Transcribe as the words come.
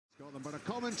But a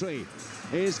commentary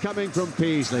is coming from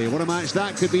Paisley. What a match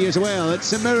that could be as well. It's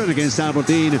St Mirren against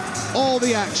Aberdeen. All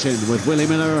the action with Willie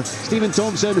Miller, Stephen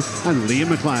Thompson and Liam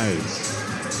McLeod.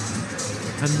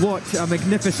 And what a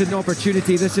magnificent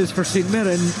opportunity this is for St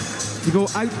Mirren to go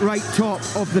outright top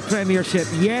of the Premiership.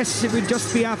 Yes, it would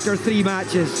just be after 3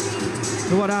 matches.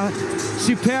 But what a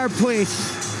superb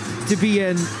place to be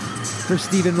in for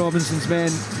Stephen Robinson's men.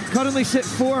 Currently sit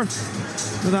 4th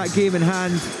with that game in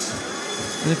hand.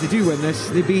 And if they do win this,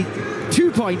 they'd be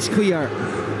 2 points clear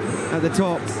at the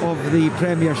top of the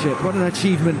Premiership. What an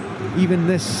achievement, even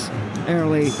this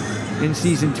early in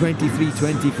season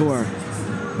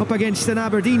 23-24. Up against an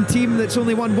Aberdeen team that's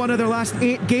only won 1 of their last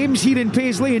 8 games here in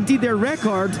Paisley. Indeed, their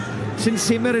record since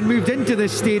St Mirren moved into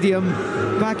this stadium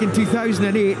back in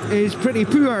 2008 is pretty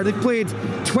poor. They've played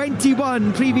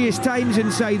 21 previous times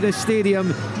inside this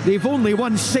stadium. They've only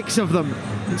won 6 of them.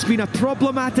 It's been a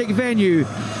problematic venue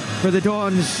for the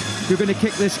Dons, who are going to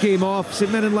kick this game off.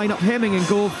 St Mirren line up Hemming in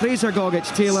goal, Fraser, Gogic,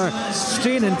 Taylor,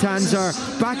 Strain and Tanzer,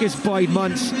 Bacchus, Boyd,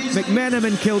 Muntz,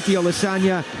 McMenamin, Kilty,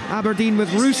 Olasanya, Aberdeen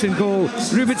with Roos in goal,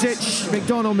 Rubitic,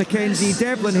 McDonald, McKenzie,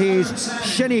 Devlin Hayes,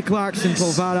 Shinnie, Clarkson,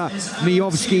 Polvara,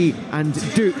 Mijovski and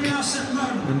Duke.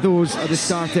 And those are the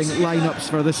starting lineups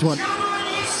for this one.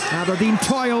 Aberdeen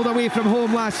toiled away from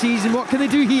home last season. What can they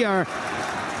do here?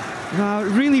 A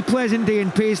really pleasant day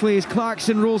in Paisley as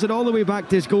Clarkson rolls it all the way back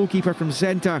to his goalkeeper from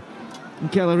centre. And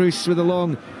Kellaroos with a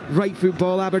long right foot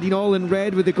ball. Aberdeen all in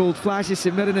red with the gold flashes.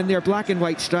 St Mirren in their black and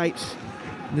white stripes.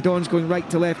 And the Dons going right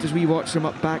to left as we watch from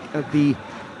up back at the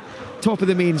top of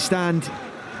the main stand.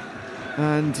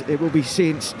 And it will be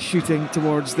Saints shooting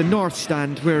towards the north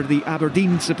stand where the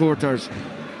Aberdeen supporters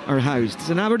are housed. It's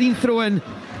an Aberdeen throw-in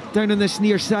down on this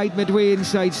near side, midway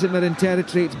inside St Mirren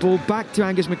territory. It's bowled back to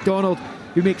Angus MacDonald,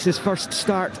 who makes his first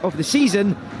start of the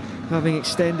season, having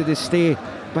extended his stay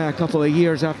by a couple of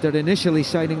years after initially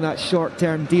signing that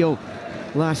short-term deal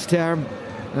last term.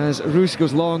 As Roos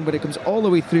goes long, but it comes all the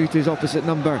way through to his opposite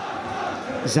number,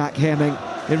 Zach Hemming.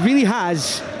 It really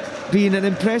has been an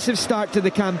impressive start to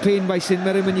the campaign by St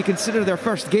Mirren when you consider their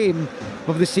first game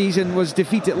of the season was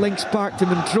defeat at Links Park to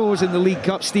Montrose in the League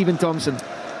Cup. Stephen Thompson.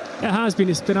 It has been,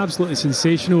 it's been absolutely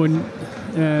sensational,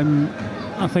 and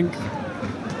I think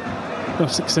their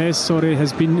success,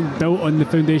 has been built on the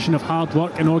foundation of hard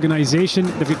work and organisation.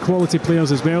 They've got quality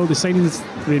players as well. The signings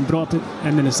they've brought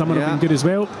in the summer have been good as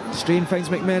well. Strain finds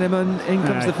McMenamin. In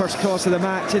comes the first cross of the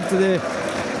match into the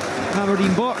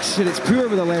Aberdeen box, and it's poor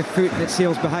with the left foot, and it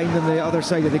sails behind them the other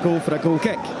side of the goal for a goal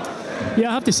kick. Yeah,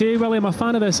 I have to say, Willie, I'm a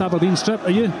fan of this Aberdeen strip.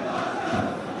 Are you?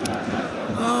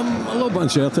 A little bit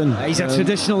uncertain. He's a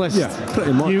traditionalist. Yeah,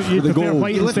 pretty much. You prefer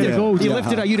white instead of gold. He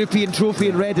lifted a European trophy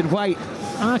in red and white.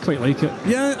 I quite like it.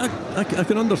 Yeah, I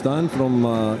can understand from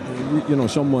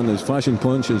someone as fashion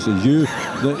conscious as you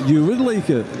that you would like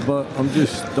it, but I'm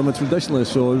a traditionalist,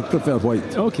 so I prefer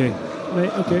white. Okay,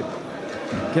 right, okay.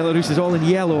 Kellaroos is all in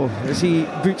yellow as he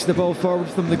boots the ball forward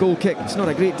from the goal kick. It's not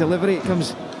a great delivery. It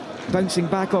comes bouncing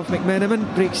back off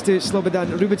McMenamin, breaks to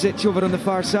Slobodan Rubic over on the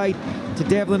far side, to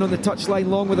Devlin on the touchline,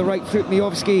 long with the right foot.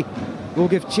 Mijovski will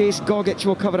give chase. Gogic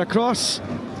will cover across.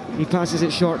 He passes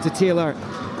it short to Taylor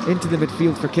into the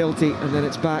midfield for Kilty, and then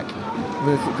it's back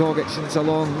with Gogic, and it's a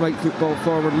long right foot ball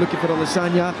forward, looking for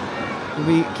Olasanya.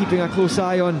 We'll be keeping a close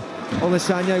eye on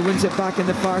Olasanya. He wins it back in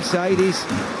the far side. He's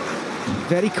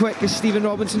very quick, as Stephen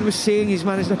Robinson was saying. He's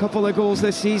managed a couple of goals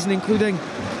this season, including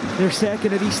their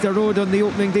second at Easter Road on the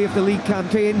opening day of the league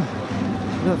campaign.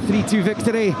 That 3-2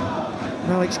 victory.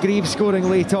 Alex Greaves scoring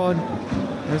late on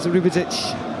as Rubic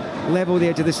level the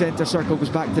edge of the centre circle, goes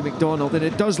back to McDonald, and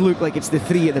it does look like it's the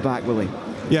 3 at the back, Willie.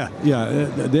 Yeah,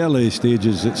 the early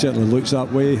stages it certainly looks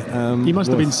that way. You must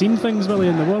have been seeing things, Willie,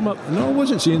 in the warm-up. No, I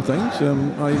wasn't seeing things.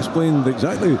 I explained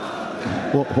exactly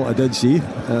what I did see,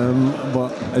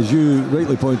 but as you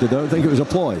rightly pointed out, I think it was a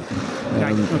ploy.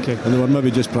 Okay. And they were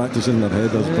maybe just practising their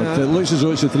headers, but it looks as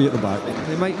though it's the 3 at the back.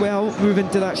 They might well move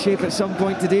into that shape at some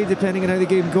point today, depending on how the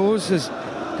game goes, as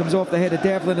comes off the head of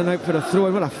Devlin and out for a throw.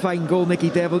 And what a fine goal Nicky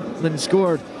Devlin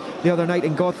scored the other night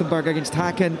in Gothenburg against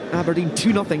Häcken. Aberdeen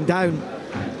 2-0 down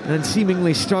and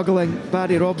seemingly struggling.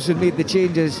 Barry Robson made the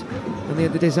changes and they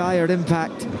had the desired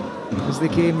impact as they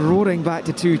came roaring back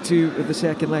to 2-2 with the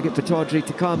second leg at Pittodrie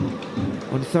to come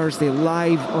on Thursday,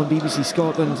 live on BBC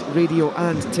Scotland radio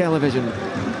and television.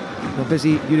 A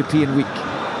busy European week.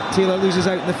 Taylor loses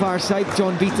out on the far side.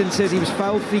 John Beaton says he was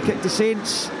fouled. Free kick to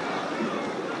Saints,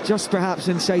 just perhaps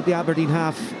inside the Aberdeen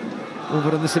half,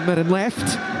 over on the St Mirren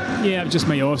left. Yeah, just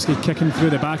Mijovski kicking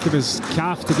through the back of his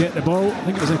calf to get the ball. I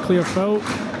think it was a clear foul.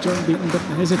 John Beaton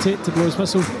didn't hesitate to blow his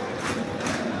whistle.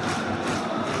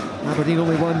 Aberdeen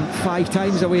only won 5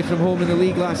 times away from home in the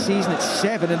league last season. It's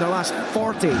 7 in their last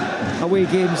 40 away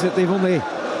games that they've only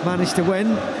managed to win.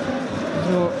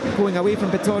 So going away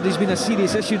from Pittodrie has been a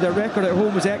serious issue. Their record at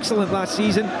home was excellent last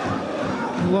season.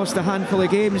 They lost a handful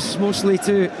of games, mostly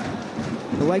to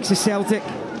the likes of Celtic.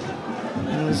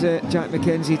 As Jack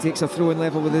McKenzie takes a throw-in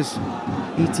level with his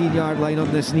 18-yard line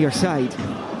on this near side.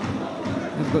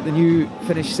 They've got the new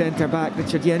Finnish centre-back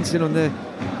Richard Jensen on the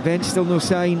bench. Still no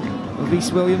sign of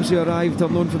Rhys Williams, who arrived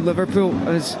on loan from Liverpool,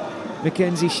 as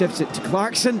McKenzie shifts it to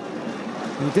Clarkson,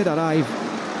 who did arrive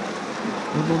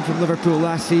on loan from Liverpool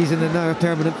last season and now a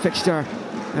permanent fixture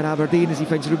at Aberdeen, as he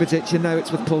finds Rubičić, and now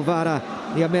it's with Polvara,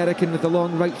 the American, with the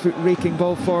long right foot raking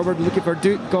ball forward, looking for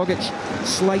Duke. Gogic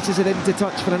slices it into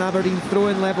touch for an Aberdeen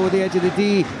throw-in level at the edge of the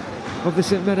D of the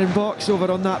St Mirren box over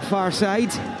on that far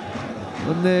side,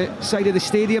 on the side of the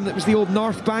stadium that was the old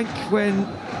North Bank when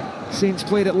Saints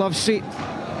played at Love Street.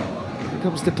 Here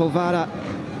comes to Polvara,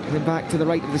 and then back to the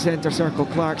right of the centre circle,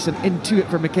 Clarkson into it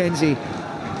for McKenzie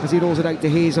as he rolls it out to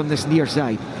Hayes on this near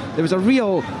side. There was a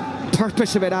real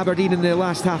purpose about Aberdeen in the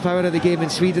last half hour of the game in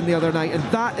Sweden the other night, and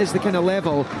that is the kind of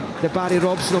level that Barry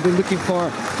Robson will be looking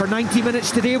for 90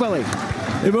 minutes today, Willie.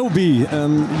 It will be,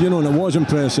 and it was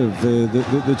impressive,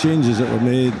 the changes that were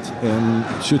made,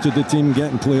 suited the team,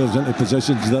 getting players into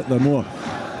positions that they're more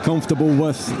comfortable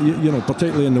with,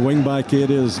 particularly in the wing-back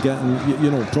areas, getting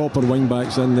proper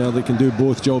wing-backs in there that can do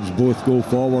both jobs, both go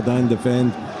forward and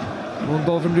defend. Long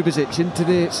ball from Rubičić into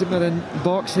the St Mirren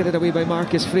box, headed away by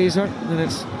Marcus Fraser, and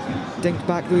it's dinked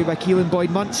back the way by Keelan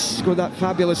Boyd-Muntz. Scored that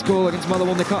fabulous goal against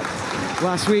Motherwell in the Cup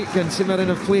last week, and St Mirren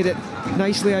have played it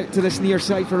nicely out to this near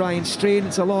side for Ryan Strain.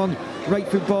 It's a long right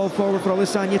foot ball forward for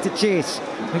Olusanya to chase.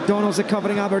 McDonald's a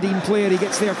covering Aberdeen player, he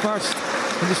gets there first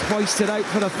and just hoists it out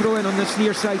for a throw-in on this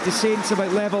near side to Saints,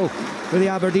 about level with the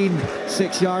Aberdeen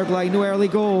 6-yard line. No early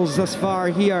goals thus far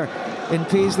here in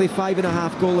Paisley, 5.5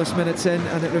 goalless minutes in,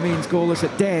 and it remains goalless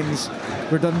at Dens,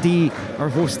 where Dundee are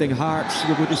hosting Hearts.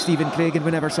 We'll go to Stephen Craigan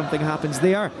whenever something happens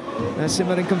there. St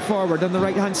Mirren come forward on the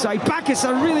right hand side. Backus,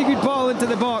 a really good ball into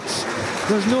the box.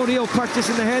 There's no real purchase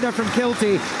in the header from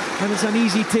Kiltie, and it's an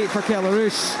easy take for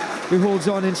Kellaroos, who holds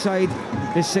on inside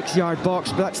his 6-yard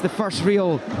box. But that's the first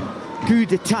real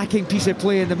good attacking piece of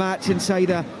play in the match inside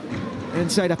a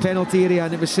penalty area,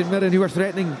 and it was St Mirren who were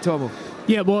threatening, Tomo.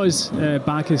 Yeah, it was.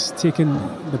 Backus taking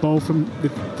the ball from the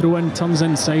throw-in, turns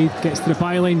inside, gets to the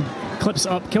byline, clips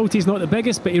it up. Kiltie's not the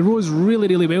biggest, but he rose really,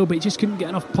 really well, but he just couldn't get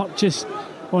enough purchase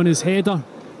on his header,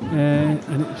 and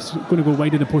it was going to go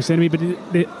wide of the post anyway. But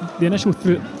the initial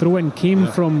throw-in came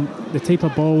from the type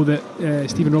of ball that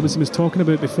Stephen Robinson was talking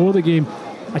about before the game,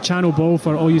 a channel ball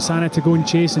for Olusanya to go and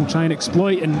chase and try and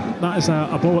exploit, and that is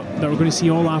a ball that we're going to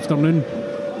see all afternoon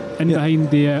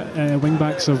behind the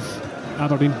wing-backs of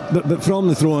Aberdeen. But from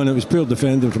the throw-in, it was poor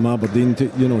defending from Aberdeen to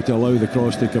allow the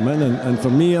cross to come in, and for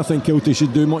me, I think Kiltie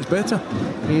should do much better.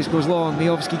 Hayes goes long,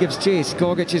 Miovski gives chase,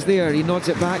 Gogic is there, he nods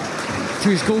it back to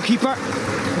his goalkeeper.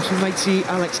 We might see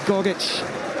Alex Gogic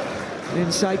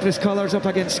in Cyprus colours up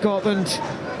against Scotland,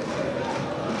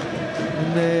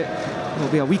 and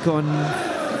it'll be a week on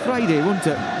Friday, won't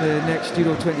it, the next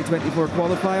Euro 2024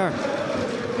 qualifier.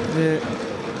 The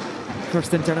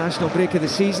first international break of the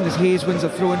season as Hayes wins a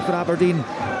throw-in for Aberdeen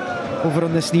over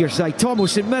on this near side. Tomo,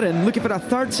 St Mirren looking for a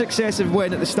third successive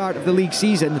win at the start of the league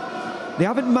season. They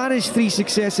haven't managed 3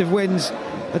 successive wins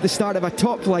at the start of a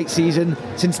top-flight season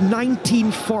since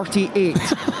 1948.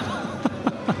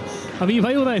 A wee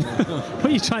while then. What are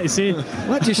you trying to say? Well,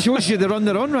 that just shows you the run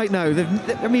they're on right now.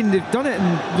 They've done it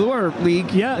in lower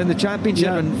league, in the Championship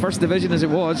and First Division as it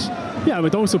was. Yeah, I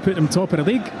would also put them top of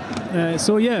the league.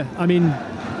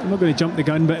 I'm not going to jump the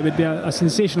gun, but it would be a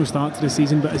sensational start to the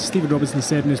season. But as Stephen Robinson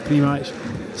said in his pre-match,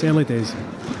 it's early days.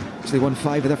 So they won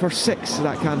 5 of their first 6 of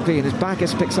that campaign as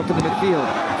Backus picks up in the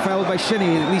midfield. Fouled by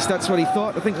Shinnie, at least that's what he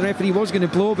thought. I think the referee was going to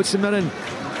blow, but St Mirren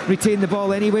retained the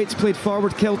ball anyway. It's played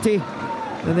forward, Kiltie,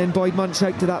 and then Boyd-Muntz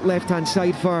out to that left-hand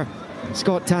side for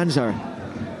Scott Tanser.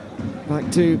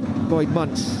 Back to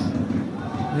Boyd-Muntz,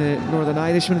 the Northern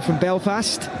Irishman from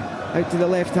Belfast, out to the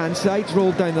left-hand side,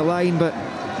 rolled down the line, but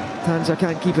Tanser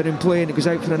can't keep it in play, and it goes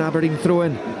out for an Aberdeen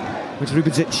throw-in, which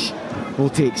Rubičić will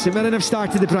take. St Mirren have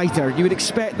started the brighter. You would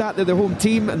expect that, they're the home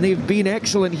team, and they've been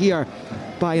excellent here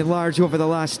by and large over the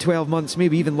last 12 months,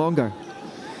 maybe even longer.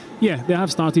 Yeah, they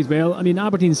have started well. I mean,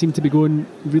 Aberdeen seem to be going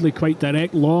really quite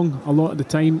direct, long a lot of the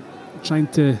time, trying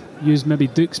to use maybe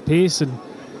Duke's pace,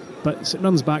 but St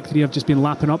Mirren's back three have just been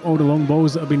lapping up all the long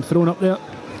balls that have been thrown up there.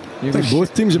 I think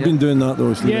both teams have been doing that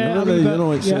though, Stephen.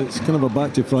 It's kind of a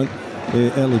back to front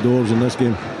early doors in this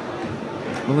game.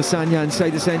 Olasanya inside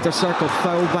the centre circle,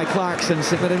 fouled by Clarkson.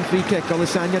 St Mirren free kick.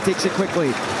 Olasanya takes it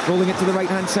quickly, rolling it to the right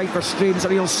hand side for Strain. It's a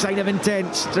real sign of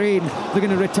intent. Strain looking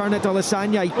to return it to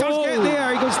Olasanya. He does get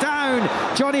there, he goes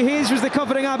down. Johnny Hayes was the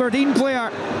covering Aberdeen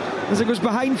player as it goes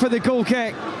behind for the goal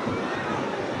kick.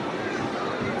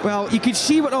 Well, you could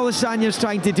see what Olasanya's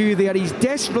trying to do there. He's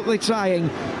desperately trying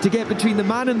to get between the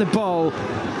man and the ball.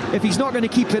 If he's not going to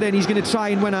keep it in, he's going to try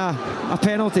and win a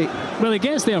penalty. Well, he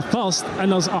gets there first,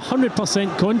 and there's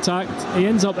 100% contact. He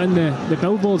ends up in the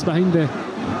billboards behind the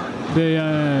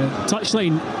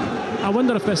touchline. I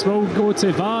wonder if this will go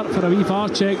to VAR for a wee VAR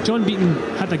check. John Beaton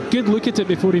had a good look at it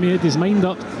before he made his mind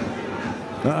up.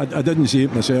 I didn't see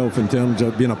it myself in terms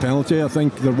of being a penalty. I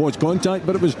think there was contact,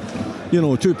 but it was,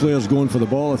 two players going for the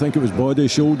ball. I think it was body,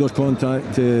 shoulder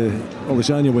contact.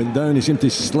 Olasanya went down. He seemed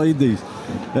to slide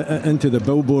into the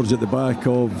billboards at the back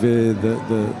of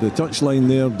the touchline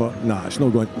there. But nah, it's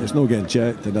not getting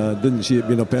checked, and I didn't see it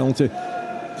being a penalty,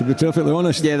 to be perfectly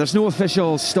honest. Yeah, there's no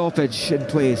official stoppage in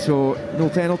play, so no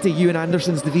penalty. Ewan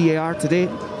Anderson's the VAR today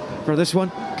for this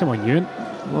one. Come on, Ewan.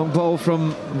 Long ball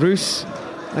from Roos.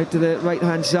 Out to the right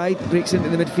hand side, breaks into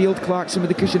the midfield. Clarkson with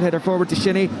the cushion header forward to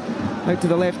Shinnie. Out to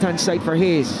the left hand side for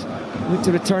Hayes. Look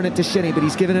to return it to Shinnie, but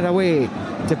he's given it away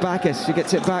to Bacchus, who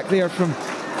gets it back there from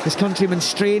his countryman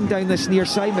Strain down this near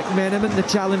side. McMenamin, the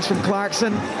challenge from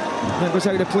Clarkson. That goes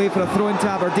out of play for a throw into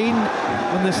Aberdeen.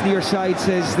 On this near side,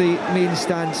 says the main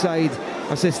stand side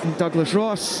assistant Douglas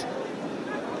Ross.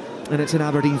 And it's an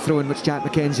Aberdeen throw in which Jack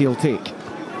McKenzie will take.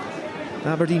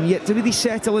 Aberdeen yet to really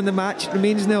settle in the match. It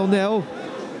remains 0-0.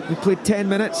 We played 10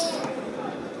 minutes.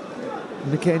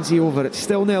 McKenzie over. It's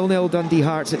still 0-0 Dundee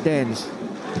Hearts at Dens.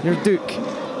 Here's Duke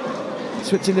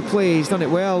switching the play. He's done it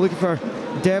well, looking for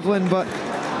Devlin, but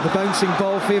the bouncing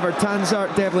ball favoured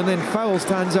Tanser. Devlin then fouls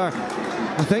Tanser,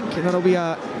 I think, and that'll be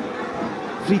a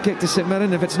free kick to St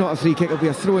Mirren. If it's not a free kick, it'll be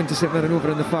a throw in to St Mirren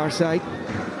over on the far side.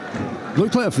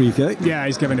 Looked like a free kick. Yeah,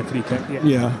 he's giving a free kick.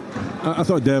 Yeah. I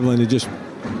thought Devlin had just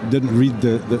didn't read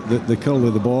the curl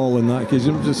of the ball in that case.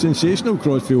 It was a sensational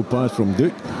crossfield pass from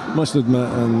Duke, must admit,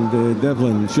 and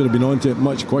Devlin should have been onto it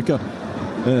much quicker,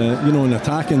 and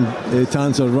attacking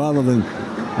Tanser rather than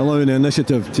allowing the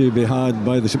initiative to be had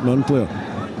by the St Mirren player.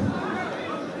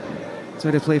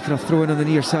 Trying to play for a throw in on the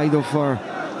near side though for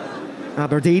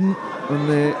Aberdeen. On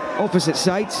the opposite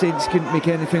side, Saints couldn't make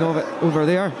anything of it over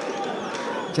there.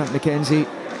 Jack McKenzie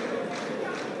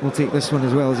will take this one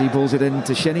as well as he bowls it in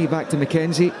to Shinnie. Back to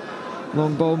McKenzie.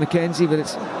 Long ball McKenzie, but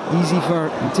it's easy for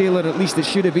Taylor, at least it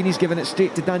should have been. He's given it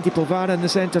straight to Dante Polvara in the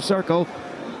centre circle.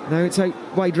 Now it's out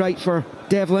wide right for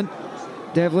Devlin.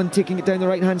 Devlin taking it down the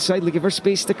right hand side, looking for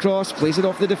space to cross, plays it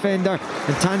off the defender,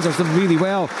 and Tanser's done really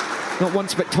well. Not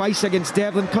once but twice against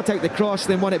Devlin. Cut out the cross,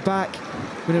 then won it back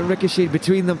when it ricocheted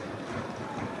between them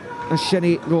as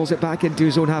Shinnie rolls it back into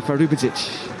his own half for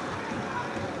Rubezic.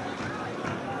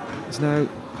 It's now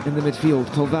in the midfield.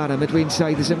 Polvara midway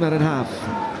inside the St Mirren half.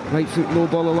 Right foot low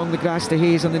ball along the grass to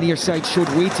Hayes on the near side. Showed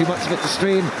way too much of it to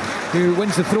Strain, who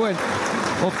wins the throw in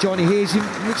off Johnny Hayes, who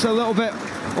looks a little bit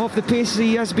off the pace.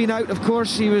 He has been out, of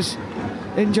course. He was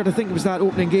injured. I think it was that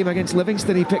opening game against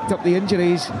Livingston. He picked up the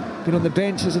injuries. Been on the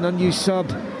bench as an unused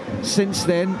sub since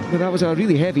then. But that was a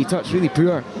really heavy touch, really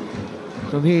poor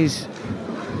from Hayes,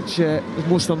 which was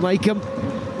most unlike him.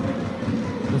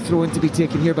 The throw in to be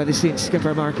taken here by the Saints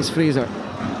skipper Marcus Fraser,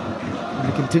 and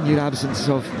the continued absence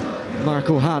of Mark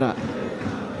O'Hara.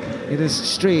 It is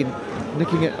Strain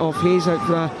nicking it off Hayes out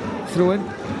for a throw in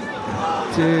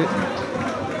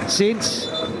to Saints.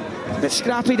 A bit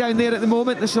scrappy down there at the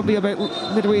moment. This will be about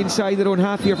midway inside their own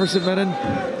half here for St Mirren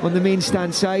on the main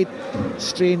stand side.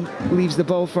 Strain leaves the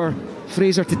ball for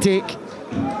Fraser to take.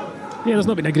 Yeah, there's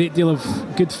not been a great deal of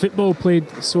good football played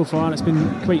so far. It's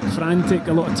been quite frantic,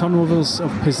 a lot of turnovers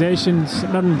of possession.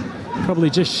 St Mirren probably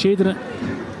just shaded it.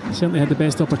 Certainly had the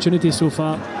best opportunity so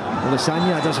far.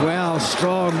 Olasanya does well,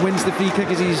 strong, wins the free kick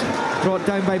as he's brought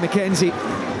down by McKenzie.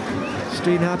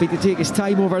 Strain happy to take his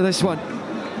time over this one.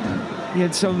 He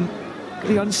had some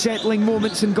pretty unsettling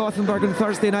moments in Gothenburg on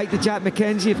Thursday night. The Jack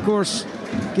McKenzie, of course,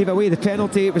 gave away the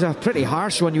penalty. It was a pretty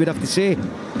harsh one, you would have to say.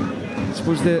 I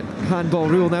suppose the handball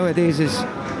rule nowadays is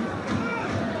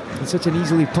such an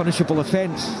easily punishable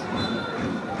offence.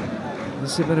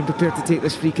 St Mirren prepared to take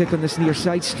this free kick on this near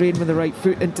side. Strain with the right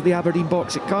foot into the Aberdeen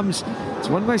box it comes. It's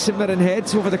won by St Mirren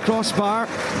heads over the crossbar.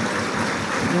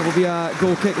 That will be a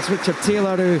goal kick. It's Richard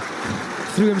Taylor who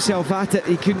threw himself at it.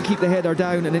 He couldn't keep the header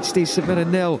down, and it stays St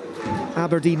Mirren 0,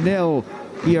 Aberdeen 0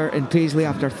 here in Paisley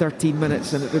after 13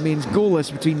 minutes, and it remains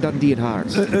goalless between Dundee and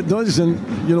Hearts. It does, and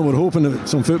we're hoping that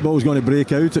some football is going to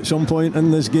break out at some point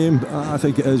in this game. I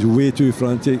think it is way too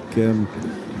frantic.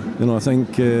 I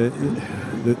think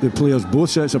the players, both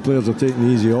sets of players, are taking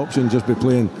the easy option, just by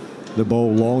playing the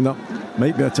ball long. That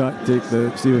might be a tactic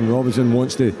that Stephen Robinson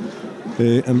wants to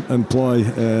employ,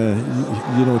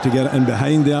 to get it in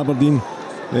behind the Aberdeen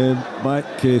back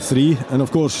three. And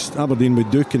of course, Aberdeen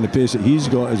with Duke and the pace that he's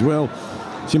got as well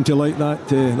seem to like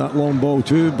that long ball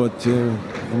too. But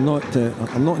I'm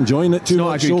not enjoying it too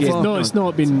much so far. No, it's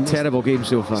not been terrible game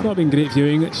so far. It's not been great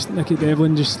viewing. It's Nicky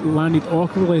Devlin just landed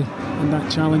awkwardly in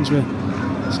that challenge with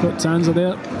Scott Tanser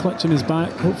there clutching his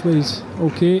back. Hopefully he's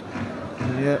okay.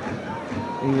 Yeah,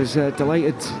 he was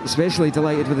delighted, especially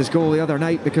delighted with his goal the other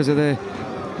night because of the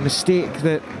mistake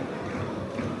that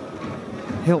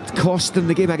helped cost them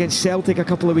the game against Celtic a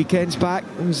couple of weekends back.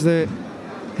 It was the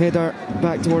header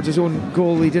back towards his own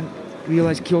goal. He didn't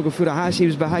realise Kyogo Furuhashi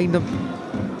was behind him,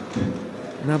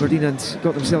 and Aberdeen had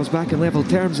got themselves back in level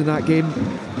terms in that game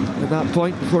at that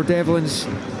point before Devlin's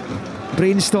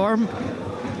brainstorm.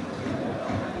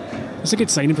 It's a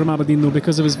good signing from Aberdeen though,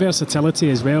 because of his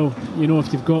versatility as well.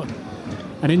 If you've got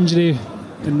an injury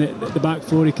in the back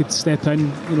four, he could step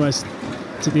in. As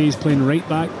today he's playing right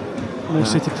back, more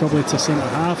suited probably to centre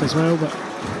half as well. But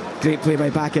great play by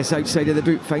Bacchus outside of the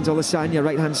boot, finds Olasanya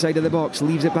right hand side of the box,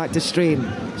 leaves it back to Strain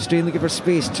looking for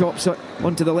space, chops it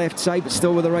onto the left side but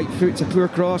still with the right foot. It's a poor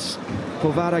cross.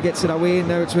 Polvara gets it away,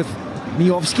 now it's with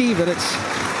Miovski, but it's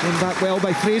run back well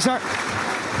by Fraser.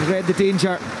 He read the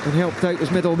danger and helped out his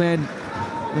middlemen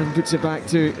and puts it back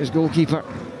to his goalkeeper.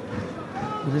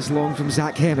 And it's long from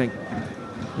Zach Hemming.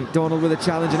 McDonald with a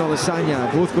challenge and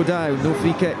Olasanya, both go down, no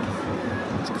free kick.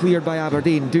 It's cleared by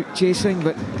Aberdeen. Duke chasing,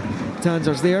 but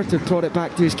Tanser's there to prod it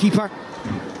back to his keeper.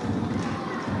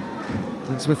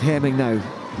 It's with Hemming now.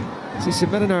 So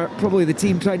St Mirren are probably the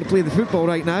team trying to play the football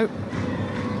right now.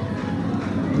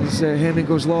 As Hemming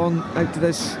goes long out to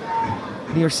this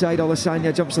near side,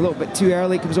 Olasanya jumps a little bit too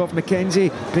early, comes off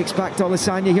McKenzie, breaks back to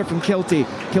Olasanya here from Kiltie.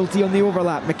 Kiltie on the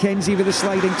overlap, McKenzie with a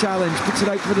sliding challenge, puts it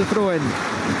out for the throw-in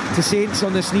to Saints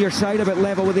on this near side, a bit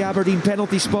level with the Aberdeen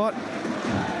penalty spot.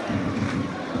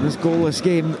 This goalless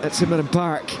game at St Mirren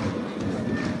Park.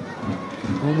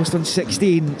 Almost on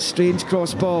 16, strange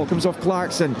cross ball, comes off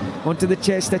Clarkson, onto the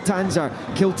chest of Tanser.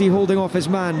 Kiltie holding off his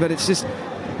man, but it's just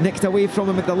nicked away from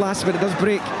him at the last bit. It does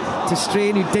break to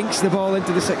Strain, who dinks the ball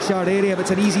into the 6-yard area, but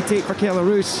it's an easy take for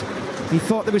Keller-Roos. He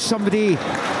thought there was somebody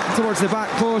towards the back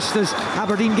post as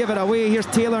Aberdeen give it away. Here's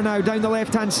Taylor now down the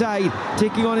left-hand side,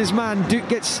 taking on his man. Duke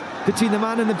gets between the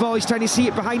man and the ball. He's trying to see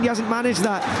it behind. He hasn't managed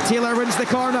that. Taylor wins the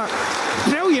corner.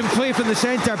 Brilliant play from the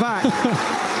centre-back.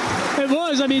 It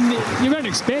was, you weren't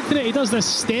expecting it. He does this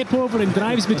step over and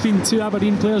drives between two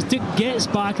Aberdeen players. Duke gets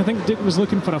back. I think Duke was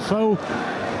looking for a foul,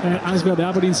 as were the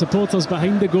Aberdeen supporters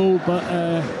behind the goal, but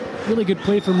really good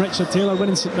play from Richard Taylor,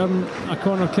 winning St Mirren a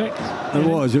corner kick. It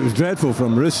was dreadful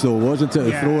from Roos though, wasn't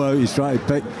it? A throw out, he's trying to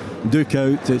pick Duke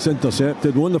out, it's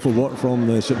intercepted. Wonderful work from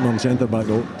the St Mirren centre back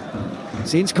though.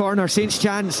 Saints corner, Saints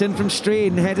chance, in from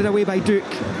Strain, headed away by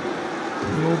Duke.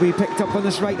 He will be picked up on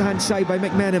this right hand side by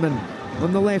McMenamin.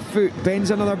 On the left foot,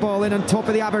 bends another ball in on top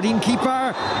of the Aberdeen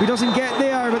keeper, who doesn't get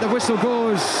there, but the whistle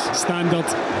goes. Standard.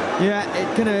 Yeah,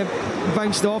 it kind of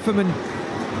bounced off him,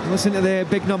 and listen to the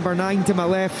big number 9 to my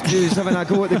left, who's having a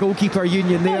go at the goalkeeper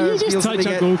union there. You just touch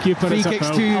a goalkeeper, it's a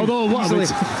foul. Although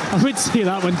I would say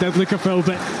that one did look a foul,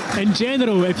 but in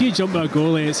general, if you jump at a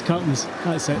goalie, it's curtains.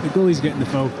 That's it, the goalie's getting the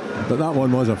foul. But that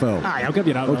one was a foul. Aye, I'll give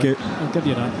you that. Okay. I'll give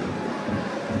you that.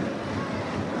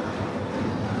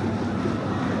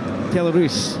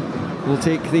 Keller-Roos will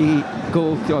take the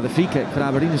goal, or the free kick for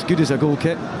Aberdeen, as good as a goal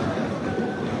kick.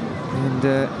 And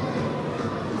the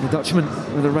Dutchman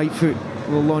with the right foot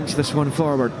will launch this one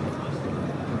forward.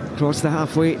 Across the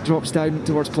halfway, drops down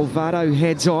towards Polvara, who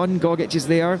heads on. Gogic is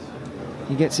there.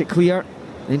 He gets it clear.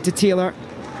 Into Taylor.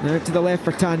 Now to the left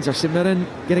for Tanser. St Mirren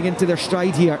getting into their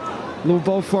stride here. Low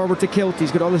ball forward to Kiltie.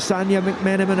 He's got Olasanya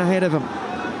McMenamin ahead of him.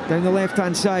 Down the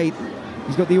left-hand side.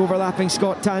 He's got the overlapping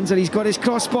Scott Tanser. He's got his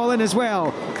cross ball in as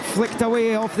well. Flicked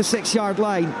away off the 6-yard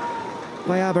line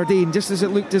by Aberdeen, just as it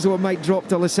looked as though it might drop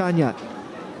to Olasanya.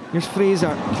 Here's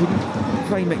Fraser. Couldn't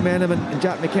find McMenamin, and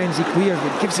Jack McKenzie clears,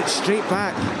 but gives it straight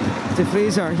back to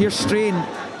Fraser. Here's Strain.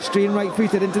 Strain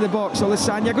right-footed into the box.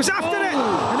 Olasanya goes after it,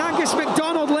 and Angus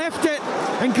MacDonald left it.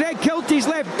 And Greg Kiltie's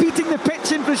left, beating the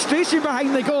pitch in frustration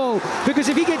behind the goal, because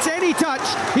if he gets any touch,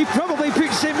 he probably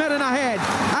puts St Mirren ahead.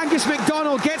 Angus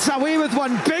MacDonald gets away with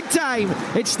one big time.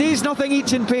 It stays nothing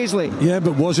each in Paisley. Yeah,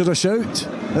 but was it a shout?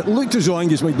 It looked as though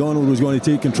Angus MacDonald was going to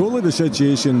take control of the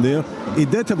situation there. He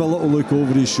did have a little look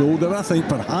over his shoulder. I think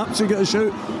perhaps he got a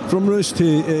shout from Roos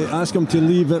to ask him to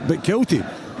leave it, but Kiltie,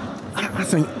 I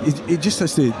think he just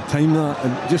has to time that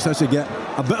and just has to get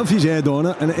a bit of his head on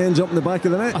it, and it ends up in the back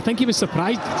of the net. I think he was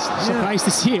surprised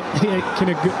to see it kind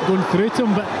of going through to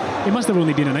him, but he must have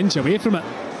only been an inch away from it.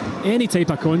 Any type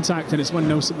of contact, and it's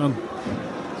 1-0 St Mirren.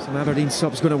 Some Aberdeen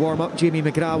subs going to warm up. Jamie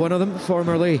McGrath, one of them,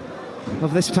 formerly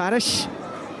of this parish.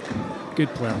 Good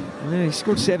player. Yeah, he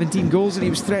scored 17 goals, and he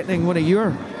was threatening one of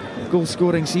your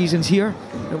goal-scoring seasons here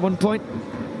at one point.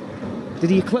 Did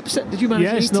he eclipse it? Did you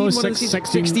manage 18? No,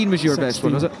 16 was your best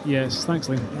one, was it? Yes, thanks,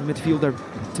 Liam. The midfielder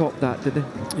topped that, did they?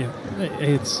 Yeah,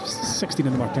 it's 16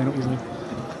 in the mark penalties, Liam.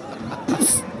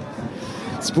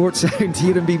 Sports sound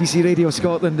here on BBC Radio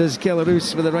Scotland as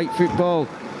Kelleroos with the right foot ball.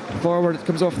 Forward, it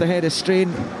comes off the head of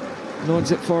Strain.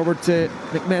 Nods it forward to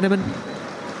McMenamin.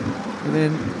 And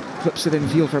then clips it in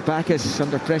field for Bacchus.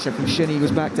 Under pressure from Shinnie, goes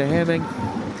back to Hemming,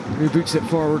 who boots it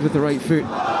forward with the right foot.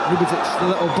 Rubic's the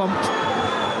little bump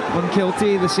on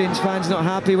Kilty. The Saints fans not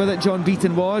happy with it. John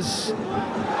Beaton was.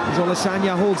 As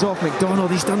Olasanya holds off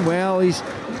McDonald. He's done well. He's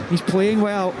playing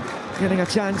well. Getting a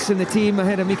chance in the team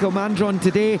ahead of Mikael Mandron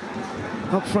today.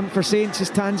 Up front for Saints as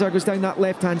Tanzer goes down that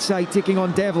left-hand side, taking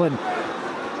on Devlin.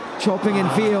 Chopping in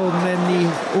field, and then he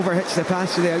overhits the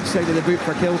pass to the outside of the boot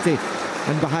for Kilty.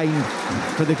 And behind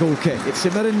for the goal kick. It's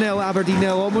St Mirren 0, Aberdeen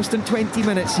 0, almost in 20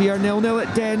 minutes here. 0-0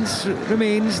 at Dens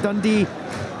remains. Dundee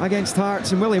against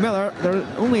Hearts, and Willie Miller. There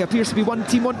only appears to be one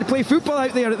team wanting to play football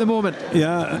out there at the moment.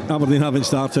 Yeah, Aberdeen haven't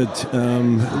started.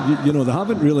 You know, they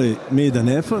haven't really made an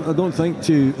effort, I don't think,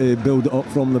 to build it up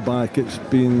from the back. It's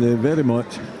been very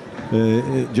much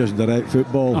just direct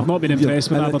football. I've not been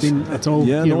impressed with Aberdeen at all.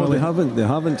 Yeah, no, they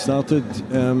haven't started.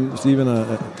 Stephen,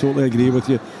 I totally agree with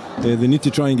you. They need to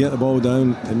try and get the ball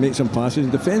down and make some passes.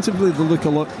 Defensively, they look a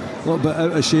little bit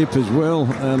out of shape as well.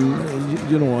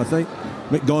 You know, I think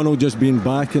McDonald just being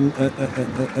back in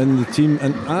the team,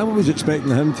 and I was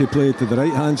expecting him to play to the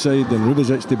right hand side and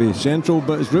Rubicic to be central,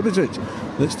 but it's Rubicic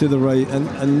that's to the right,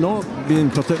 and not being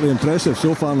particularly impressive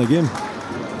so far in the game.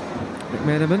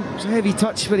 McMenamin, it's a heavy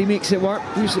touch, but he makes it work.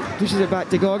 Pushes it back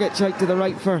to Gogic, out to the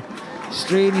right for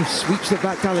Strain. He sweeps it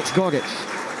back to Alex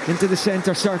Gogic into the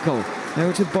centre circle. Now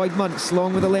it's with Boyd Muntz,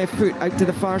 long with the left foot, out to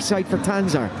the far side for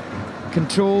Tanzer.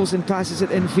 Controls and passes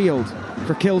it infield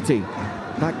for Kilty.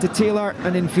 Back to Taylor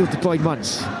and infield to Boyd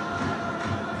Muntz.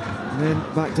 And then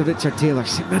back to Richard Taylor.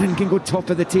 St Mirren can go top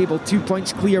of the table, 2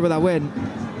 points clear with a win.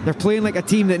 They're playing like a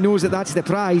team that knows that that's the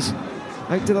prize.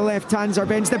 Out to the left, Tanzer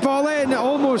bends the ball in. It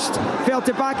almost fell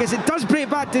to Bacchus. It does break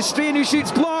back to Strain, who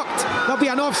shoots blocked. There'll be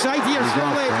an offside here,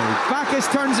 surely. Bacchus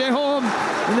turns it home,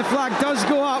 and the flag does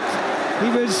go up. He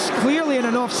was clearly in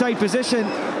an offside position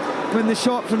when the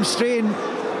shot from Strain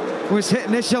was hit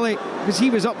initially, because he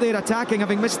was up there attacking,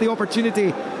 having missed the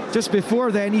opportunity just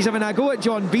before then. He's having a go at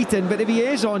John Beaton, but if he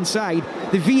is onside,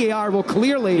 the VAR will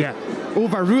clearly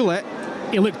overrule it.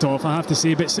 He looked off, I have to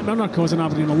say, but St Mirren are causing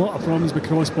Aberdeen a lot of problems with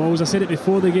cross balls. I said it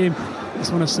before the game, it's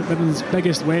one of St Mirren's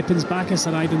biggest weapons. Bacchus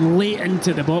arriving late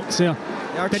into the box there.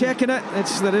 They are checking it.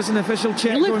 There is an official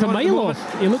check. He looked a mile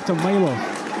off. He looked a mile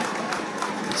off.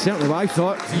 Certainly what I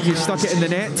thought. He stuck it in the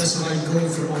net.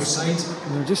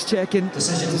 They're just checking to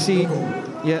see.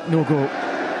 Yeah, no goal.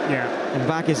 Yeah. And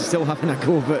Bacchus is still having a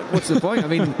go, but what's the point? I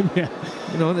mean,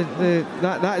 you know,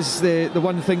 that is the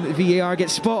one thing that VAR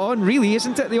gets spot on, really,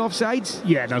 isn't it? The offsides.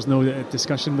 Yeah, there's no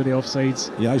discussion with the offsides.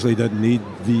 You actually didn't need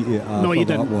VAR. No, you for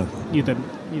didn't. That one. You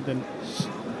didn't.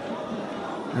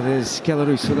 It is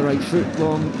Kelleroos with the right foot,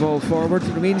 long ball forward.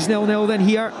 It remains 0-0 then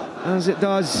here, as it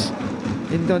does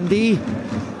in Dundee.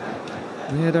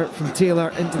 The header from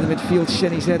Taylor into the midfield.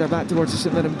 Shinnie's header back towards the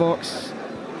St Mirren box.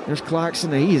 There's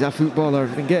Clarkson. He's a footballer. If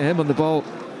we can get him on the ball,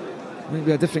 might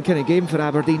be a different kind of game for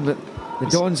Aberdeen, but the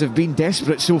Dons have been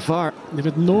desperate so far. They've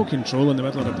had no control in the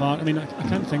middle of the park. I mean, I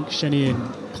can't think Shinnie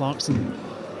and Clarkson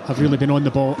have really been on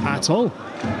the ball at all.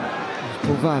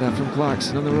 Polvara from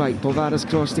Clarkson on the right. Polvara's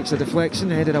cross takes a deflection,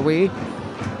 headed away.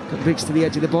 Breaks to the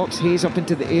edge of the box. Hayes up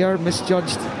into the air,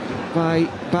 misjudged by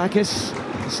Bacchus.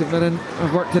 St Mirren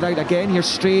have worked it out again. Here's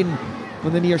Strain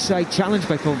on the near side, challenged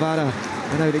by Polvara,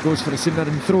 and out it goes for a St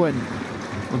Mirren throw-in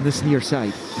on this near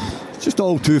side. It's just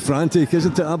all too frantic,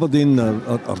 isn't it? Aberdeen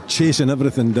are chasing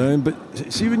everything down, but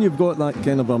see, when you've got that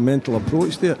kind of a mental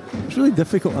approach there, it's really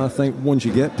difficult, I think, once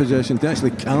you get possession, to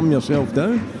actually calm yourself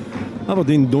down.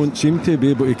 Aberdeen don't seem to be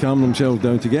able to calm themselves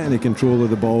down to get any control of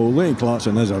the ball. Leighton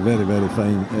Clarkson is a very, very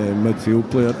fine midfield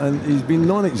player, and he's been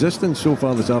non-existent so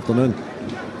far this afternoon.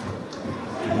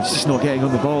 He's just not getting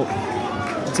on the ball.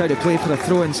 It's out of play for a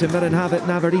throw-in. St Mirren have it in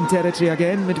Aberdeen territory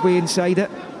again, midway inside it.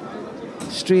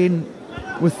 Strain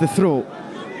with the throw.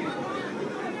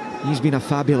 He's been a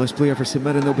fabulous player for St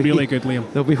Mirren. Really good,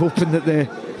 Liam. They'll be hoping that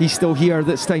he's still here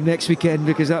this time next weekend,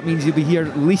 because that means he'll be here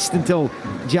at least until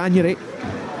January.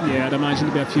 Yeah, I'd imagine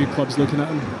there'd be a few clubs looking at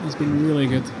him. He's been really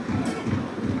good.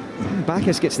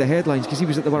 Bacchus gets the headlines because he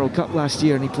was at the World Cup last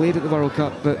year and he played at the World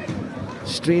Cup, but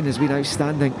Strain has been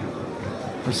outstanding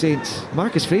for Saints.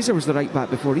 Marcus Fraser was the right back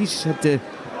before. He's had to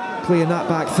play in that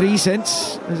back three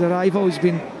since his arrival. He's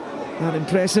been that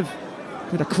impressive.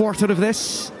 Had a quarter of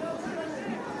this.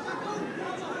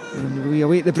 And we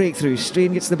await the breakthrough.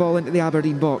 Strain gets the ball into the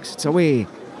Aberdeen box. It's away.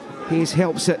 Hayes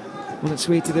helps it on its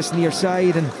way to this near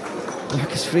side, and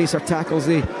Marcus Fraser tackles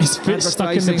the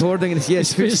advertising hoarding, and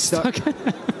his foot's stuck.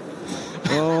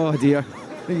 Oh dear.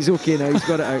 He's okay now, he's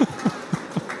got it out.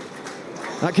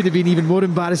 That could have been even more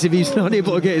embarrassing if he's not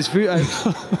able to get his foot out.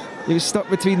 He was stuck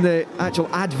between the actual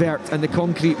advert and the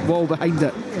concrete wall behind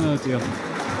it. Oh dear.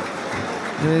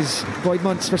 As Boyd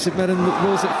Muntz for St Mirren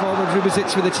rolls it forward,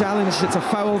 Rubezic with the challenge. It's a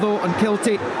foul though on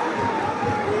Kiltie.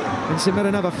 And St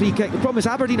Mirren have a free kick. The problem is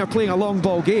Aberdeen are playing a long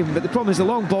ball game, but the problem is the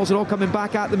long balls are all coming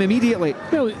back at them immediately.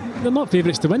 Well, they're not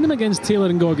favourites to win them against Taylor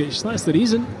and Gogic, that's the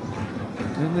reason.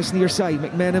 And this near side,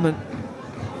 McMenamin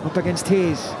up against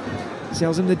Hayes.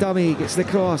 Sells him the dummy, gets the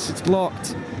cross, it's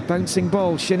blocked. Bouncing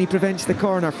ball, Shinnie prevents the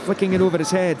corner, flicking it over his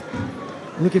head.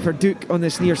 Looking for Duke on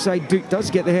this near side. Duke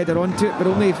does get the header onto it, but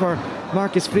only for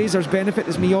Marcus Fraser's benefit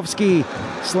as Mijovski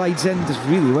slides in, does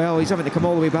really well. He's having to come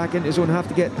all the way back into his own half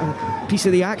to get a piece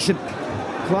of the action.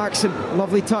 Clarkson,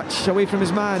 lovely touch away from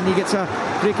his man. He gets a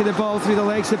break of the ball through the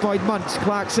legs of Boyd Muntz.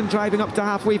 Clarkson driving up to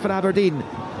halfway for Aberdeen.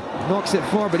 Knocks it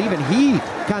forward, but even he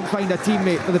can't find a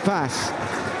teammate for the pass.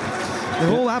 The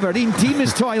whole Aberdeen team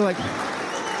is toiling.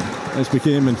 It's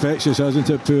became infectious, hasn't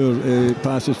it? Poor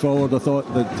passes forward. I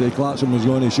thought that Clarkson was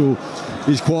going to show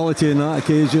his quality in that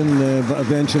occasion, but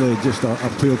eventually just a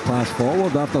poor pass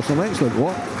forward after some excellent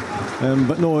work.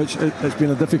 But no, it's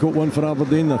been a difficult one for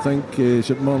Aberdeen. I think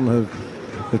St Mirren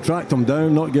have tracked them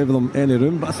down, not given them any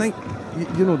room. But I think,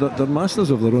 you know, they're masters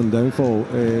of their own downfall.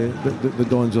 The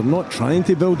Dons are not trying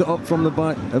to build it up from the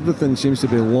back. Everything seems to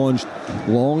be launched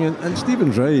long. And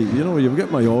Stephen's right. You know, you've got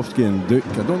Mijovski and Duke.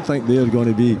 I don't think they're going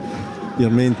to be your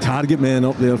main target men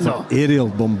up there for aerial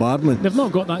bombardment. They've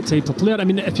not got that type of player. I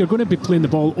mean, if you're going to be playing the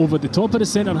ball over the top of the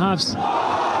centre halves,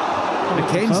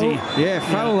 McKenzie,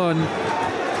 foul on.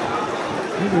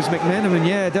 I think it was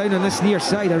McMenamin, down on this near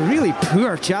side. A really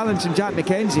poor challenge from Jack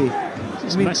McKenzie.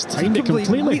 He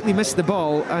completely missed the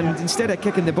ball, and instead of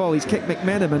kicking the ball, he's kicked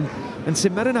McMenamin. And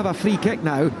St Mirren have a free kick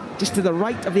now, just to the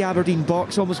right of the Aberdeen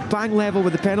box, almost bang level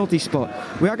with the penalty spot.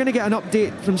 We are going to get an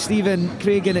update from Stephen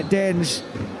Craigan at Dens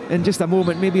in just a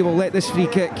moment. Maybe we'll let this free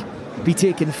kick be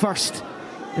taken first,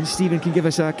 and Stephen can give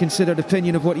us a considered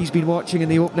opinion of what he's been watching in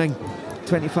the opening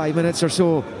 25 minutes or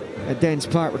so at Dens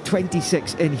Park. We're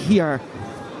 26 in here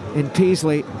in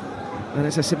Paisley, and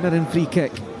it's a St Mirren free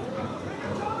kick.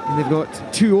 And they've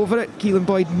got two over it. Keelan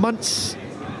Boyd Muntz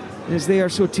is there,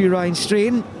 so too Ryan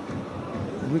Strain.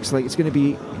 It looks like it's going to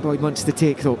be Boyd Muntz to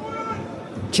take though.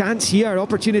 Chance here,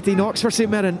 opportunity knocks for St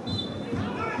Mirren.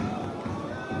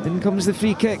 In comes the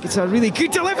free kick. It's a really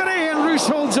good delivery, and Roos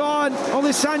holds on.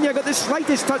 Olusanya got the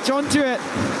slightest touch onto it.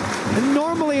 And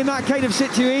normally in that kind of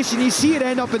situation, you see it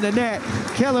end up in the net.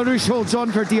 Keller Roos holds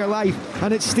on for dear life,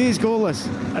 and it stays goalless.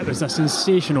 It was a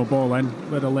sensational ball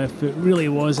in with the left foot. Really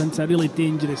was into a really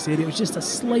dangerous area. It was just the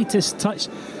slightest touch.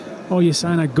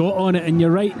 Olusanya got on it, and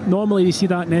you're right. Normally you see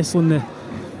that nestling the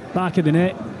back of the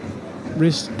net.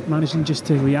 Roos managing just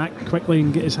to react quickly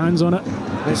and get his hands on it.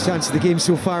 Best chance of the game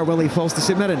so far, Willie, falls to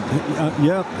St Mirren.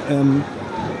 There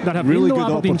have really been no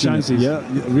good Aberdeen chances. Yeah,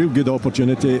 real good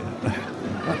opportunity.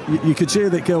 You could say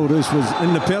that Kel Roos was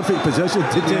in the perfect position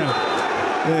to take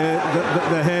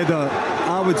the header.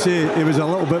 I would say he was a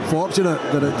little bit fortunate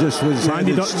that it just was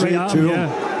handed straight to him.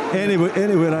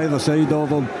 Anywhere either side of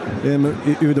him,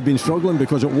 he would have been struggling,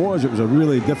 because it was a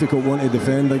really difficult one to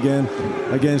defend again.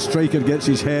 Striker gets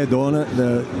his head on it.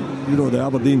 The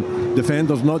Aberdeen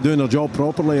defenders not doing their job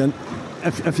properly, and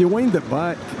if you wind it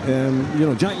back,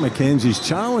 Jack McKenzie's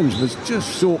challenge was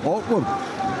just so awkward.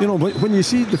 You know, when you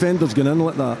see defenders going in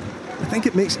like that, I think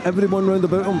it makes everyone round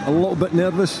about him a little bit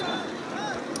nervous.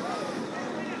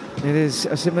 It is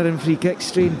a St Mirren free kick.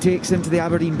 Strain takes into the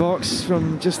Aberdeen box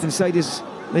from just inside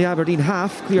the Aberdeen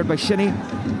half, cleared by Shinnie.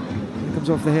 It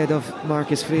comes off the head of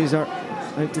Marcus Fraser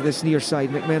out to this near side.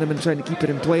 McMenamin trying to keep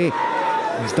it in play.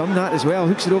 He's done that as well.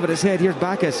 Hooks it over his head. Here's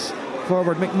Bacchus.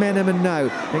 Forward, McMenamin now.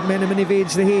 McMenamin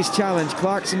evades the Hayes challenge.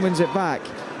 Clarkson wins it back.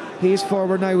 Hayes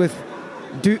forward now with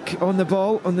Duke on the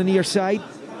ball on the near side.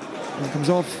 And it comes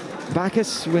off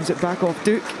Bacchus, who wins it back off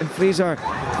Duke, and Fraser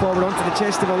forward onto the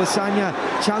chest of Olusanya,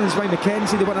 challenged by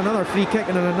McKenzie. They want another free kick,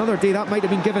 and on another day that might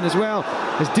have been given as well,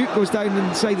 as Duke goes down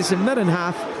inside the St Mirren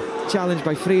half, challenged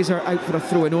by Fraser, out for a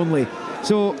throw-in only.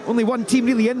 So only one team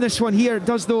really in this one here. It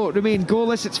does, though, remain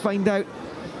goalless. Let's find out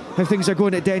how things are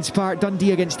going at Dens Park.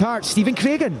 Dundee against Hearts. Stephen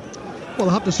Craigan. Well,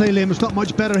 I have to say, Liam, it's not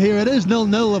much better here. It is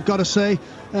 0-0, I've got to say.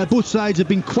 Both sides have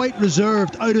been quite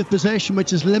reserved out of possession,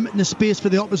 which is limiting the space for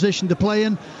the opposition to play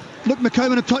in. Look,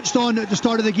 McCowan had touched on at the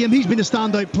start of the game. He's been a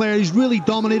standout player. He's really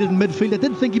dominated in midfield. I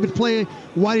didn't think he would play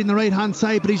wide in the right-hand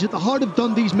side, but he's at the heart of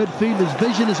Dundee's midfield. His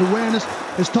vision, his awareness,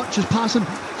 his touch, his passing.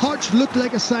 Hearts look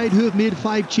like a side who have made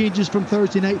 5 changes from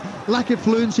Thursday night. Lack of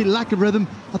fluency, lack of rhythm.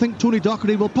 I think Tony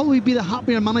Docherty will probably be the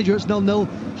happier manager. It's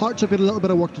 0-0. Hearts have got a little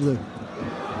bit of work to do.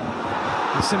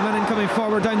 St Mirren coming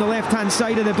forward down the left-hand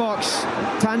side of the box.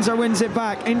 Tanser wins it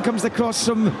back. In comes the cross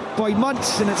from Boyd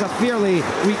Muntz, and it's a fairly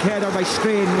weak header by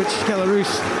Strain, which Kellaroos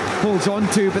holds on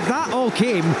to. But that all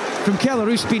came from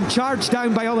Kellaroos being charged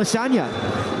down by Olasanya.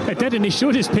 It did, and he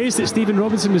showed his pace that Stephen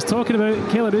Robinson was talking about.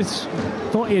 Kellaroos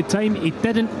thought he had time, he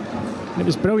didn't. It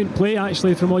was brilliant play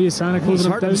actually from Olasanya. He's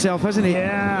hurt himself, hasn't he?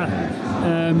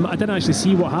 Yeah. I didn't actually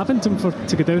see what happened to him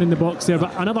to go down in the box there,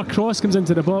 but another cross comes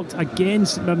into the box again.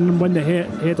 St Mirren win the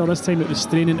header. This time it was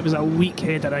Straining. It was a weak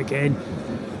header again.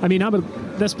 I mean,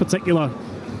 this particular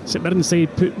St Mirren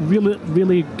side put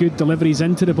really good deliveries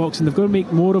into the box, and they've got to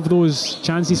make more of those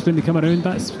chances when they come around.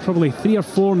 That's probably 3 or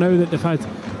 4 now that they've had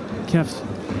kind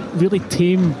of really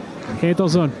tame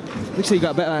headers on. Looks like you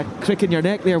got a bit of a crick in your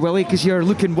neck there, Willie, because you're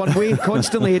looking one way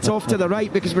constantly. It's off to the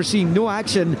right because we're seeing no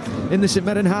action in the St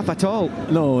Mirren half at all.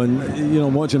 No, and you know,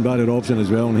 watching Barry Robson as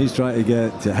well, and he's trying to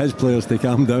get his players to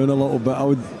calm down a little bit. I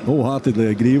would wholeheartedly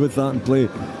agree with that and play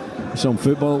some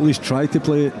football, at least try to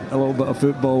play a little bit of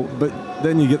football. But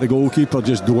then you get the goalkeeper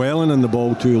just dwelling on the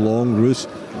ball too long, Roos.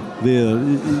 There,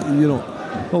 you know,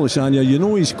 Olasanya, you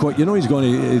know he's quick, you know he's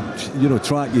going to,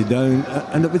 track you down,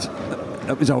 and it was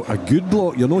a good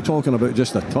block. You're not talking about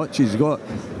just a touch. He's got,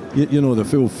 the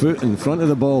full foot in front of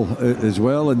the ball as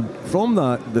well. And from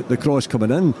that, the cross coming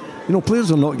in,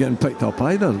 players are not getting picked up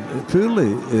either.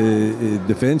 Poorly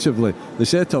defensively. The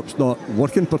setup's not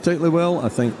working particularly well. I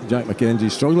think Jack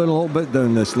McKenzie's struggling a little bit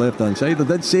down this left-hand side. I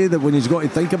did say that when he's got to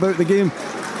think about the game,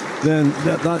 then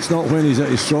that's not when he's at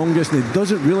his strongest, and he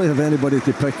doesn't really have anybody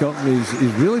to pick up. He's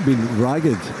really been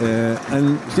ragged.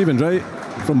 And Stephen's right.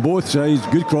 From both sides,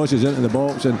 good crosses into the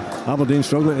box, and Aberdeen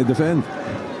struggling to defend.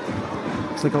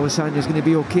 Looks like Olasanya's going to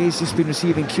be okay. He's just been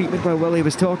receiving treatment while Willie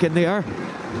was talking there.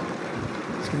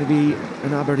 It's going to be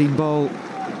an Aberdeen ball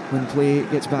when play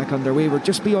gets back underway. We're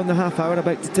just beyond the half hour,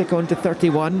 about to tick on to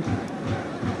 31.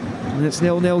 And it's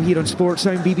 0-0 here on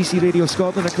Sportsound, BBC Radio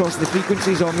Scotland, across the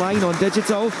frequencies, online, on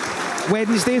digital.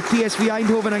 Wednesday, PSV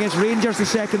Eindhoven against Rangers, the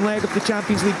second leg of the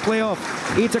Champions League playoff.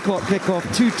 8 o'clock kickoff,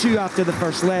 2-2 after the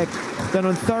first leg. Then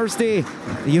on Thursday,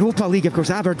 the Europa League, of course,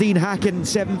 Aberdeen Hacken,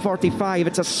 7:45.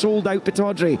 It's a sold-out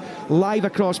Pittodrie, live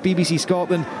across BBC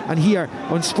Scotland, and here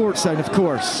on Sportsound, of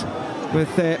course, with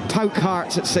Pauk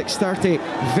Hearts at 6:30.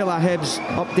 Villa Hibs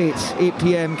updates, 8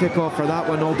 p.m. kickoff for that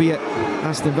one, albeit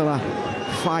Aston Villa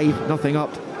 5-0 up.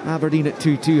 Aberdeen at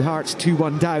 2-2, Hearts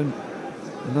 2-1 down.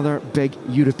 Another big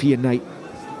European night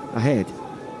ahead.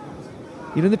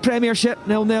 You're in the Premiership,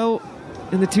 0-0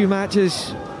 in the 2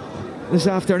 matches this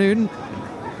afternoon.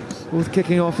 Both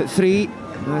kicking off at 3.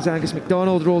 As Angus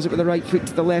MacDonald rolls it with the right foot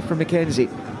to the left for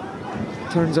McKenzie.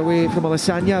 Turns away from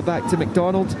Olasanya, back to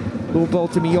MacDonald. Low ball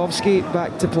to Mijovski,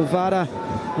 back to Polvara.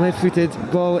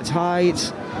 Left-footed ball, it's high,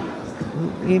 it's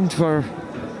aimed for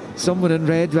someone in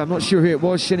red. I'm not sure who it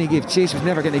was. Shinnie gave chase, was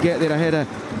never going to get there ahead of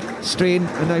Strain,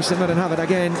 and now St Mirren have it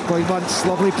again. Boyd Muntz,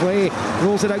 lovely play,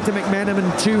 rolls it out to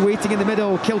McMenamin, 2 waiting in the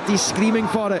middle. Kilty screaming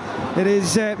for it. It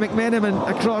is McMenamin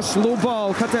across, low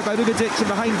ball, cut out by Rubidic and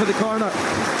behind for the corner.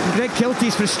 And Greg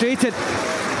Kilty's frustrated.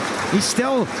 He's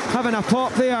still having a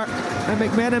pop there, and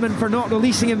McMenamin for not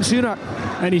releasing him sooner.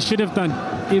 And he should have done.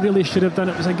 He really should have done.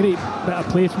 It was a great bit of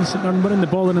play from St Mirren, winning the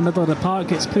ball in the middle of the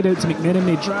park. It's played out to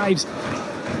McMenamin. He drives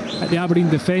at the Aberdeen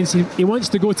defence. He wants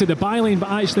to go to the byline, but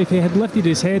actually if he had lifted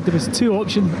his head, there was 2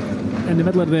 options in the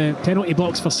middle of the penalty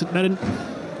box for St Mirren.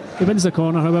 He wins the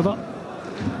corner, however.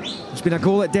 There's been a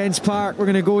goal at Dens Park. We're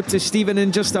going to go to Stephen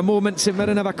in just a moment. St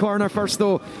Mirren have a corner first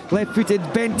though.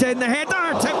 Left-footed, bent in, the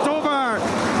header tipped over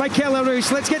by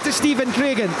Kellaroos. Let's get to Stephen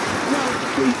Craigan.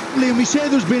 Well, Liam, we say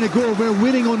there's been a goal. We're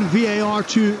waiting on VAR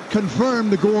to confirm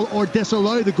the goal or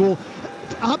disallow the goal.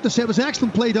 I have to say it was an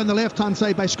excellent play down the left-hand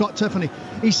side by Scott Tiffany.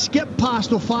 He skipped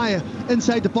past O'Faya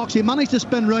inside the box. He managed to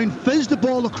spin round, fizzed the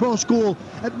ball across goal.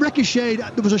 It ricocheted.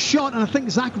 There was a shot, and I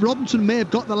think Zach Robinson may have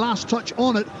got the last touch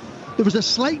on it. There was a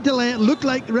slight delay. It looked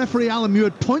like the referee Alan Muir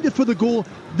had pointed for the goal.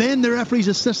 Then the referee's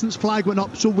assistant's flag went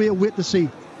up. So we'll wait to see.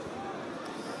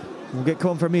 We'll get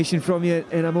confirmation from you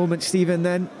in a moment, Stephen,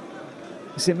 then.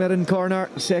 St Mirren corner,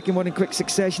 second one in quick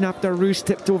succession after Roos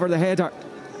tipped over the header.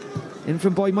 In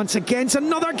from Boyd once again, it's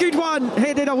another good one,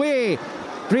 headed away.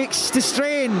 Breaks to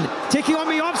strain, taking on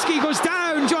Miovski, goes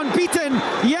down, John Beaton,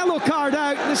 yellow card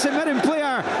out, the St Mirren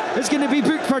player is going to be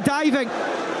booked for diving.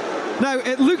 Now,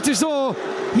 it looked as though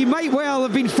he might well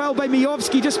have been fouled by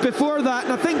Miovski just before that,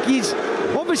 and I think he's,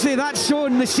 obviously that's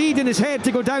shown the seed in his head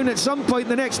to go down at some point in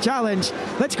the next challenge.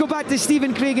 Let's go back to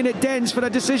Stephen Craigan at Dens for a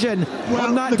decision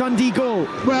on that Dundee goal.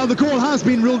 Well, the goal has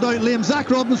been ruled out, Liam. Zach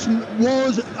Robinson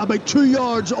was about 2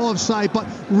 yards offside, but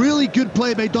really good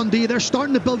play by Dundee. They're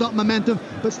starting to build up momentum,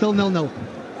 but still 0-0.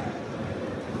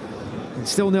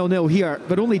 Still 0-0 here,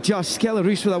 but only just. Kelle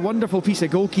Roos with a wonderful piece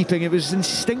of goalkeeping. It was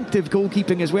instinctive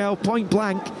goalkeeping as well, point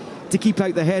blank to keep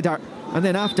out the header. And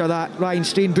then after that, Ryan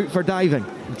Strain booked for diving.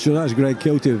 So that's Greg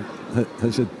Kilty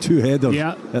has had 2 headers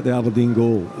at the Aberdeen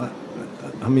goal.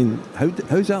 I mean,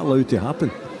 how's that allowed to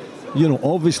happen? You know,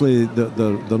 obviously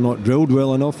they're not drilled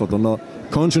well enough, or they're not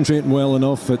concentrating well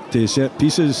enough at set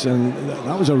pieces, and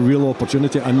that was a real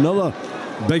opportunity. Another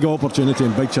big opportunity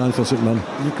and big chance for St Mirren.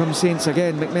 Here comes Saints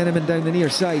again. McMenamin down the near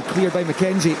side, cleared by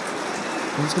McKenzie.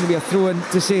 And it's going to be a throw-in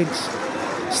to Saints.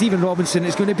 Stephen Robinson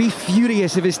is going to be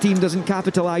furious if his team doesn't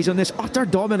capitalise on this utter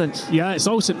dominance. Yeah, it's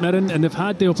all St Mirren, and they've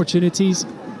had the opportunities.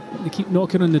 They keep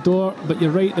knocking on the door, but you're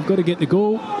right, they've got to get the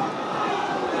goal.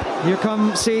 Here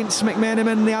come Saints.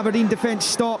 McMenamin, the Aberdeen defence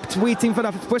stopped, waiting for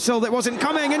a whistle that wasn't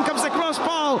coming. In comes the cross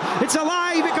ball. It's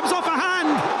alive. It comes off a hand.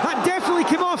 That definitely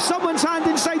came off someone's hand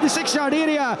inside the 6-yard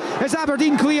area as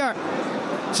Aberdeen clear.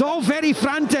 It's all very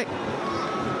frantic.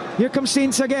 Here comes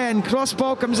Saints again. Cross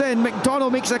ball comes in.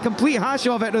 McDonald makes a complete hash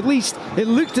of it. At least it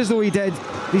looked as though he did.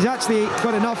 He's actually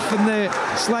got enough in the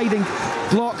sliding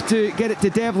block to get it to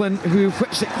Devlin, who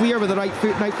whips it clear with the right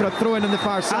foot now for a throw-in on the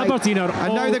far side. Aberdeen are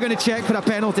and now they're going to check for a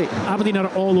penalty. Aberdeen are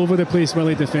all over the place,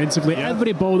 Willie, defensively. Yeah.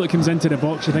 Every ball that comes into the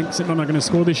box, you think St Mirren are going to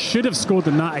score. They should have scored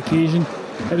on that occasion.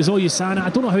 It was all Usana. I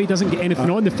don't know how he doesn't get anything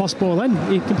on the first ball in.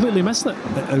 He completely missed it.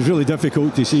 It was really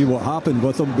difficult to see what happened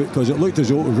with him, because it looked as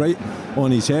though it was right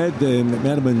on his head.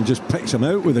 McMenamin just picks him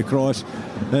out with a cross,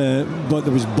 but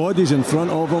there was bodies in front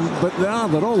of him. But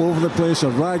they're all over the place. They're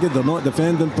ragged. They're not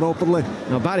defending properly.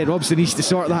 Now Barry Robson needs to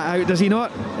sort that out, does he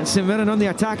not? And St Mirren on the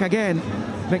attack again.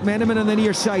 McMenamin on the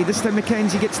near side. This time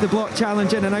McKenzie gets the block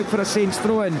challenge in and out for a Saints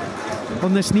throw-in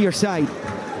on this near side.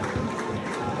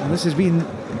 And this has been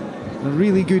a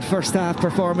really good first half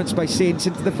performance by Saints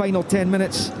into the final 10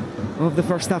 minutes of the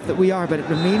first half that we are, but it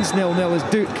remains 0-0 as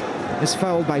Duke is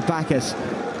fouled by Bacchus.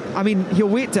 I mean, he'll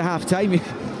wait to half time.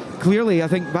 Clearly, I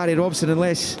think Barry Robson,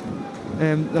 unless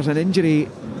there's an injury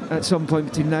at some point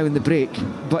between now and the break,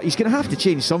 but he's going to have to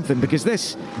change something, because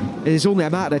this is only a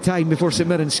matter of time before St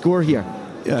Mirren score here.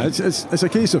 Yeah, it's a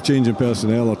case of changing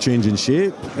personnel or changing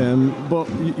shape, but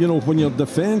you know, when your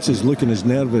defence is looking as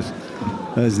nervous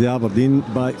as the Aberdeen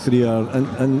back three are,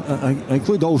 and I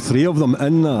include all 3 of them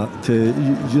in that,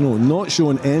 you know, not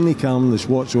showing any calmness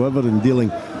whatsoever in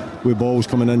dealing with balls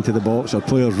coming into the box or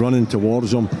players running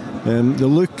towards them. They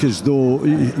look as though,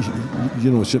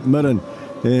 you know, St Mirren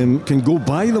can go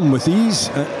by them with ease.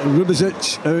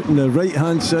 Rubizic out on the right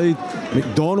hand side.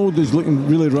 McDonald is looking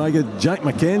really ragged. Jack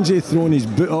McKenzie throwing his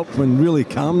boot up when really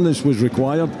calmness was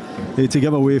required to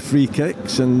give away free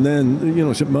kicks, and then, you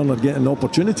know, St Mirren are getting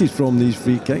opportunities from these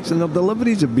free kicks, and their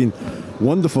deliveries have been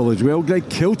wonderful as well. Greg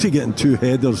Kilty getting 2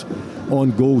 headers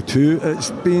on goal too.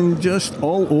 It's been just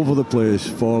all over the place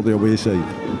for the away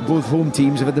side. Both home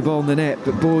teams have had the ball in the net,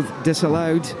 but both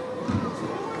disallowed.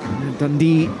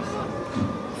 Dundee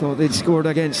thought they'd scored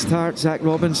against Hart. Zach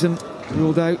Robinson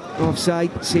ruled out,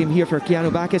 offside. Same here for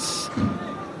Keanu Bacchus.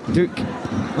 Duke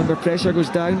under pressure, goes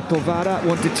down. Polvara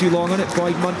wanted too long on it.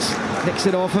 Boyd Muntz nicks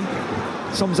it off him.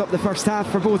 Sums up the first half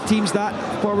for both teams. That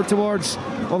forward towards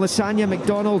Olasanya.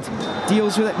 McDonald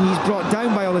deals with it, and he's brought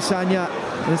down by Olasanya,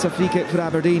 and it's a free kick for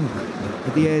Aberdeen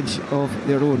at the edge of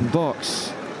their own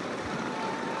box.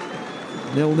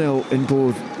 0-0 in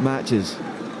both matches.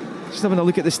 Just having a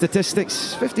look at the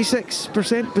statistics.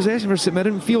 56% possession for St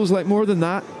Mirren. Feels like more than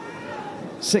that.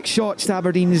 6 shots to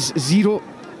Aberdeen's 0.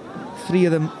 3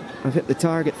 of them have hit the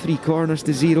target. 3 corners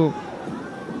to 0.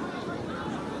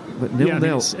 But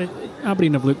 0-0. Yeah,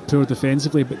 Aberdeen have looked poor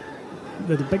defensively, but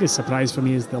the biggest surprise for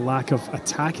me is the lack of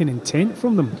attacking intent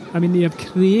from them. I mean, they have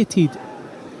created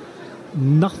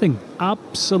nothing,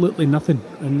 absolutely nothing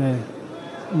in the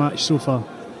match so far.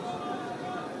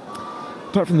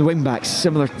 Apart from the wing-backs,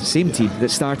 same team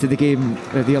that started the game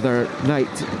the other night,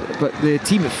 but the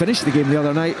team that finished the game the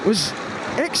other night was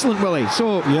excellent, Willie.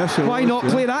 So yes, why not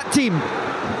play that team?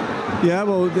 Yeah,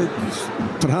 well,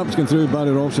 perhaps going through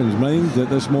Barry Robson's mind at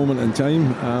this moment in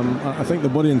time. I think the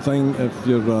worrying thing, if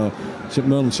you're a St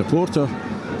Mirren supporter,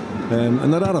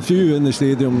 and there are a few in the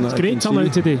stadium. It's great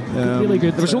turnout today. Really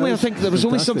good. There was only, I think, there was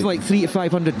only something like 300 to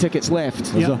 500 tickets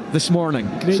left this morning.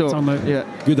 Great turnout. Yeah,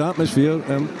 good atmosphere.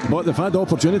 But they've had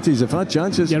opportunities, they've had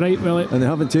chances. You're right, Willie. And they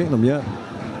haven't taken them yet.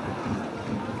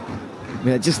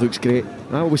 Yeah, it just looks great.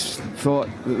 I always thought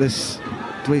that this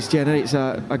place generates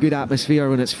a good atmosphere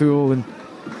when it's full, and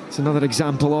it's another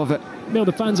example of it. Well,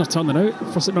 the fans are turning out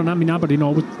for St Mirren. I mean, Aberdeen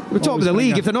always. We're top of the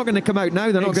league. If they're not going to come out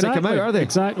now, they're not going to come out, are they?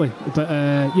 Exactly. But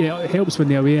yeah, it helps when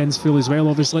the away end's full as well,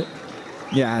 obviously.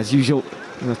 Yeah, as usual,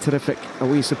 a terrific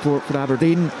away support for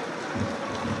Aberdeen.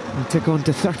 And tick on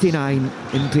to 39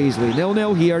 in Paisley.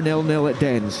 0-0 here, 0-0 at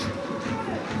Dens.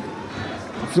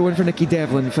 Throw in for Nicky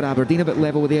Devlin for Aberdeen, a bit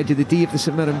level with the edge of the D of the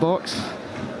St Mirren box.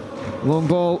 Long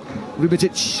ball,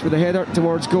 Rubitic with a header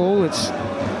towards goal. It's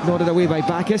nodded away by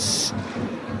Bacchus.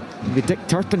 The Dick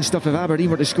Turpin stuff if Aberdeen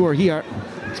were to score here.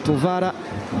 It's Polvara.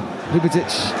 Rubitic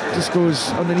just goes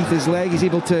underneath his leg. He's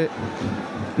able to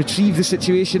retrieve the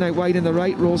situation out wide in the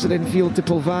right, rolls it infield to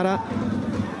Polvara,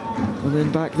 and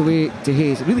then back the way to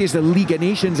Hayes. It really is the League of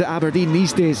Nations at Aberdeen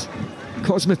these days.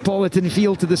 Cosmopolitan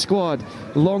feel to the squad.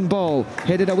 Long ball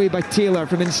headed away by Taylor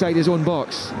from inside his own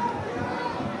box.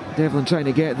 Devlin trying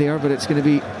to get there, but it's going to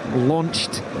be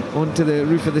launched onto the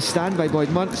roof of the stand by Boyd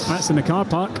Muntz. That's in the car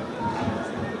park.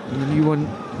 And the new one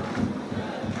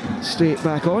straight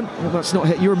back on. Well, that's not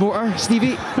hit your motor,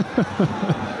 Stevie.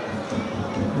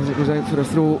 As it goes out for a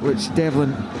throw, which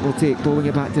Devlin will take, bowling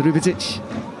it back to Rubitic.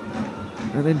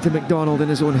 And then to McDonald in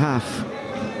his own half.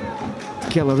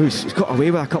 Kellaroos, he's got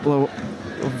away with a couple of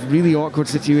really awkward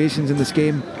situations in this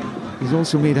game. He's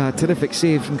also made a terrific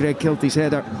save from Greg Kilty's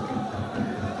header.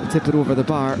 Tip it over the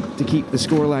bar to keep the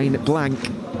scoreline blank.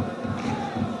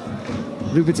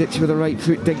 Rubitic with a right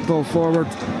foot dig ball forward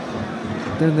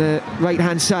down the right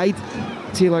hand side.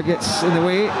 Taylor gets in the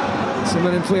way. St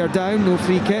Mirren player down, no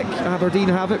free kick. Aberdeen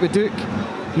have it with Duke.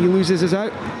 He loses us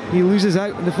out. He loses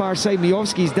out on the far side.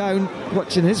 Miovski's down,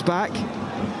 watching his back.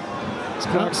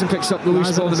 Clarkson picks up the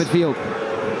loose ball in the midfield.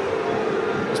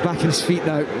 He's back on his feet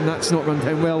now, and that's not run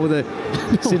down well with the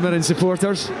St Mirren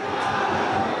supporters.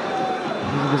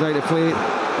 He goes out to play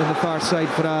on the far side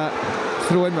for a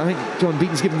throw-in. I think John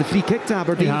Beaton's given the free kick to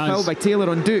Aberdeen, fouled by Taylor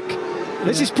on Duke.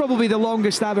 This is probably the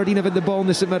longest Aberdeen have had the ball in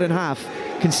the St Mirren half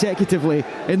consecutively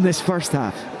in this first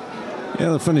half. Yeah,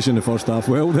 they're finishing the first half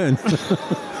well then.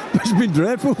 It's been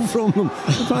dreadful from them.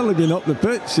 They've hardly been up the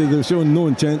pitch. They've shown no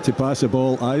intent to pass the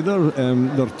ball either.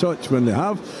 Their touch when they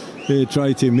have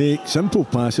tried to make simple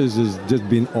passes has just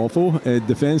been awful.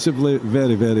 Defensively,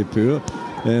 very, very poor.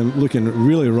 Looking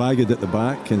really ragged at the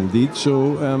back indeed.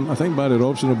 So I think Barry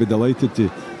Robson will be delighted to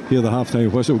hear the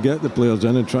half-time whistle, get the players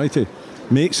in and try to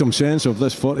make some sense of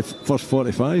this first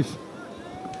 45.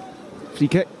 Free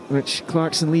kick, which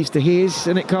Clarkson leaves to Hayes,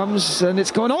 and it comes, and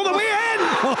it's gone all the way in!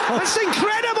 That's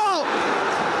incredible!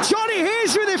 Johnny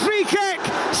Hayes with a free kick.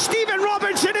 Stephen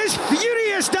Robinson is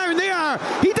furious down there.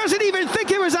 He doesn't even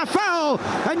think it was a foul,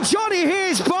 and Johnny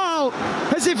Hayes' ball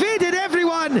has evaded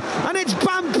everyone, and it's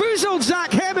bamboozled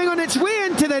Zach Hemming on its way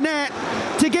into the net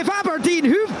to give Aberdeen,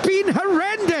 who've been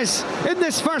horrendous in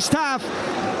this first half,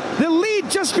 the lead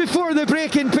just before the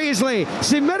break in Paisley.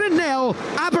 St Mirren 0,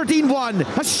 Aberdeen 1.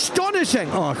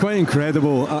 Astonishing. Oh, quite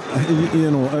incredible.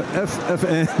 You know, if it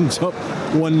ends up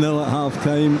 1-0 at half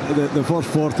time, the first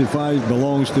 45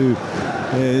 belongs to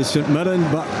St Mirren,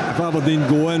 but if Aberdeen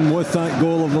go in with that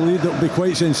goal of the lead, it'll be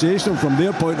quite sensational from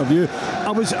their point of view.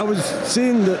 I was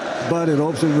saying that Barry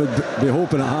Robson would be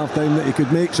hoping at half time that he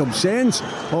could make some sense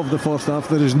of the first half.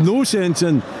 There is no sense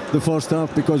in the first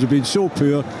half because they've been so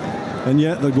poor, and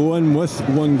yet they're going with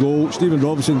one goal. Stephen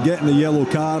Robinson getting the yellow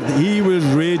card. He was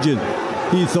raging.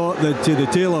 He thought that the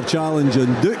Taylor challenge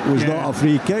on Duke was not a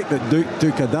free kick, that Duke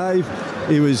took a dive.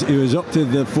 He was up to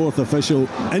the fourth official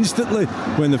instantly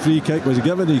when the free kick was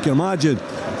given. You can imagine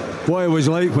what it was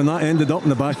like when that ended up in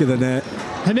the back of the net.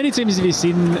 How many times have you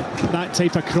seen that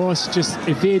type of cross just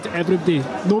evade everybody?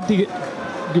 Nobody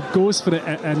goes for it,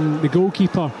 and the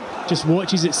goalkeeper just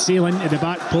watches it sail into the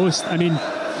back post. I mean,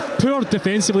 poor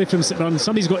defensively from St Mirren.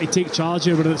 Somebody's got to take charge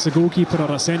here, whether it's a goalkeeper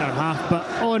or a centre half. But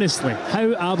honestly,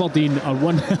 how Aberdeen are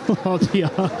 1-0 up here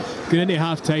going into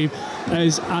half time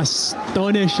is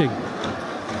astonishing.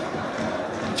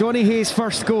 Johnny Hayes'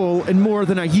 first goal in more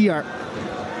than a year.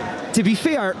 To be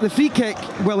fair, the free kick,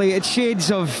 Willie, it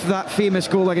shades of that famous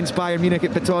goal against Bayern Munich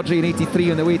at Pittodrie in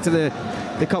 '83 on the way to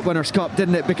the Cup Winners' Cup,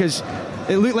 didn't it? Because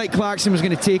it looked like Clarkson was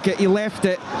going to take it. He left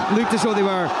it, looked as though they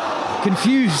were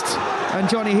confused, and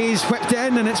Johnny Hayes whipped it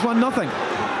in, and it's 1-0.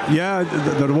 Yeah,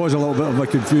 there was a little bit of a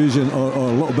confusion, or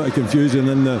a little bit of confusion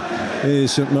in the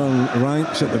St Mirren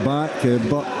ranks at the back.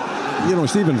 But you know,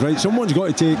 Stephen's right. Someone's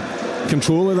got to take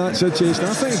control of that situation.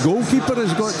 I think a goalkeeper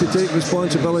has got to take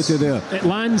responsibility there. It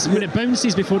lands when it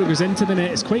bounces before it goes into the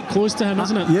net. It's quite close to him,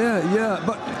 isn't it? Yeah.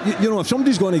 But you know, if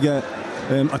somebody's going to get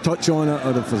a touch on it,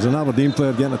 or if there's an Aberdeen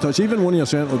player getting a touch, even one of your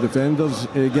central defenders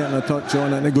getting a touch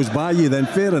on it, and it goes by you, then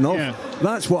fair enough. Yeah.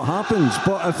 That's what happens.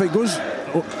 But if it goes,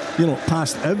 you know,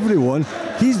 past everyone,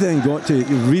 he's then got to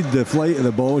read the flight of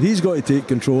the ball. He's got to take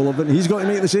control of it, and he's got to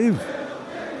make the save.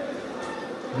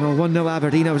 Well, 1-0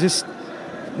 Aberdeen. I was just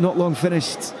not long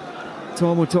finished,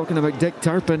 Tom, we're talking about Dick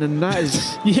Turpin, and that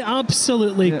is... Yeah,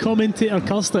 absolutely. Yeah. Commentator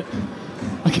cursed it.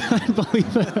 I can't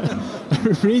believe it.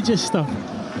 Outrageous stuff.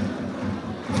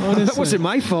 Honestly. That wasn't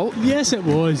my fault. Yes, it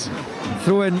was.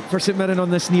 Throw in for St Mirren on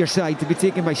this near side to be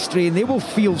taken by Strain. They will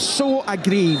feel so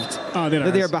aggrieved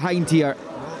that they're behind here.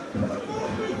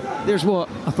 There's what?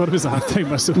 I thought it was a half-time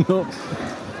whistle. No.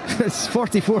 It's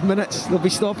 44 minutes. There'll be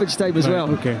stoppage time as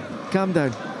well. Okay. Calm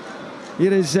down.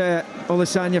 Here is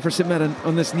Olasanya for St Mirren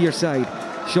on this near side.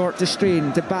 Short to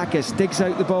Strain, to Bacchus, digs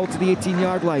out the ball to the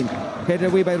 18-yard line.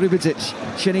 Headed away by Rubidzic.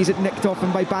 Shinnie's it nicked off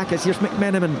him by Bacchus. Here's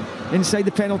McMenamin inside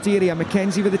the penalty area.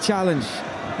 McKenzie with the challenge.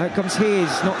 Out comes Hayes,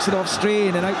 knocks it off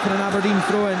Strain, and out for an Aberdeen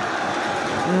throw-in.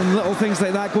 And little things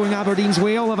like that going Aberdeen's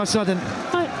way all of a sudden.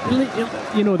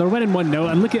 You know, they're winning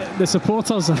 1-0, and look at the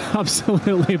supporters are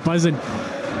absolutely buzzing.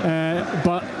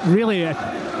 But really,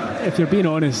 if you're being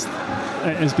honest,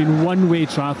 it has been one-way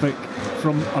traffic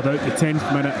from about the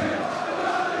 10th minute.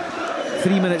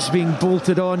 3 minutes being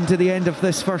bolted on to the end of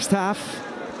this first half.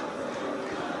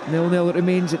 0-0 it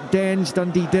remains at Dens.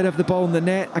 Dundee did have the ball in the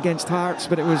net against Hearts,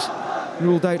 but it was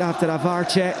ruled out after a VAR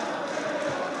check.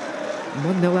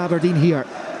 1-0 Aberdeen here.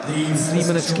 3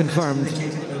 minutes confirmed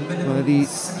by the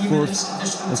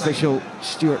fourth official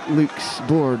Stuart Luke's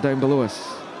board down below us.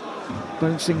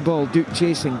 Bouncing ball, Duke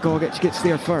chasing. Gogic gets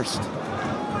there first.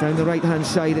 Down the right-hand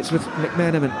side, it's with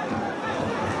McMenamin.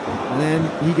 And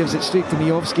then he gives it straight to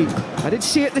Miovski. I did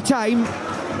say at the time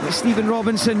that Stephen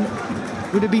Robinson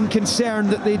would have been concerned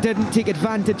that they didn't take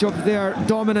advantage of their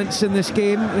dominance in this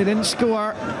game. They didn't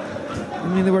score. I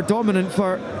mean, they were dominant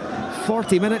for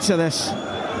 40 minutes of this.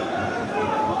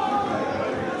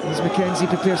 As McKenzie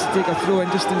prepares to take a throw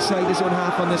in just inside his own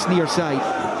half on this near side.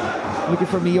 Looking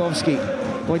for Miovski.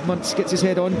 Boyd Muntz gets his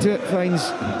head onto it,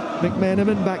 finds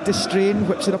McMenamin, back to Strain,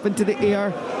 whips it up into the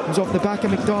air, comes off the back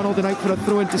of McDonald and out for a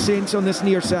throw into Saints on this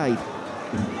near side.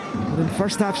 And then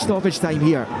first half stoppage time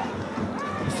here.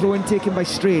 The throw in taken by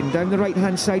Strain, down the right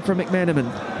hand side for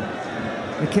McMenamin.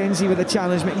 McKenzie with a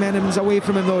challenge. McMenamin's away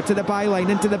from him though, to the byline,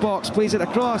 into the box, plays it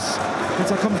across. It's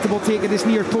a comfortable take at this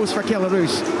near post for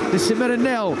Kelleroos. The St Mirren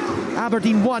 0,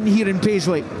 Aberdeen 1 here in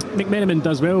Paisley. McMenamin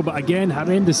does well, but again,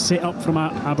 horrendous set up from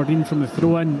Aberdeen from the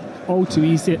throw-in. All too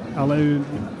easy, allowing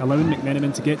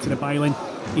McMenamin to get to the byline.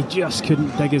 He just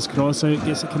couldn't dig his cross out,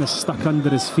 gets it kind of stuck under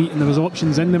his feet, and there was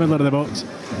options in the middle of the box.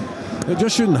 It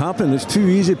just shouldn't happen. It's too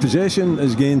easy. Possession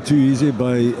is gained too easy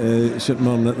by St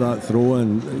Mirren at that throw,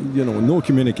 and you know, no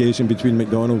communication between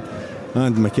McDonald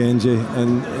and McKenzie,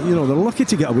 and you know, they're lucky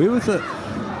to get away with it.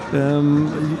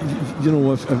 You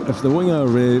know, if the winger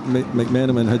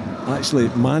McMenamin had actually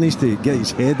managed to get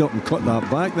his head up and cut that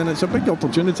back, then it's a big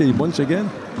opportunity once again.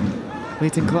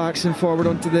 Leighton Clarkson forward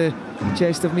onto the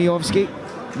chest of Miovski.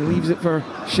 He leaves it for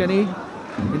Shinnie.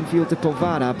 Infield to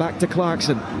Polvara, back to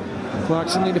Clarkson.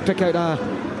 Clarkson need to pick out a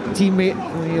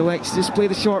teammate. He elects to just play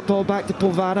the short ball back to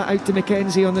Polvara, out to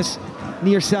McKenzie on this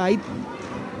near side.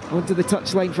 Onto the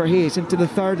touchline for Hayes, into the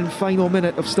third and final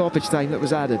minute of stoppage time that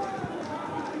was added.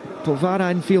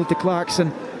 Polvara infield to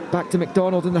Clarkson, back to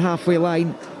McDonald in the halfway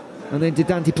line, and then to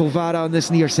Dante Polvara on this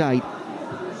near side.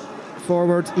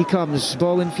 Forward he comes,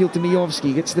 ball infield to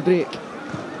Miovski, gets the break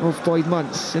off Boyd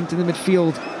Muntz, into the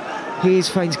midfield. Hayes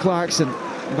finds Clarkson,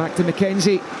 back to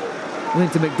McKenzie, and then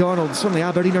to McDonald. Suddenly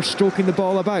Aberdeen are stroking the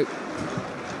ball about.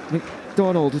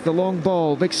 McDonald with the long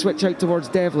ball, big switch out towards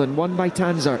Devlin, won by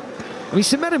Tanzer. I mean,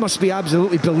 St Mirren must be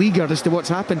absolutely beleaguered as to what's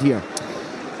happened here.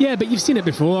 Yeah, but you've seen it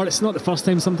before. It's not the first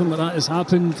time something like that has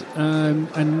happened.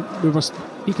 And we were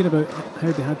speaking about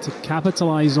how they had to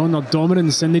capitalise on their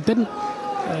dominance, and they didn't.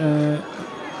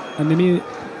 And they may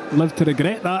live to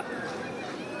regret that.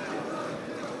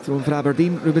 Thrown for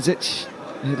Aberdeen, Rubidzic.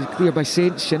 Headed clear by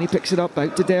Saints. Shinnie picks it up,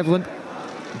 out to Devlin.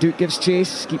 Duke gives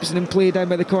chase, keeps it in play down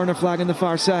by the corner flag on the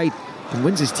far side, and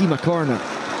wins his team a corner.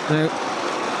 Now,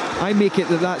 I make it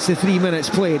that that's the 3 minutes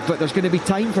played, but there's going to be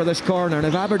time for this corner, and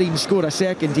if Aberdeen score a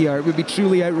second here, it would be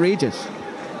truly outrageous.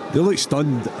 They look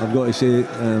stunned, I've got to say.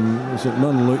 St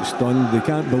Mirren look stunned. They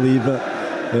can't believe it.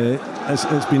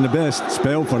 It's been the best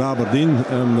spell for Aberdeen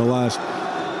the last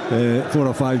 4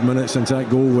 or 5 minutes since that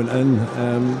goal went in.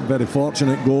 Very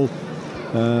fortunate goal,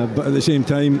 but at the same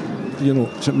time,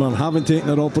 St Mirren haven't taken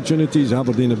their opportunities.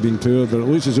 Aberdeen have been poor, but it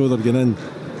looks as though they're getting in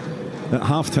at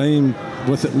half-time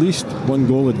with at least 1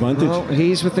 goal advantage. Well,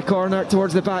 Hayes with the corner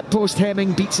towards the back post.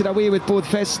 Hemming beats it away with both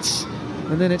fists,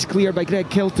 and then it's cleared by Greg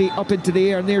Kiltie up into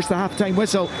the air, and there's the half-time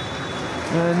whistle.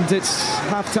 And it's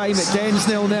half-time at Dens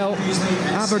 0-0.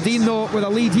 Aberdeen, though, with a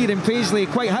lead here in Paisley.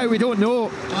 Quite how, we don't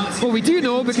know. Well, we do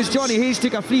know, because Johnny Hayes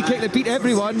took a free kick that beat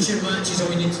everyone.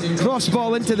 Cross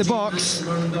ball into the box,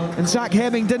 and Zach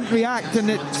Hemming didn't react,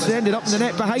 and it ended up in the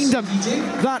net behind him.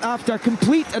 That after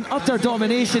complete and utter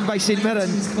domination by St Mirren.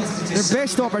 Their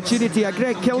best opportunity, a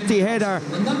Greg Kiltie header.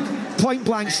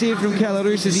 Point-blank save from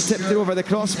Kellaroos as he tipped it over the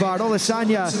crossbar.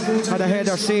 Olasanya had a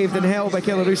header saved and held by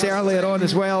Kellaroos earlier on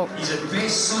as well.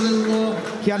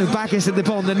 Keanu Bacchus had the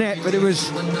ball in the net, but it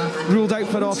was ruled out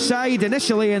for offside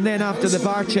initially, and then after the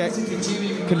VAR check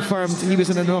confirmed he was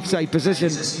in an offside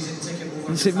position.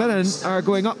 And St Mirren are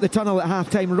going up the tunnel at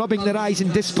half-time, rubbing their eyes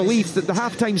in disbelief that the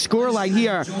half-time scoreline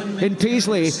here in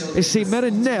Paisley is St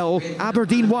Mirren 0,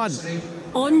 Aberdeen 1.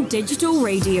 On digital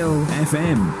radio,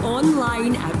 FM,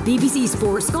 online at BBC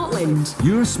Sport Scotland,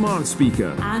 your smart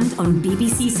speaker, and on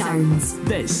BBC Sounds.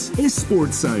 This is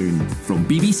Sports Sound from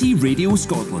BBC Radio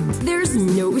Scotland. There's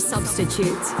no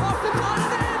substitute.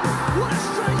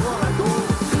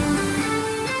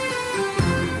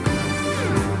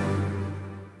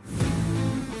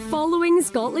 Following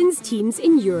Scotland's teams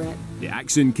in Europe. The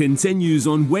action continues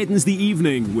on Wednesday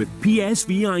evening with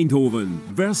PSV Eindhoven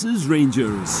versus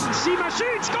Rangers. Sima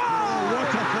shoots, goal! What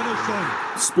a finish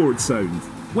then. Sports Sound,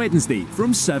 Wednesday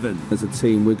from 7. As a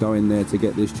team, we're going there to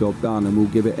get this job done, and we'll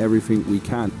give it everything we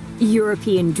can.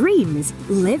 European dreams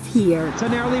live here. It's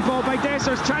an early ball by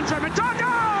Dessers, chance for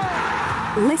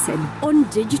Matondo! Listen on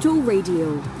digital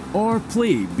radio. Or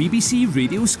play BBC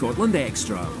Radio Scotland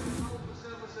Extra.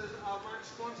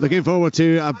 Looking forward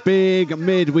to a big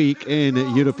midweek in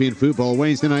European football.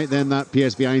 Wednesday night, then that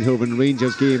PSV Eindhoven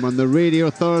Rangers game on the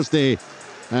radio. Thursday,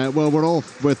 well, we're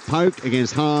off with PAOK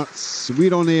against Hearts.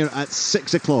 We're on air at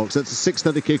 6 o'clock, so it's a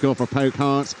 6:30 kickoff for PAOK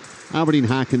Hearts. Aberdeen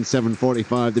Hacken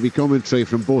 7:45. There'll be commentary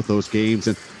from both those games,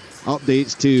 and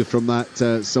updates too from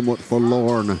that somewhat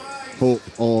forlorn hope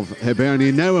of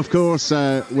Hibernian. Now, of course,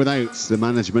 without the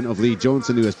management of Lee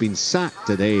Johnson, who has been sacked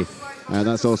today.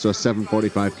 That's also a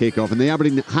 7:45 kickoff. And the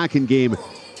Aberdeen Hacken game,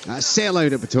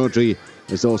 sellout at Pittodrie,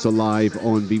 is also live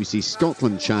on BBC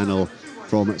Scotland channel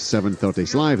from 7:30.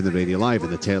 It's live in the radio, live in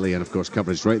the telly, and of course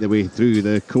coverage right the way through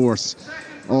the course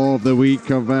of the week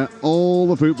of all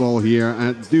the football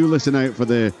here. Do listen out for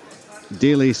the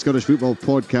daily Scottish football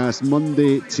podcast,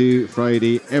 Monday to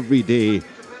Friday, every day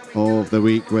of the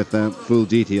week, with full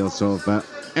details of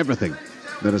everything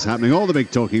that is happening, all the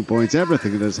big talking points,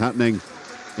 everything that is happening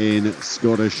in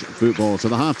Scottish football. So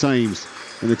the half-times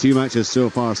in the two matches so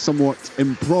far, somewhat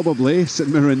improbably, St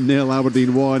Mirren 0,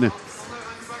 Aberdeen 1.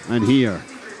 And here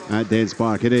at Dens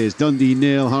Park it is Dundee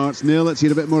 0, Hearts 0. Let's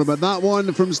hear a bit more about that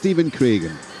one from Stephen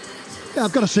Craigan. Yeah,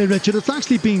 I've got to say, Richard, it's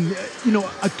actually been,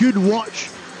 a good watch.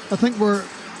 I think we're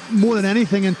more than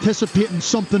anything anticipating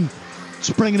something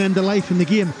springing into life in the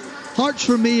game. Hearts,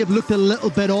 for me, have looked a little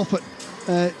bit off it.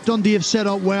 Dundee have set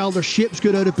up well, their shape's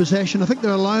good out of possession. I think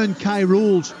they're allowing Kai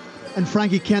Rolls and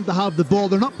Frankie Kent to have the ball.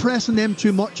 They're not pressing them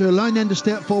too much, they're allowing them to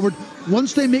step forward.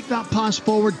 Once they make that pass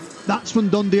forward, that's when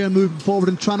Dundee are moving forward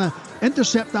and trying to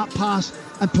intercept that pass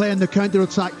and play in the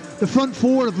counter-attack. The front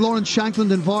four of Lawrence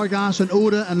Shankland and Vargas and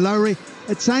Oda and Lowry,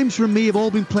 at times for me, have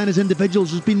all been playing as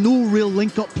individuals. There's been no real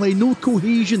link-up play, no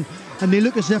cohesion, and they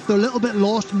look as if they're a little bit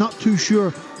lost, not too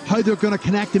sure how they're going to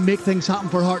connect and make things happen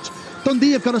for Hearts.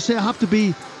 Dundee, I've got to say,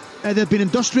 they've been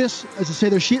industrious. As I say,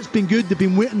 their shape's been good. They've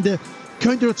been waiting to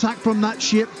counter-attack from that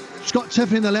shape. Scott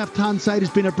Tiffany on the left-hand side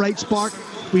has been a bright spark.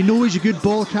 We know he's a good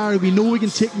ball carrier. We know he can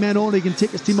take men on. He can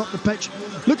take his team up the pitch.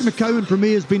 Luke McCowan, for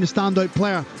me, has been a standout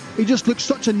player. He just looks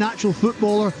such a natural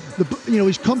footballer.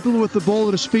 He's comfortable with the ball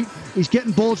at his feet. He's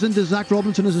getting balls into Zach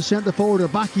Robinson as a centre-forward or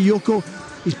Bakayoko.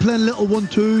 He's playing little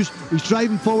 1-2s. He's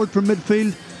driving forward from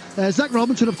midfield. Zach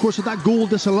Robinson, of course, had that goal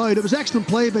disallowed. It was excellent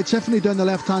play by Tiffany down the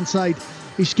left-hand side.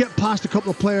 He skipped past a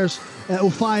couple of players,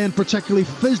 O'Fyan particularly,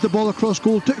 fizzed the ball across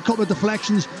goal, took a couple of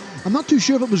deflections. I'm not too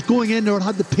sure if it was going in or it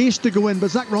had the pace to go in,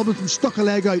 but Zach Robinson stuck a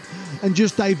leg out and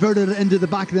just diverted it into the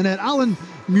back of the net. Alan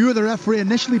Muir, the referee,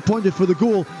 initially pointed for the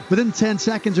goal. Within 10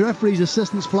 seconds, the referee's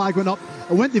assistance flag went up.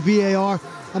 It went to VAR,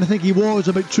 and I think he was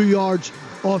about 2 yards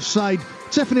offside.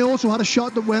 Tiffany also had a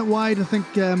shot that went wide. I think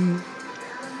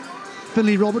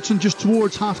Finlay Robertson, just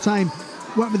towards half-time,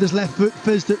 went with his left foot,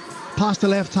 fizzed it past the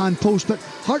left-hand post. But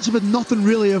Hearts have had nothing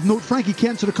really of note. Frankie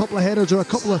Kent's had a couple of headers, or a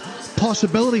couple of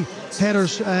possibility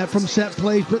headers from set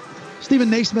plays. But Stephen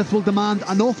Naismith will demand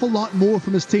an awful lot more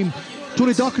from his team.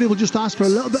 Tony Docherty will just ask for a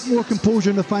little bit more composure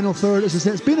in the final third. As I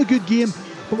said, it's been a good game,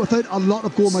 but without a lot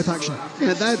of goal-mouth action.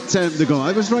 Yeah, the goal,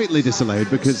 I was rightly disallowed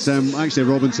because actually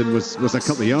Robinson was a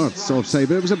couple of yards offside,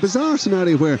 but it was a bizarre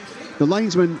scenario where the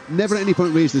linesman never at any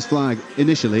point raised his flag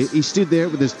initially. He stood there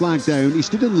with his flag down. He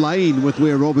stood in line with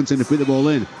where Robinson had put the ball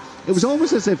in. It was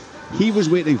almost as if he was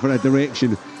waiting for a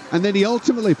direction, and then he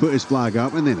ultimately put his flag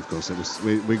up, and then of course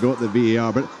we got the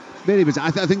VAR. But very bizarre.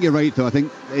 I think you're right though. I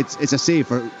think it's a save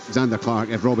for Xander Clark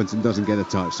if Robinson doesn't get a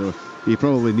touch, so he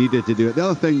probably needed to do it. The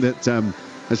other thing that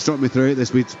has struck me throughout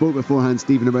this, we spoke beforehand,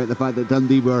 Stephen, about the fact that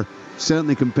Dundee were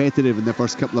certainly competitive in their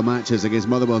first couple of matches against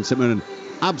Motherwell and St Mirren.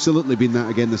 Absolutely been that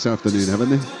again this afternoon, haven't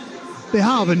they? They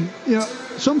have, and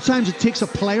sometimes it takes a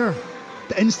player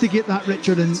to instigate that,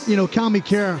 Richard. And Cammy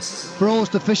Kerr, for all his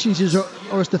deficiencies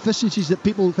or his deficiencies that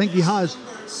people think he has,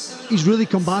 he's really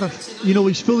combative.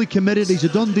 He's fully committed. He's a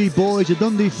Dundee boy. He's a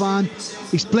Dundee fan.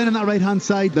 He's playing on that right-hand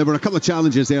side. There were a couple of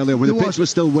challenges earlier when the pitch was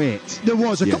still wet. There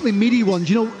was a couple of meaty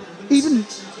ones. Even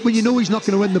when he's not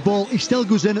going to win the ball, he still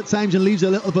goes in at times and leaves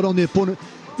a little bit on the opponent.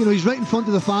 He's right in front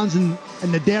of the fans in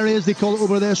the dairy, as they call it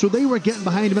over there. So they were getting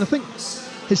behind him, and I think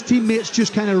his teammates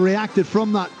just kind of reacted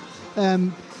from that.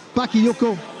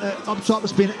 Bakayoko up top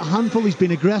has been a handful. He's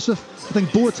been aggressive. I think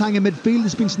Boateng in midfield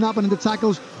has been snapping into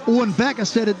tackles. Owen Beck, I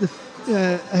said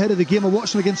ahead of the game, I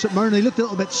watched him against St Mirren. He looked a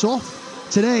little bit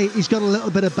soft. Today he's got a little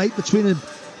bit of bite between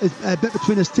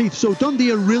his teeth. So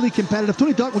Dundee are really competitive.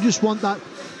 Tony Dock will just want that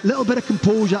little bit of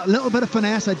composure, a little bit of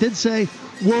finesse. I did say,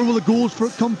 where will the goals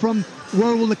come from?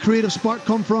 Where will the creative spark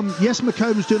come from? Yes,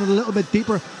 McCowan's doing it a little bit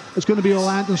deeper. It's going to be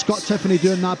Orlando and Scott Tiffany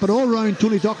doing that. But all round,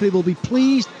 Tony Docherty will be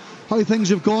pleased how things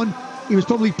have gone. He was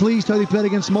probably pleased how they played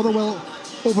against Motherwell.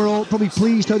 Overall, probably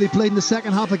pleased how they played in the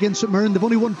second half against St Mirren. They've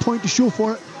only 1 point to show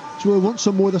for it, so we'll want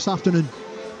some more this afternoon.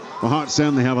 Well, Hearts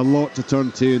certainly have a lot to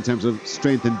turn to in terms of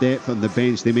strength and depth on the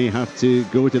bench. They may have to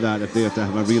go to that if they are to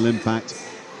have a real impact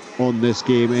on this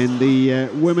game. In the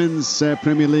Women's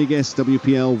Premier League,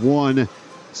 SWPL 1,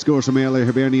 scores from earlier: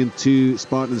 Hibernian 2,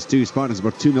 Spartans 2. Spartans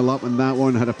were 2-0 up in that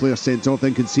one, had a player sent off,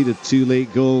 then conceded 2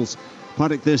 late goals.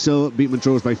 Partick Thistle beat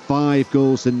Montrose by 5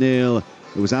 goals to 0.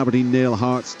 It was Aberdeen 0,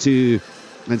 Hearts 2,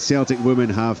 and Celtic women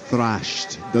have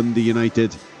thrashed Dundee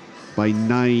United by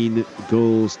 9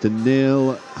 goals to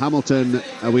 0. Hamilton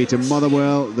away to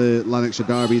Motherwell. The Lanarkshire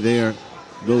derby there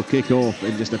will kick off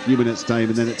in just a few minutes' time,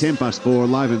 and then at 4:10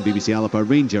 live on BBC Alapa,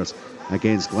 Rangers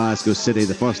against Glasgow City,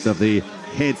 the first of the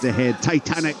head-to-head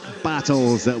titanic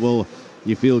battles that will,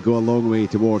 you feel, go a long way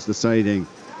towards deciding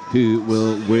who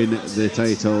will win the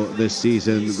title this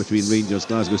season between Rangers,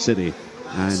 Glasgow City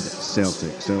and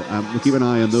Celtic. So we'll keep an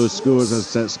eye on those scores as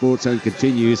Sportsound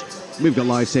continues. We've got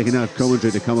live second half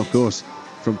commentary to come, of course,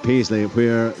 from Paisley,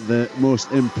 where the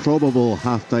most improbable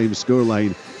half-time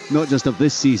scoreline, not just of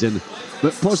this season,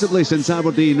 but possibly since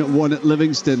Aberdeen won at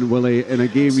Livingston, Willie, in a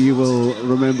game you will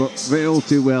remember all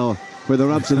too well, where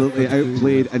they're absolutely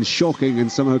outplayed and shocking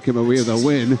and somehow came away with a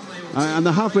win. And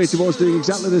they're halfway towards doing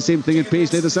exactly the same thing in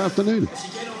Paisley this afternoon.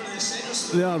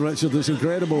 Yeah, Richard, it's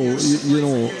incredible,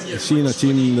 seeing a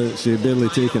team that's barely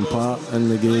taken part in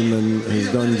the game and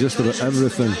has done just about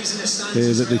everything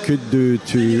that they could do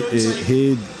to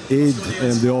aid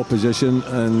the opposition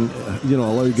and,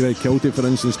 allow Greg Kilty, for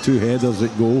instance, 2 headers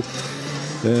at goal.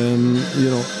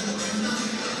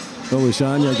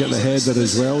 Olusanya got the header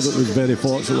as well that was very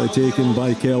fortunately taken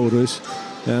by Kel Roos.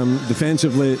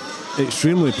 Defensively,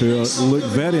 extremely poor, looked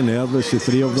very nervous, the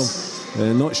 3 of them.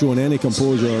 Not showing any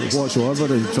composure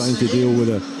whatsoever and trying to deal with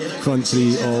the front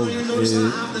 3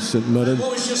 of St Mirren.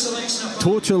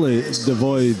 Totally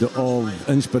devoid of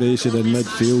inspiration in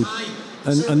midfield.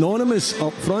 And anonymous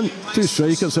up front, 2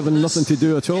 strikers having nothing to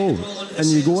do at all. And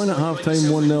you go in at half-time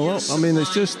 1-0 up. I mean,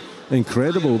 it's just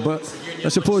incredible. But I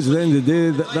suppose at the end of the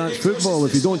day, that's football.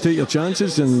 If you don't take your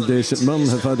chances, and St Mirren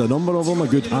have had a number of them, a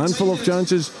good handful of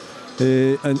chances,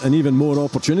 and even more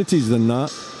opportunities than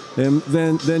that,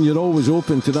 then you're always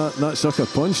open to that sucker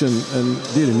punch,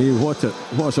 and dear me, what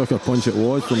a sucker punch it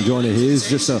was from Johnny Hayes.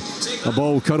 Just a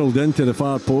ball curled into the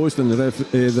far post, and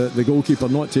the goalkeeper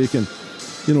not taking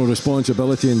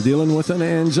responsibility in dealing with it, and it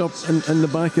ends up in the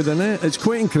back of the net. It's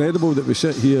quite incredible that we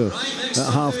sit here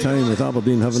at half time with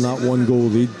Aberdeen having that 1 goal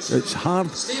lead. It's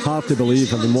hard to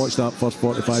believe, having watched that first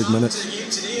 45 minutes.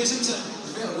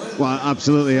 Well,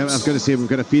 absolutely. I've got to say, we've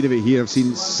got a feed of it here. I've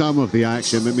seen some of the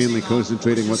action, but mainly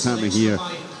concentrating what's happening here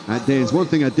at Dens. One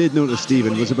thing I did notice,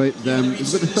 Stephen, was about it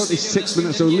was about the 36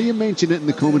 minutes. So Liam mentioned it in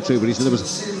the commentary, but he said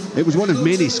it was one of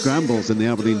many scrambles in the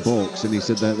Aberdeen box, and he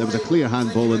said that there was a clear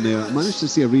handball in there. I managed to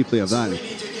see a replay of that.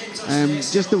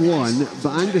 Just the one,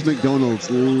 but Angus MacDonald's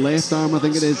left arm, I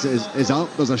think it is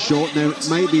up. There's a shot now. It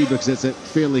might be because it's at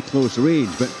fairly close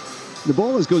range, but the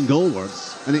ball is going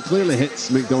goalwards, and it clearly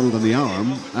hits MacDonald on the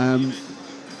arm.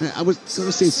 I was going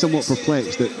to say somewhat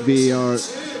perplexed that VAR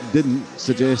didn't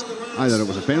suggest either it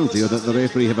was a penalty or that the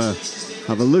referee have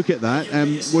a look at that.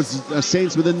 Was a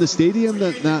sense within the stadium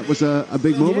that was a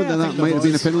big moment, that might have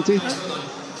been a penalty?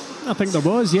 I think there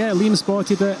was, yeah. Liam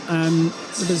spotted it. There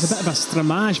was a bit of a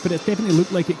stramage, but it definitely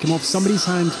looked like it came off somebody's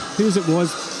hand. Whose it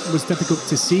was difficult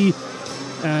to see.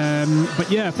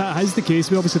 But yeah, if that is the case,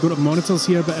 we obviously don't have monitors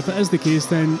here, but if it is the case,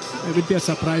 then it would be a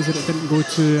surprise that it didn't go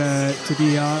to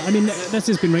VAR. I mean, this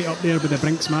has been right up there with the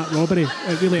Brinks-Mat robbery.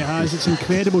 It really has. It's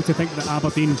incredible to think that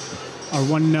Aberdeen are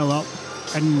 1-0 up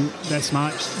in this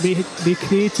match. They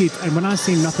created, and when I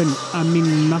say nothing, I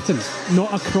mean nothing.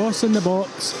 Not a cross in the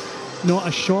box, not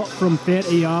a shot from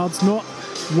 30 yards, not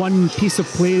one piece of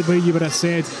play where you would have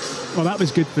said, well, that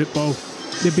was good football.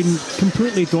 They've been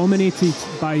completely dominated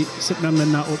by St Mirren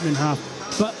in that opening half.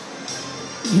 But,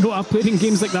 you know, I've played in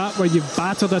games like that where you've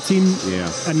battered a team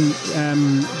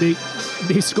and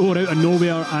they score out of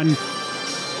nowhere, and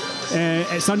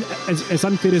as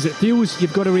unfair as it feels,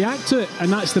 you've got to react to it,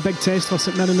 and that's the big test for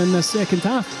St Mirren in this second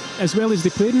half. As well as they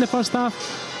played in the first half,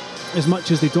 as much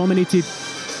as they dominated,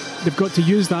 they've got to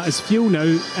use that as fuel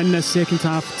now in this second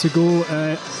half to go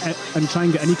and try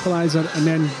and get an equaliser and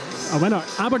then a winner.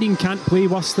 Aberdeen can't play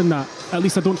worse than that. At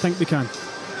least I don't think they can.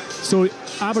 So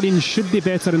Aberdeen should be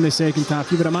better in the second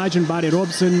half. You would imagine Barry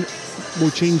Robson will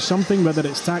change something, whether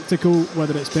it's tactical,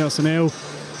 whether it's personnel,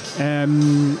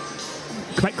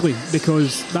 quickly,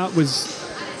 because that was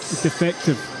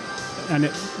defective. And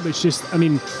it was just, I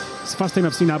mean, it's the first time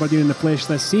I've seen Aberdeen in the flesh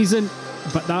this season,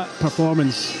 but that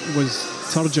performance was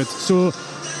turgid. So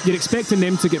you're expecting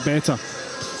them to get better.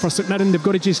 For St Mirren, they've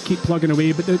got to just keep plugging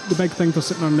away, but the big thing for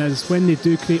St Mirren is when they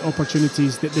do create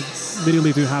opportunities, that they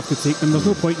really do have to take them. There's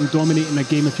no point in dominating a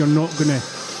game if you're not going to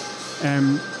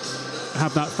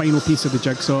have that final piece of the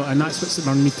jigsaw, and that's what St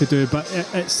Mirren need to do. But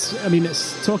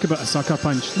it's talk about a sucker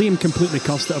punch. Liam completely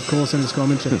cursed it, of course, in his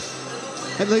commentary.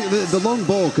 The long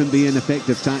ball can be an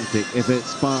effective tactic if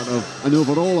it's part of an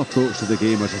overall approach to the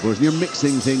game, I suppose, and you're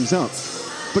mixing things up.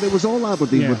 But it was all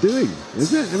Aberdeen were doing,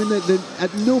 isn't it? I mean,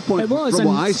 at no point, from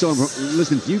what I saw from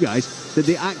listening to you guys, did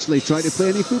they actually try to play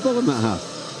any football in that half?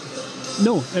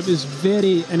 No, it was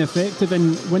very ineffective.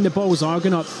 And when the balls are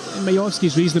going up,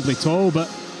 Majowski's reasonably tall, but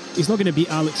he's not going to beat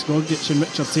Alex Gorgic and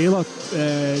Richard Taylor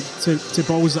to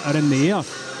balls that are in the air.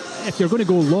 If you're going to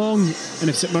go long, and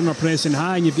if St Mirren are pressing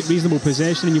high and you've got reasonable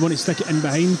possession and you want to stick it in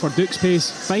behind for Duke's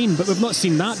pace, fine. But we've not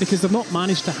seen that because they've not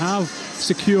managed to have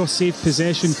secure, safe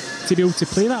possession to be able to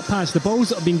play that pass. The balls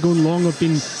that have been going long have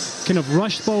been kind of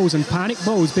rushed balls and panic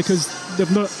balls because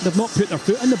they've not put their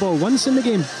foot in the ball once in the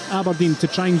game, Aberdeen, to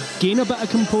try and gain a bit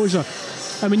of composure.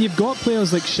 I mean, you've got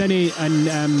players like Shinnie and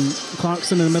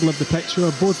Clarkson in the middle of the pitch who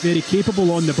are both very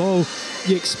capable on the ball.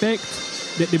 You expect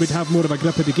that they would have more of a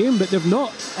grip of the game, but they've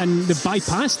not, and they've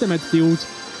bypassed the midfield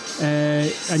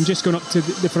and just gone up to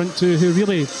the front two, who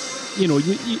really, you know,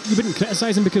 you wouldn't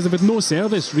criticise them because they've had no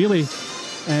service really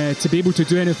to be able to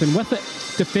do anything with it.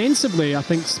 Defensively, I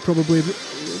think it's probably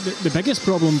the biggest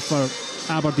problem for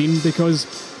Aberdeen, because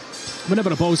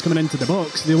whenever a ball's coming into the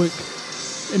box, they look,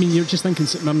 I mean, you're just thinking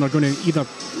St Mirren are going to either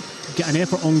get an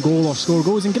effort on goal or score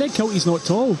goals, and Greg Kiltie's not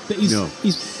tall, but he's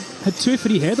had 2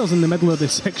 free headers in the middle of the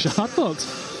 6-yard box.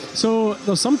 So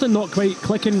there's something not quite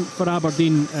clicking for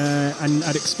Aberdeen, and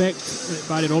I'd expect that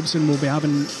Barry Robson will be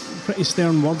having pretty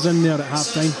stern words in there at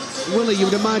half-time. Willie, you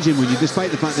would imagine, would you, despite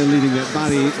the fact they're leading, that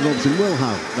Barry Robson will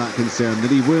have that concern,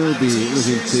 that he will be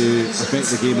looking to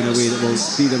affect the game in a way that will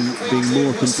see them being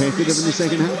more competitive in the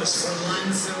second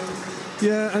half?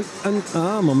 Yeah, and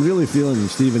I'm really feeling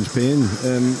Stephen's pain.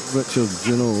 Richard,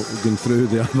 you know, going through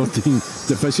the Aberdeen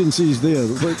deficiencies there,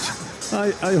 which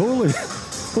I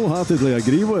wholeheartedly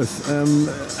agree with. And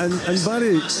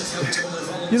Barry,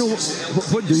 you know,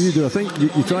 what do you do? I think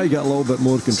you try to get a little bit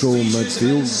more control in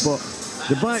midfield, but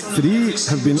the back three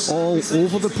have been all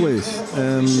over the place.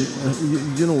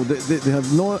 You know, they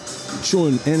have not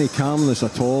shown any calmness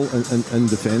at all in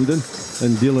defending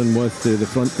and dealing with the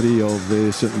front three of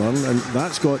St Mirren, and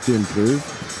that's got to improve.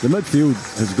 The midfield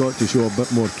has got to show a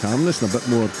bit more calmness and a bit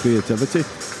more creativity.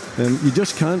 You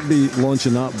just can't be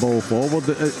launching that ball forward.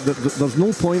 There's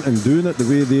no point in doing it the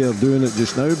way they are doing it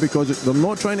just now, because they're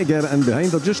not trying to get it in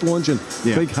behind. They're just launching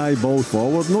big high balls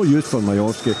forward. No use for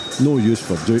Majowski, no use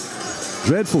for Duke.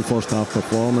 dreadful first half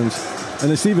performance.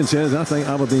 And as Stephen says, I think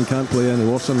Aberdeen can't play any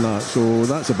worse than that. So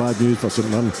that's a bad news for St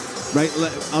Mirren. Right,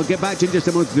 I'll get back to you in just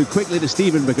a moment. Quickly to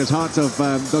Stephen, because Hearts have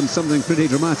done something pretty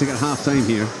dramatic at half-time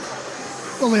here.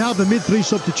 Well, they have. They made 3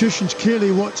 substitutions.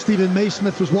 Clearly what Stephen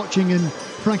Naismith was watching and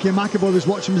Frankie McAvoy was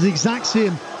watching was the exact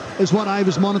same as what I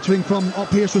was monitoring from up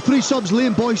here. So 3 subs: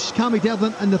 Liam Boyce, Cammy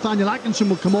Devlin and Nathaniel Atkinson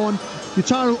will come on.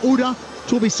 Yutaro Oda,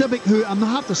 Toby Sibic, who I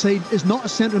have to say is not a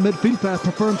centre midfield player,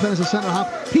 preferring playing as a centre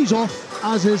half. He's off,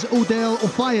 as is Odell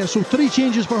Ofaya. So 3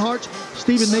 changes for Hearts.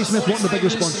 Stephen Naismith wanting the big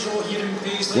response.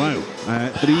 Wow,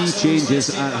 3 changes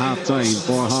at half-time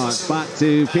for Hearts. Back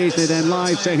to Paisley then,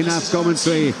 live second half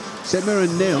commentary. St Mirren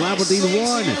 0, Aberdeen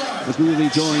 1, as we will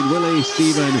rejoin Willie,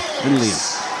 Stephen and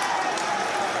Liam.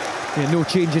 Yeah, no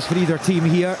changes for either team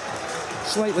here.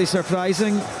 Slightly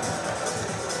surprising,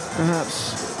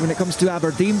 perhaps, when it comes to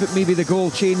Aberdeen, but maybe the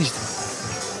goal changed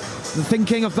the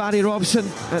thinking of Barry Robson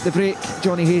at the break.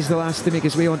 Johnny Hayes the last to make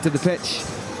his way onto the pitch.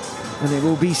 And it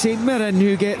will be St Mirren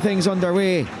who get things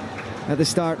underway at the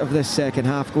start of this second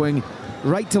half, going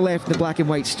right to left in the black and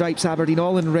white stripes. Aberdeen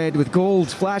all in red with gold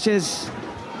flashes.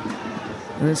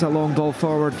 And it's a long ball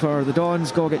forward for the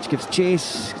Dons. Gogic gives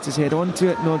chase, gets his head onto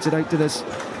it, nods it out to this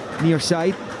near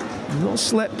side. No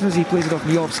slip as he plays it off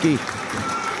Miovski.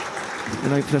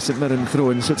 And out for a St Mirren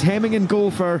throw-in. So it's Hemming in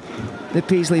goal for the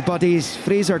Paisley Buddies.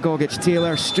 Fraser, Gogic,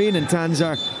 Taylor, Strain and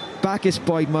Tanzer, Bacchus,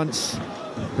 Boyd, Muntz,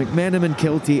 McMenamin,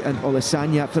 Kiltie and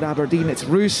Olisanya. For Aberdeen it's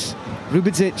Roos,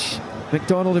 Rubidzic,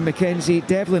 McDonald and McKenzie,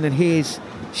 Devlin and Hayes,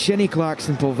 Shinnie,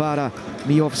 Clarkson, Polvara,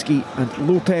 Miovski and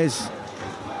Lopez.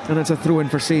 And it's a throw-in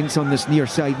for Saints on this near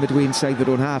side, midway inside their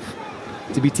own half,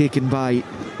 to be taken by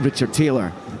Richard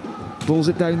Taylor. Bowls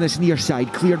it down this near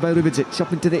side, cleared by Rubidzic,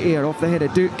 up into the air, off the head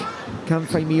of Duke. Can't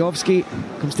find Miovski,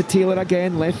 comes to Taylor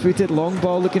again, left-footed, long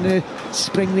ball looking to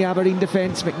spring the Aberdeen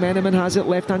defence. McMenamin has it,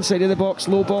 left-hand side of the box,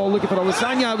 low ball looking for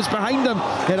Olisanya, it was behind him,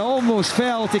 it almost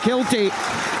fell to Kiltie.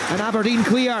 And Aberdeen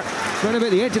clear, round about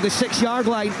the edge of the 6-yard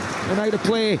line, and out of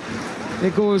play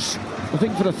it goes. I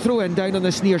think for a throw-in down on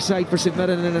this near side for St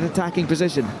Mirren in an attacking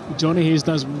position. Johnny Hayes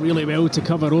does really well to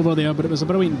cover over there, but it was a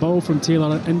brilliant ball from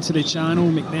Taylor into the channel.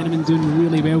 McMenamin doing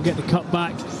really well, get the cut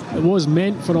back. It was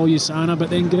meant for Olusanya, but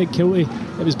then Greg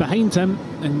Kiltie, it was behind him,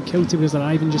 and Kiltie was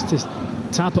arriving just to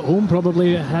tap it home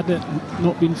probably, had it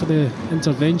not been for the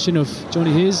intervention of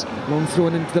Johnny Hayes. Long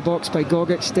thrown into the box by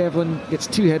Gogic. Devlin gets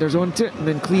 2 headers onto it and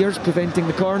then clears, preventing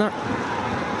the corner.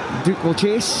 Duke will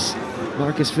chase.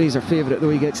 Marcus Fraser favourite though,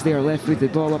 he gets there,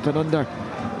 left-footed ball up and under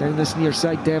down this near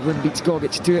side. Devlin beats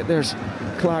Gogic to it. There's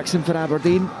Clarkson for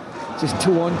Aberdeen, just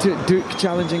 2 on to it. Duke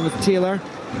challenging with Taylor.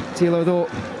 Taylor though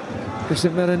for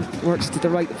St Mirren works to the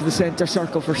right of the centre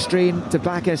circle for Strain to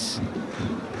Bacchus,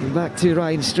 and back to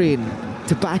Ryan Strain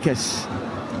to Bacchus.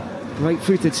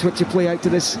 Right-footed switch of play out to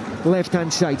this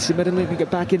left-hand side. St Mirren looking to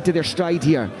get back into their stride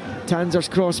here. Tanzer's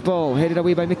cross ball headed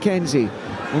away by McKenzie,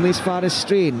 only as far as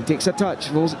Strain, takes a touch,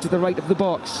 rolls it to the right of the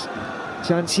box.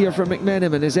 Chance here for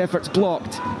McMenamin, his efforts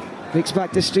blocked. Makes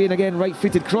back to Strain again,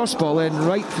 right-footed cross ball in,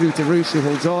 right through to Roos, who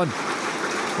holds on.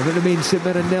 And it remains St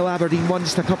Mirren 0, Aberdeen 1,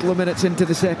 just a couple of minutes into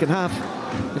the second half.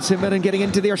 And St Mirren getting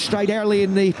into their stride early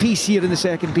in the piece here in the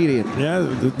second period. Yeah,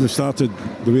 they started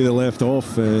the way they left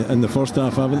off in the first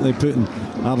half, haven't they? Putting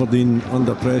Aberdeen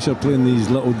under pressure, playing these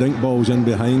little dink balls in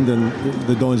behind, and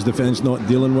the Dons defence not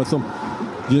dealing with them.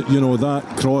 You know, that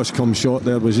cross come shot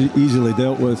there was easily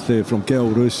dealt with from Kel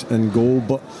Roos in goal,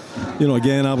 but you know,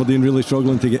 again, Aberdeen really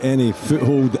struggling to get any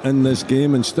foothold in this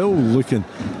game and still looking,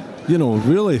 you know,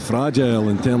 really fragile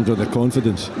in terms of their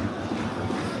confidence.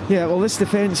 Yeah, well, this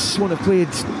defence won't have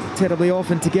played terribly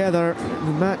often together in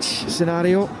the match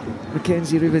scenario.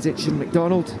 McKenzie, Rubidzic and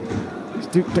McDonald.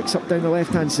 Duke picks up down the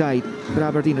left-hand side for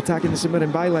Aberdeen, attacking the St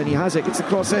Mirren byline. He has it, gets the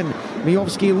cross in.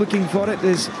 Miovski looking for it,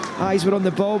 his eyes were on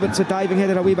the ball, but it's a diving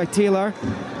header away by Taylor.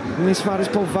 Only as far as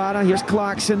Polvara. Here's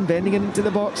Clarkson bending it into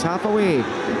the box, half away.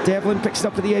 Devlin picks it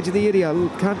up at the edge of the area,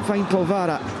 can't find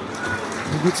Polvara.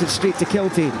 He puts it straight to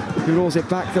Kiltie, who rolls it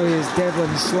back though as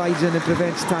Devlin slides in and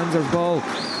prevents Tanzer's ball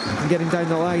from getting down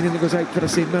the line, and it goes out for a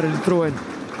St Mirren throw-in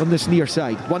on this near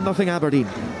side. 1-0 Aberdeen.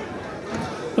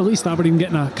 At least Aberdeen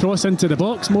getting a cross into the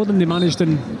box more than they managed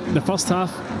in the first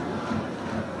half.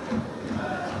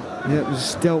 Yeah, it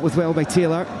was dealt with well by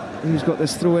Taylor, who's got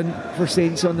this throw-in for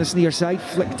Saints on this near side,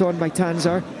 flicked on by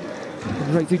Tanzer.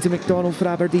 And right through to McDonald for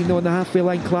Aberdeen though on the halfway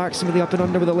line. Clarkson with the up and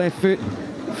under with the left foot.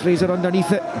 Fraser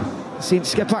underneath it. Saints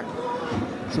skipper.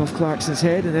 It's off Clarkson's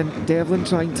head, and then Devlin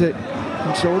trying to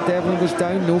control. Devlin goes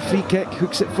down, no free kick,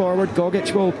 hooks it forward.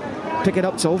 Gogic will pick it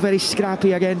up. It's all very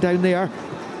scrappy again down there.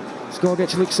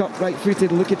 Gogic looks up,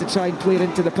 right-footed, looking to try and play it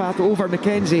into the path over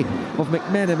McKenzie of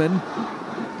McMenamin.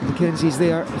 Mackenzie's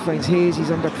there, he finds Hayes,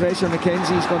 he's under pressure.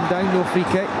 Mackenzie's gone down, no free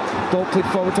kick. Ball played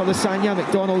forward to Lasagna.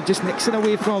 McDonald just nixing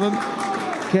away from him.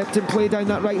 Kept in play down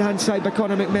that right hand side by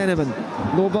Conor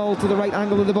McMenamin. Low ball to the right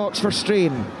angle of the box for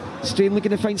Strain. Strain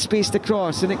looking to find space to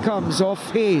cross, and it comes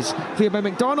off Hayes. Cleared by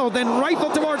McDonald, then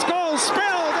rifled towards goal,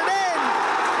 spilled and in!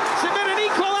 St Mirren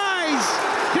equalise!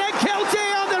 Greg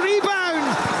Kelty on the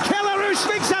rebound! Kellaroos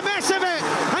makes a mess of it,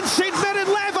 and St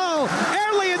Mirren level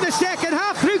early in the second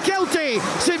half through Kelty.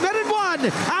 St Mirren 1,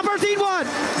 Aberdeen 1.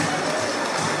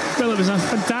 Well, it was a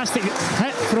fantastic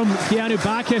hit from Keanu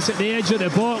Bacchus at the edge of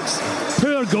the box.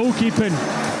 Poor goalkeeping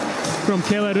from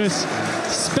Kellaroos.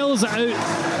 Spills it out.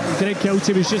 Greg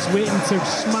Kelty was just waiting to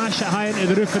smash it high into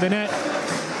the roof of the net.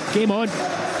 Game on.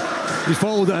 He's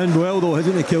followed it in well though,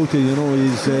 hasn't he, Kelty? You know,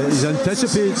 he's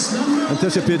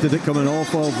anticipated it coming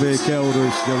off of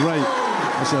Kellaroos. You're right.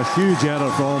 It's a huge error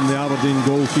from the Aberdeen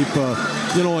goalkeeper.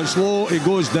 You know, it's low, it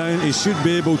goes down, he should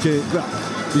be able to...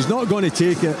 He's not going to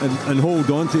take it and hold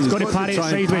on to it. He's got to parry it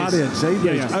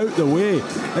sideways. Out the way.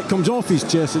 It comes off his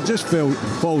chest. It just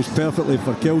falls perfectly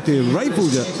for Kelty and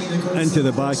rifles it into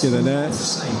the back of the net.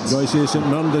 Do I say St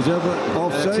Mirren deserve it?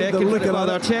 Offside?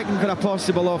 They're checking for a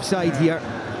possible offside here.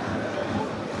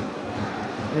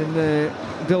 In the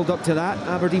build up to that,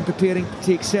 Aberdeen preparing to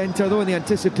take centre though in the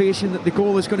anticipation that the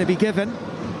goal is going to be given.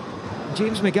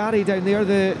 James McGarry down there,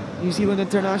 the New Zealand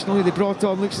international who they brought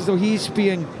on, looks as though he's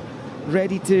being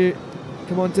ready to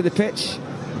come onto the pitch.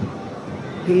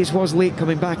 Hayes was late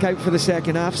coming back out for the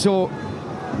second half, so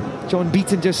John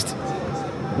Beaton just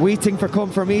waiting for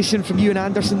confirmation from Ewan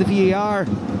Anderson, the VAR,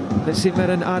 that St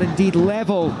Mirren are indeed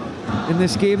level in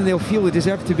this game, and they'll feel they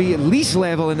deserve to be at least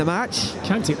level in the match.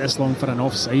 Can't take this long for an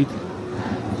offside.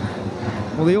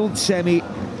 Well, the old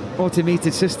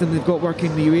semi-automated system they've got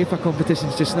working in the UEFA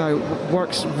competitions just now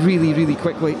works really, really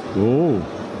quickly.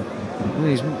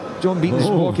 John Beaton's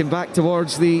walking back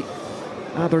towards the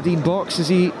Aberdeen box as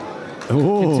he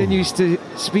continues to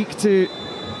speak to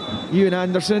Ewan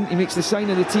Anderson. He makes the sign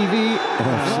of the TV,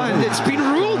 and it's been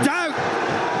ruled out.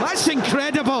 That's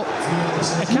incredible.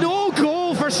 No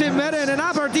goal for St Mirren, and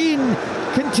Aberdeen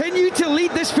continue to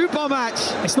lead this football match.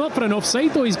 It's not for an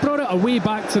offside though, he's brought it away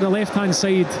back to the left-hand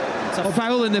side. It's a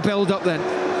foul in the build-up then.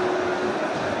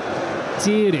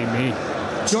 Deary me.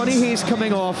 Johnny Hayes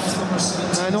coming off,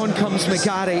 and on comes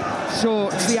McGarry. So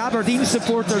it's the Aberdeen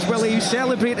supporters, Willie, who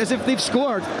celebrate as if they've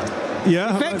scored.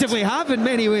 Yeah, effectively have in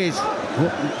many ways.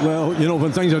 Well, you know,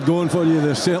 when things are going for you,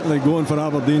 they're certainly going for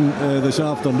Aberdeen this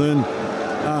afternoon.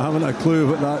 I haven't a clue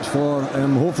what that's for.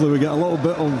 Hopefully we get a little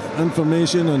bit of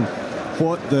information on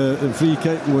what the free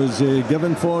kick was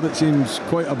given for. It seems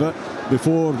quite a bit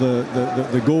before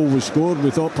the goal was scored.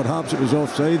 We thought perhaps it was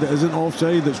offside. It isn't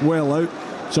offside, it's well out.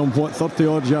 Somewhat 30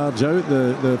 odd yards out,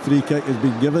 the free kick has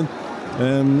been given.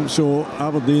 So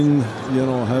Aberdeen, you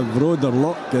know, have rode their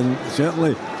luck, and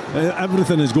certainly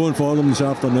everything is going for them this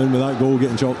afternoon with that goal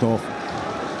getting chalked off.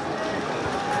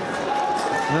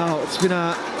 Well, it's been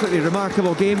a pretty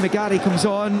remarkable game. McGarry comes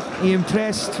on. He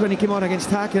impressed when he came on against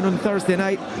Hacken on Thursday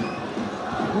night.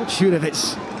 Not sure if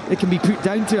it can be put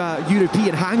down to a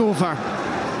European hangover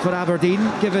for Aberdeen,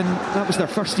 given that was their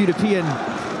first European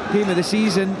game of the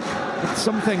season. There's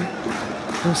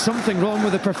something wrong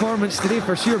with the performance today,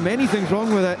 for sure. Many things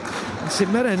wrong with it. And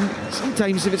St Mirren,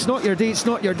 sometimes if it's not your day, it's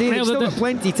not your day. Well, they've still got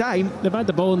plenty time. They've had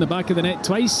the ball in the back of the net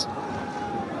twice.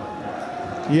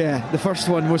 Yeah, the first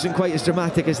one wasn't quite as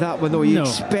dramatic as that one, though. You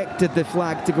expected the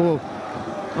flag to go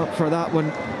up for that one.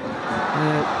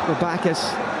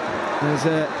 Bacchus, as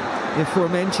the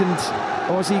aforementioned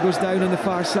Aussie goes down on the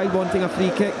far side wanting a free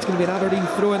kick. It's going to be an Aberdeen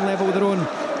throw-in level with their own,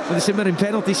 with the St Mirren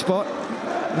penalty spot.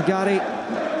 McGarry,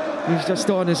 who's just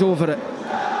on, is over it.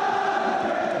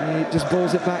 He just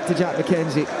balls it back to Jack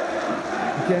McKenzie.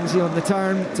 McKenzie on the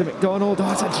turn to McDonald.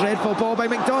 Oh, it's a dreadful ball by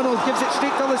McDonald. Gives it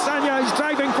straight to Lasagna, who's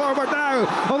driving forward now.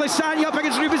 Lasagna up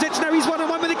against Rubizic. Now he's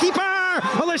one-on-one with the keeper.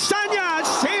 Lasagna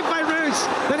saved by Roos.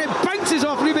 Then it bounces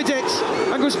off Rubizic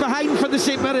and goes behind for the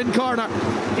St Mirren corner.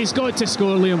 He's got to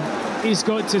score, Liam. He's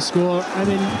got to score. I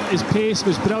mean, his pace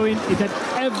was brilliant. He did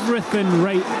everything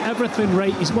right. Everything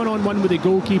right. He's one-on-one with the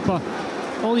goalkeeper.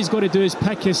 All he's got to do is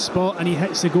pick his spot, and he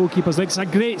hits the goalkeeper's leg. It's a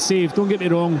great save, don't get me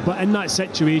wrong, but in that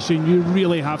situation, you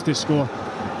really have to score.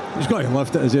 He's got to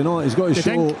lift it, has he not? He's got to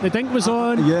show. The dink was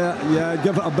on. Yeah,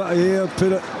 give it a bit of air,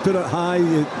 put it high.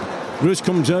 Roos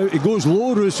comes out. He goes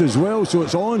low, Roos, as well, so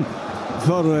it's on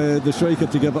for the striker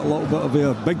to give it a little bit of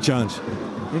air. Big chance.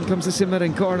 In comes the St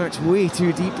Mirren corner. It's way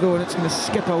too deep, though, and it's going to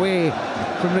skip away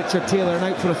from Richard Taylor and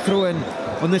out for a throw-in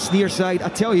on this near side. I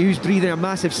tell you who's breathing a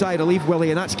massive sigh of relief, Willie,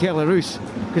 and that's Kellaroos,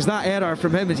 because that error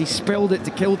from him as he spilled it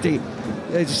to Kilty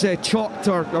is chalked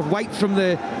or wiped from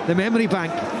the memory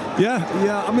bank.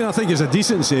 Yeah. I mean, I think it's a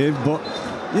decent save, but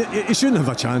he shouldn't have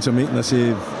a chance of making a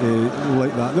save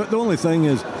like that. The only thing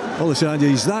is, Olasanya,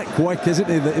 he's that quick, isn't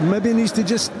he, that he maybe needs to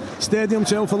just steady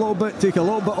himself a little bit, take a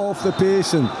little bit off the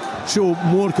pace and show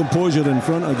more composure in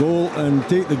front of goal and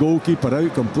take the goalkeeper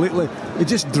out completely. He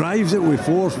just drives it with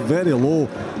force very low,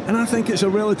 and I think it's a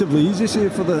relatively easy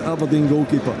save for the Aberdeen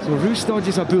goalkeeper. So Roos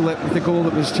dodges a bullet with the goal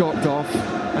that was chalked off,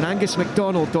 and Angus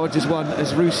MacDonald dodges one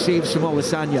as Roos saves from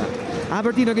Olasanya.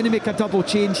 Aberdeen are going to make a double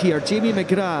change here. Jamie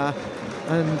McGrath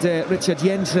and Richard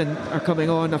Jensen are coming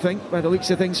on, I think, by the looks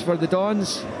of things, for the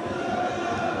Dons.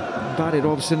 Barry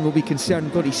Robson will be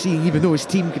concerned what he's seeing, even though his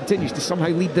team continues to somehow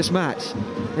lead this match.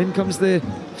 In comes the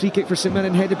free kick for St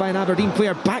Mirren, headed by an Aberdeen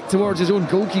player back towards his own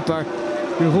goalkeeper,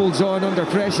 who holds on under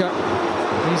pressure.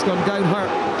 And he's gone down hurt,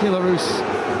 Kayla Roos.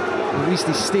 At least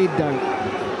he stayed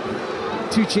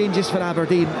down. 2 changes for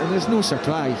Aberdeen, and there's no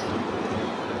surprise.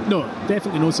 No,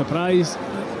 definitely no surprise.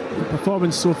 The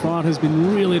performance so far has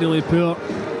been really, really poor.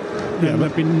 Yeah,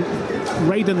 they've been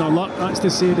riding their luck, that's to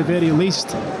say, the very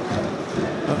least.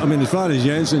 I mean, as far as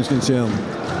Jensen's concerned,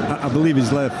 I believe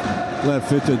he's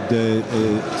left-footed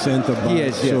centre back. He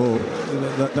is, yeah. So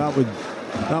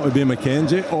that would be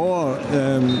McKenzie, or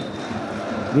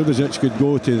Rubezic could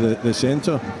go to the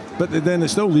centre. But then it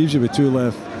still leaves you with 2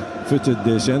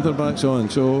 left-footed centre backs on.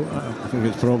 So I think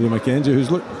it's probably McKenzie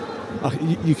who's looked.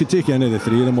 You could take any of the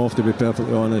 3 of them off, to be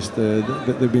perfectly honest.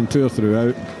 They've been poor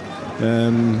throughout.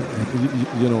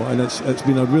 You know, and it's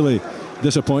been a really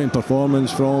disappointing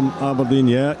performance from Aberdeen.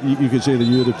 Yeah, you could say the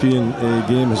European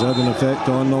game has had an effect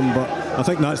on them, but I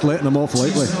think that's letting them off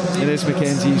lightly. It is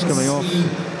McKenzie who's coming off.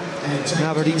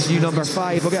 Aberdeen's new number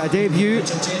 5 will get a debut.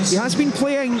 He has been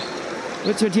playing.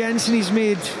 Richard Jensen, he's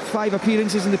made 5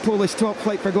 appearances in the Polish top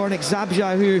flight for Górnik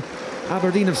Zabrze, who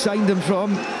Aberdeen have signed him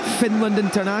from, Finland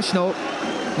international,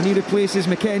 and he replaces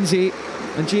McKenzie.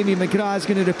 And Jamie McGrath is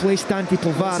going to replace Dante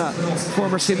Polvara,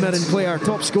 former St Mirren player,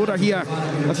 top scorer here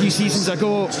a few seasons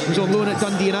ago. He was on loan at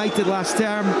Dundee United last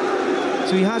term.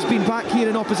 So he has been back here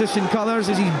in opposition colours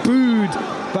as he's booed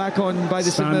back on by the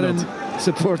St Mirren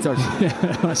supporters.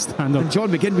 Yeah, standard. And John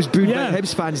McGinn was booed by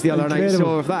Hibs fans the other night,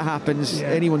 so if that happens,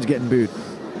 anyone's getting booed.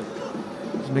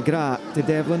 McGrath to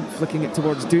Devlin, flicking it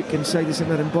towards Duke inside the St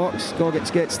Mirren box. Gogic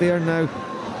gets there now.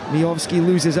 Miovski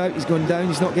loses out, he's gone down,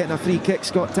 he's not getting a free kick.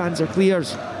 Scott Tanzer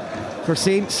clears for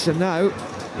Saints, and now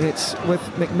it's with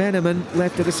McMenamin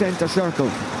left of the centre circle.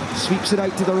 Sweeps it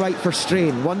out to the right for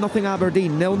Strain. 1-0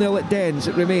 Aberdeen, 0-0 at Dens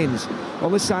it remains.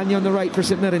 Olasanya on the right for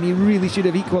St Mirren, he really should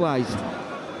have equalised.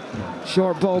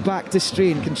 Short ball back to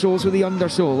Strain, controls with the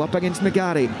undersole, up against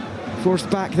McGarry. Forced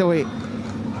back the way,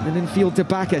 and in field to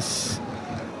Bacchus.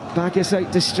 Bacchus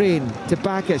out to Strain, to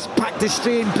Bacchus, back to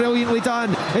Strain, brilliantly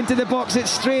done, into the box, it's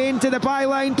Strain to the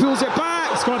byline, pulls it back,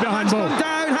 it's got to be a handball.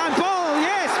 Down, handball,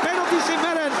 yes, penalty St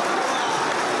Mirren,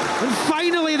 and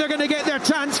finally they're going to get their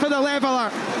chance for the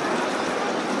leveller.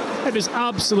 It was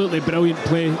absolutely brilliant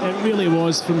play, it really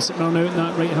was, from St Mirren out on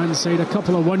that right hand side. A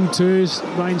couple of 1-2s,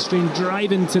 Ryan Strain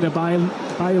driving to the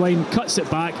byline, cuts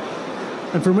it back,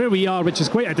 and from where we are, which is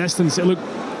quite a distance, it looked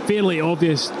fairly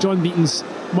obvious. John Beaton's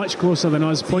much closer than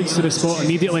us, points to the spot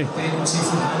immediately.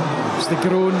 It's the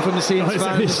groan from the Saints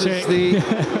fans as the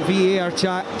VAR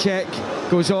check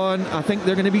goes on. I think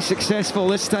they're going to be successful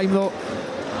this time though.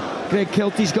 Greg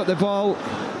Kilty's got the ball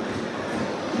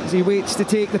as he waits to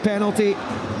take the penalty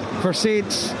for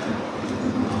Saints.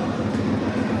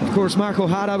 Of course, Mark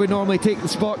O'Hara would normally take the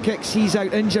spot kicks. He's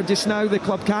out injured just now, the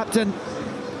club captain.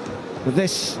 But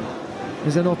this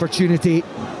is an opportunity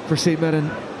for St Mirren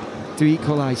to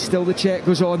equalise. Still the check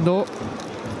goes on though.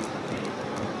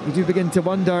 You do begin to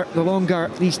wonder, the longer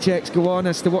these checks go on,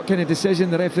 as to what kind of decision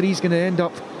the referee's going to end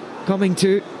up coming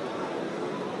to.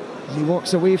 As he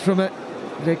walks away from it,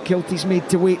 Greg Kilty's made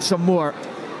to wait some more.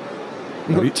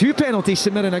 He got 2 penalties,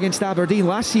 St Mirren, against Aberdeen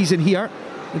last season here.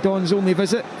 The Dons' only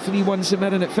visit, 3-1 St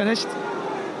Mirren it finished.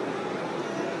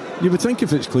 You would think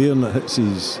if it's clear and it hits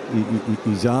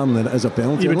his arm, then it is a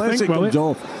penalty, unless it comes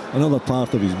off another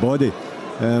part of his body.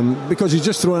 Because he's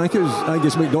just thrown, I think it was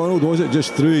Angus MacDonald, was it,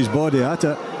 just threw his body at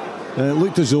it. It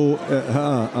looked as though it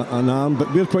had an arm,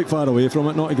 but we're quite far away from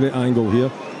it, not a great angle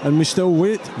here, and we still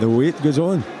wait. The wait goes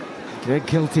on. Greg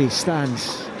Kilty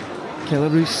stands.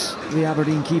 Killaroos, the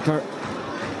Aberdeen keeper,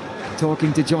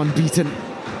 talking to John Beaton,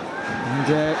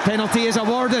 and penalty is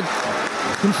awarded.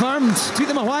 Confirmed. Took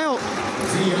them a while.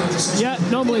 Yeah,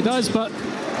 normally does, but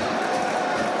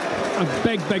a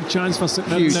big chance for St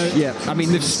Mirren now. Yeah, I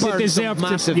mean, they've spurred some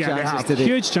massive chances today.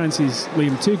 Huge chances,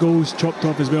 Liam. 2 goals chopped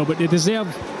off as well, but they deserve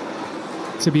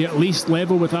to be at least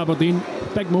level with Aberdeen.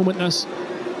 Big moment this.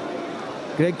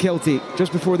 Greg Kiltie,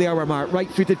 just before the hour mark,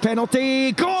 right-footed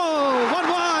penalty, goal!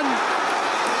 1-1!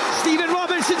 Stephen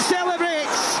Robinson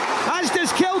celebrates, as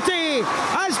does Kiltie,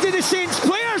 as do the Saints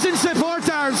players and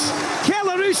supporters.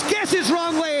 Kelleroos guesses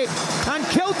wrongly, and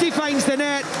Kiltie finds the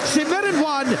net. St Mirren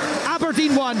 1,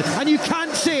 Aberdeen 1, and you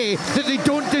can't say that they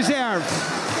don't deserve.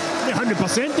 They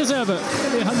 100% deserve it.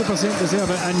 They 100% deserve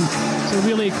it, and it's a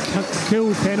really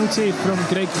cool penalty from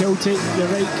Greg Kiltie. You're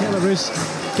right, Kelleroos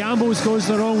gambles, goes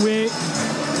the wrong way.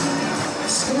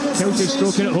 Kiltie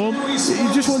stroking it home.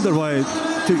 You just wonder why it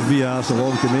took VAR so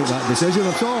long to make that decision.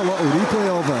 I saw a little replay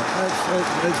of it.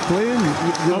 It's plain.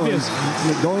 Obvious.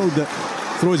 McDonald that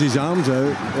throws his arms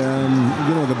out.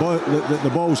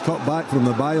 The ball's cut back from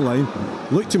the byline.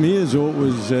 Looked to me as though it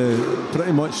was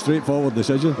pretty much straightforward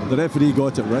decision. The referee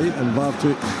got it right, and VAR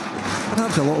took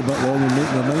perhaps a little bit long in making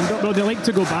their mind up. Well, they like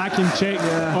to go back and check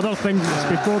other things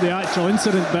before the actual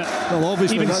incident, but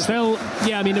obviously even still,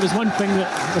 it was one thing that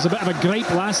was a bit of a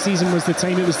gripe last season, was the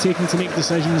time it was taking to make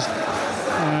decisions,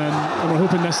 and we're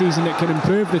hoping this season it can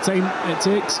improve the time it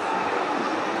takes.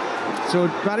 So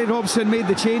Barry Robson made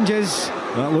the changes.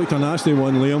 That looked a nasty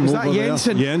one, Liam. Was that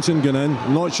Jensen? Jensen going in.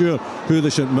 I'm not sure who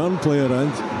the St Mirren player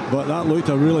is, but that looked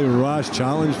a really rash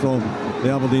challenge from the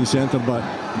Aberdeen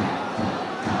centre-back.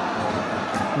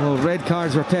 Well, red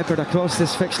cards were peppered across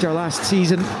this fixture last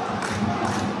season.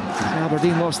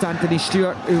 Aberdeen lost Anthony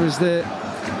Stewart, who was the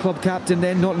club captain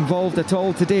then, not involved at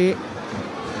all today.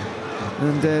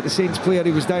 And the Saints player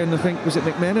who was down, I think, was it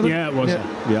McMenamin? Yeah, it was.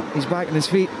 Yeah. He's back on his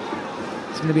feet.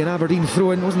 It's going to be an Aberdeen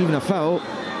throw-in, wasn't even a foul.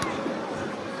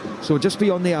 So just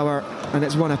beyond the hour, and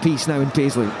it's one apiece now in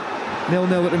Paisley.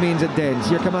 0-0 it remains at Dens.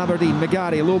 Here come Aberdeen.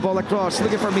 McGarry, low ball across,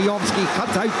 looking for Mijomski,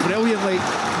 cut out brilliantly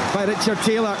by Richard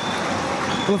Taylor.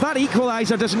 Well, if that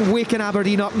equaliser doesn't waken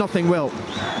Aberdeen up, nothing will.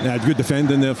 Yeah, good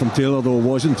defending there from Taylor, though,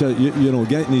 wasn't it?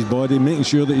 Getting his body, making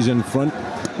sure that he's in front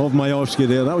of Mijomski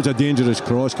there. That was a dangerous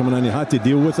cross coming in. He had to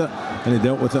deal with it, and he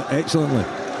dealt with it excellently.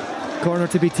 Corner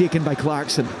to be taken by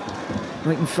Clarkson,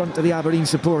 right in front of the Aberdeen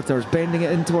supporters, bending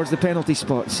it in towards the penalty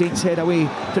spot. Saints head away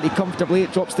pretty comfortably.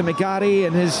 It drops to McGarry,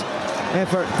 and his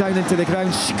effort down into the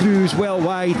ground screws well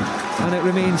wide, and it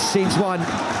remains Saints 1,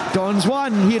 Dons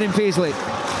 1 here in Paisley.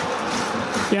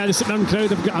 Yeah, the St Mirren crowd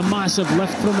have got a massive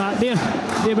lift from that.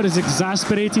 They were as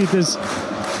exasperated as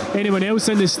anyone else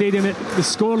in the stadium at the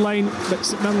scoreline, but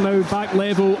St Mirren now back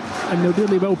level, and they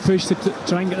really will push to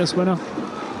try and get this winner.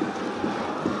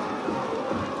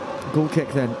 Goal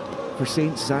kick then for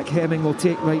Saints. Zach Hemming will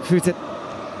take, right-footed.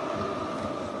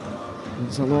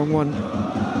 It's a long one.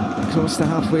 Across the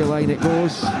halfway line it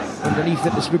goes. Underneath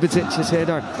it, the Swibidzic, his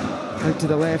header out to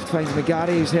the left, finds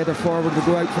McGarry, his header forward will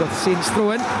go out for a Saints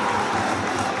throw-in.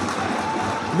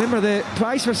 Remember, the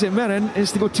prize for St Mirren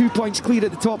is to go 2 points clear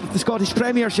at the top of the Scottish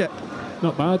Premiership.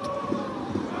 Not bad.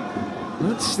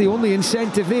 That's the only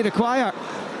incentive they require.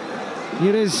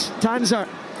 Here is Tanzer,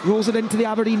 rolls it into the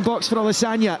Aberdeen box for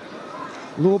Olasanya.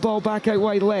 Low ball back out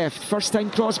wide left. First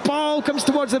time cross ball comes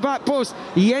towards the back post.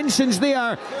 Jensen's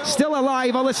there, still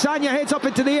alive. Olasanya heads up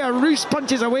into the air. Roos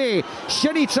punches away.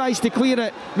 Shinnie tries to clear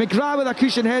it. McGrath with a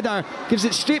cushion header gives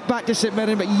it straight back to St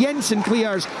Mirren, but Jensen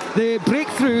clears. The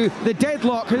breakthrough, the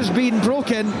deadlock has been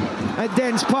broken at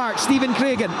Dens Park. Stephen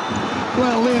Craigan.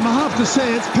 Well, Liam, I have to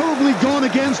say it's probably gone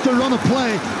against the run of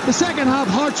play. The second half,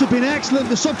 Hearts have been excellent.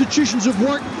 The substitutions have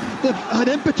worked. They've had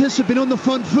impetus, have been on the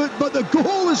front foot, but the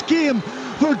goalless game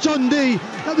for Dundee.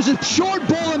 That was a short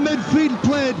ball in midfield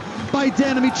played by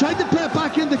Denham. He tried to play it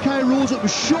back into Kai Rolls. It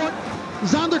was short.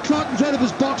 Xander Clark was out of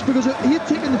his box because he had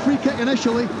taken the free kick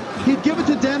initially. He'd give it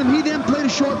to Denham. He then played a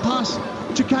short pass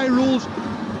to Kai Rolls.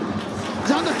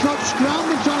 Xander Clark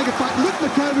scrambling, trying to get back. Luke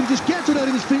McCowan just gets it out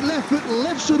of his feet. Left foot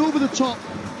lifts it over the top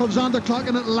of Xander Clark,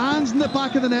 and it lands in the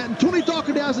back of the net. And Tony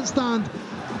Docherty, as it stands,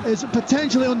 is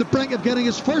potentially on the brink of getting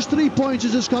his first 3 points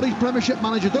as a Scottish Premiership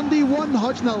manager. Dundee 1,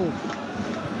 Hearts 0.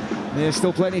 There's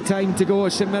still plenty of time to go.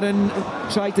 St Mirren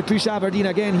tried to push Aberdeen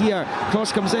again here.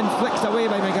 Cross comes in, flicked away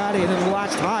by McGarry, and then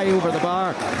lashed high over the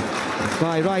bar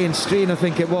by Ryan Strain, I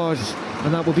think it was.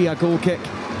 And that will be a goal kick.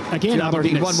 Again,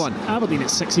 Aberdeen 1-1. Aberdeen at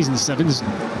 6s and 7s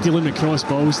dealing with cross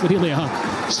balls. They really are.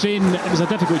 Strain, it was a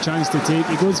difficult chance to take.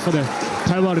 He goes for the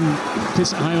power and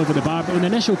puts it high over the bar. But when the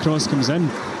initial cross comes in,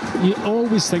 you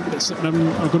always think that St Mirren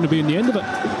are going to be in the end of it.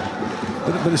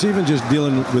 But it's even just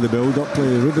dealing with the build-up play.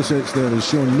 Rubicic there has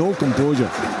shown no composure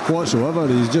whatsoever.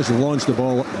 He's just launched the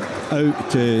ball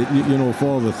out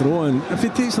for the throw. And if he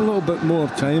takes a little bit more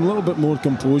time, a little bit more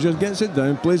composure, gets it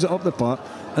down, plays it up the park,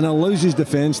 and allows his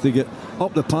defence to get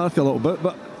up the park a little bit.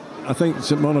 But I think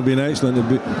St Mirren have been excellent. It'll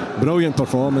be brilliant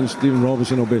performance. Stephen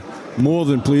Robinson will be more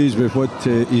than pleased with what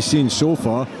he's seen so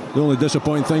far. The only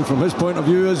disappointing thing from his point of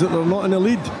view is that they're not in the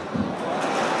lead.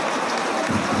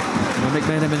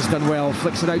 McMenamin's done well,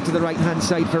 flicks it out to the right hand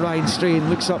side for Ryan Strain,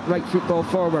 looks up, right football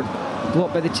forward,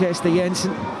 blocked by the chest of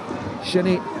Jensen.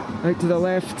 Shinnie out to the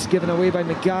left, given away by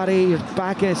McGarry. Here's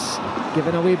Bacchus,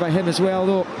 given away by him as well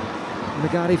though.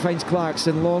 McGarry finds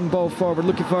Clarkson, long ball forward,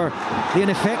 looking for the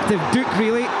ineffective Duke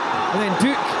really, and then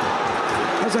Duke,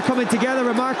 as they're coming together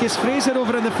with Marcus Fraser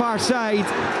over on the far side.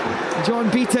 John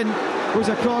Beaton goes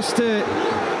across to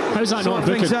how's that not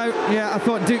things out. Yeah, I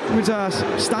thought Duke was a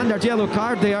standard yellow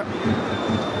card there.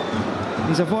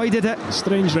 He's avoided it.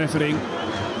 Strange refereeing.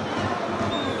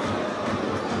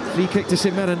 Free kick to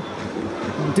St Mirren.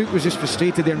 And Duke was just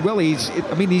frustrated there. And Willie's,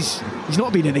 I mean, he's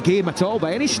not been in the game at all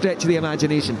by any stretch of the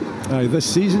imagination. Aye,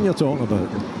 this season you're talking about.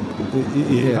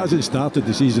 He hasn't started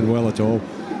the season well at all.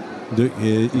 Duke,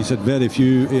 he's had very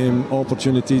few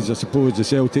opportunities. I suppose the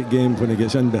Celtic game when he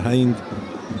gets in behind.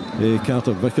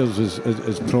 Carter Vickers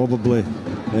is probably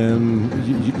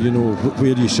you know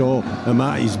where you saw him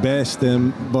at his best,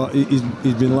 but he's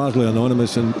been largely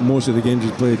anonymous in most of the games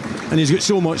he's played, and he's got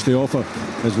so much to offer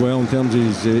as well in terms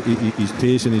of his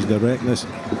pace and his directness.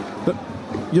 But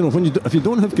you know, if you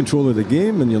don't have control of the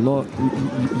game and you're not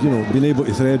being able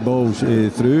to thread balls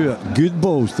through, good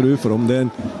balls through for him,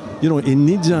 then you know he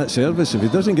needs that service. If he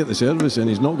doesn't get the service, then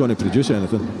he's not going to produce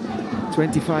anything.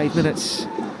 25 minutes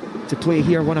to play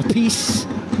here, one apiece.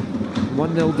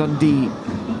 1-0 Dundee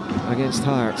against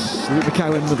Hearts. Luke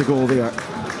McCowan with the goal there.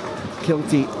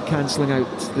 Kilty cancelling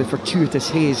out the fortuitous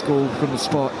Hayes goal from the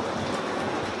spot.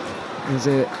 As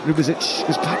Rubizic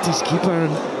goes back to his keeper,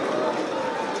 and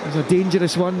it was a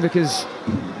dangerous one because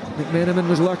McMenamin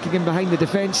was lurking in behind the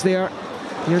defence there.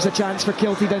 Here's a chance for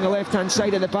Kilty down the left-hand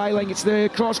side of the byline. It's the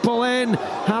cross ball in,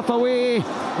 half away,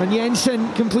 and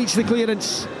Jensen completes the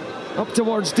clearance. Up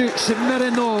towards Duke. St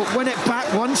Mirren though win it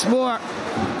back once more.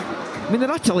 I mean,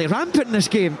 they're utterly rampant in this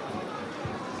game.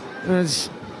 As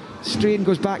Strain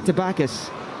goes back to Bacchus.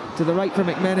 To the right for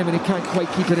McMenamin, he can't quite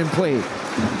keep it in play.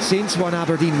 Saints 1,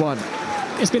 Aberdeen 1.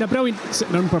 It's been a brilliant St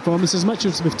Mirren performance. As much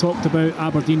as we've talked about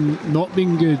Aberdeen not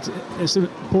being good, it's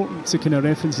important to kind of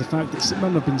reference the fact that St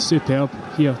Mirren have been superb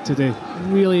here today.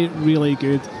 Really, really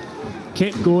good.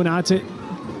 Kept going at it.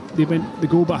 They went the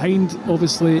goal behind,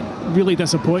 obviously really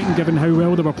disappointing given how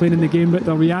well they were playing in the game, but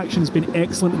their reaction's been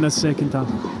excellent in this second half.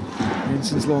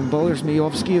 Jensen's long ball, there's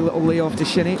Majowski, a little layoff to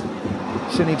Shinnie.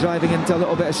 Shinnie driving into a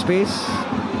little bit of space.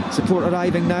 Support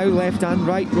arriving now, left and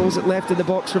right, rolls it left in the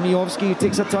box for Majowski, who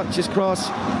takes a touch, his cross,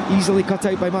 easily cut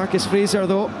out by Marcus Fraser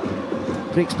though.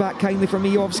 Breaks back kindly for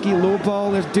Majowski, low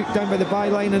ball, there's Duke down by the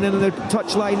byline, and then on the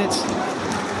touchline it's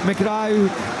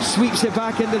McGraw sweeps it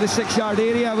back into the 6-yard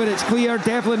area where it's clear.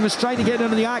 Devlin was trying to get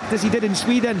in on the act as he did in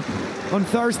Sweden on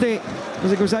Thursday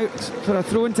as it goes out for a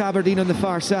throw into Aberdeen on the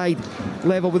far side,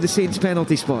 level with the Saints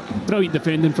penalty spot. Brilliant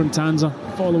defending from Tanser,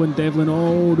 following Devlin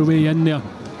all the way in there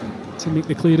to make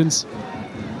the clearance.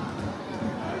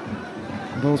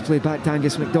 Ball's played back to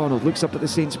Angus MacDonald, looks up at the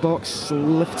Saints box,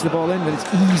 lifts the ball in, but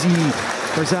it's easy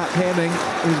for Zach Hemming,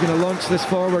 who's going to launch this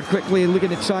forward quickly, looking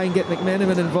to try and get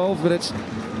McMenamin involved, but it's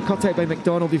cut out by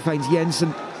MacDonald, who finds Jensen,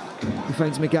 who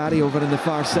finds McGarry over on the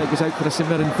far side, goes out for a St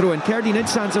Mirren throw, and Cerdine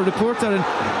Idsand's a reporter, and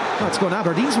that's gone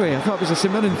Aberdeen's way. I thought it was a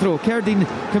St Mirren throw. Cerdine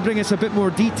can bring us a bit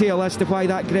more detail as to why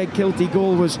that Greg Kilty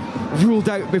goal was ruled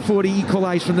out before he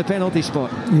equalised from the penalty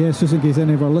spot. Yes, just in case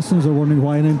any of our listeners are wondering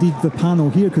why, and indeed the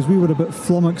panel here, because we were a bit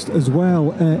flummoxed as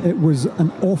well. It was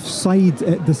an offside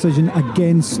decision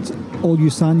against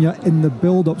Olusanya in the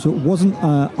build-up, so it wasn't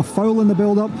a foul in the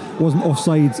build-up, wasn't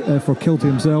offside for Kilty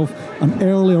himself. An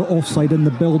earlier offside in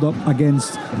the build-up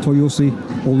against Toyosi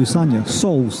Olusanya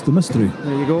solves the mystery.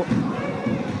 There you go.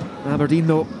 Aberdeen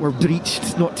though were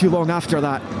breached not too long after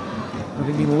that,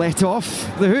 having been let off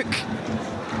the hook.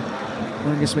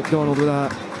 Angus MacDonald with a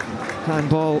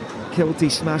handball, Kilty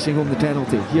smashing home the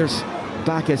penalty. Here's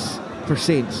Bacchus for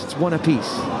Saints, it's one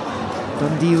apiece.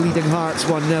 Dundee leading Hearts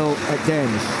 1-0 at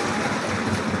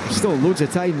Dens. Still loads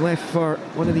of time left for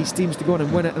one of these teams to go on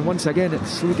and win it, and once again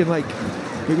it's looking like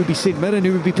it would be St Mirren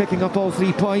who would be picking up all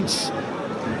 3 points.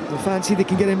 They'll fancy they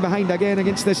can get in behind again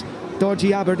against this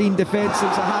dodgy Aberdeen defence.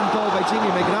 It's a handball by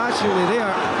Jamie McGrath surely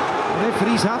there. The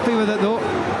referee's happy with it though.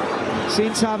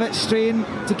 Saints have it, Strain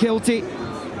to Kilty,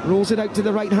 rolls it out to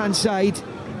the right hand side,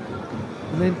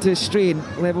 and then to Strain,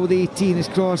 level with 18, his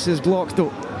cross is blocked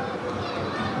though,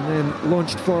 and then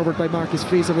launched forward by Marcus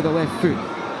Fraser with a left foot.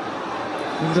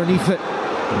 Underneath it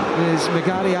is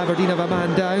McGarry. Aberdeen have a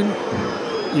man down.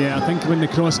 Yeah, I think when the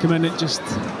cross came in it just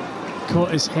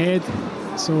caught his head,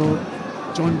 so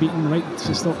John Beaton right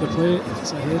to stop the play.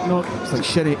 It's a head knock. It's like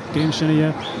Shinnie. Graham Shinnie,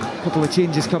 yeah. A couple of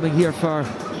changes coming here for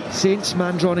Saints,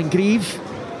 Mandron and Grieve.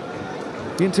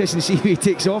 Be interesting to see who he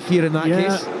takes off here in that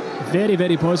case. Very,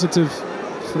 very positive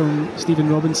from Stephen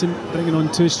Robinson, bringing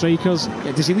on 2 strikers.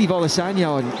 Yeah, does he leave Olasanya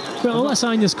on? Well,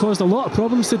 Olasanya's caused a lot of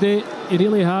problems today. He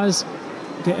really has.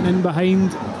 Getting in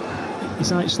behind.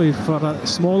 He's actually, for a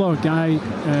smaller guy,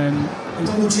 held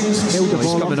the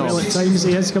ball up well at times.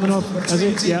 He is coming off, is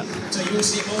he? Yeah.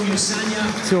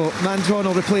 So Mandron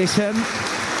will replace him.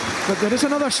 But there is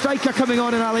another striker coming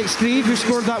on in Alex Grieve, who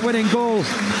scored that winning goal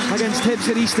against Hibs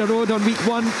at Easter Road on week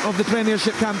 1 of the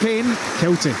Premiership campaign.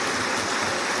 Kilty,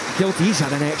 he's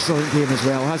had an excellent game as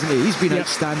well, hasn't he? He's been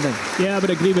outstanding. Yeah, I would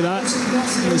agree with that.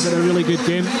 He's had a really good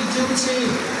game.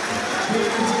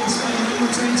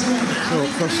 So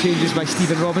first changes by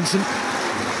Stephen Robinson.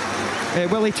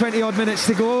 Willie, 20 odd minutes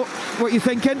to go. What are you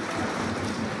thinking?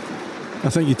 I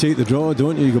think you take the draw,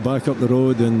 don't you? You go back up the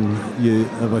road and you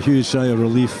have a huge sigh of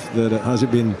relief that it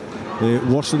hasn't been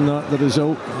worse than that, the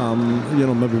result. You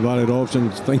know, maybe Barry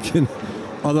Robson's thinking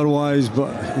otherwise,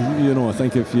 but you know, I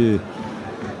think if you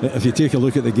take a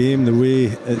look at the game, the way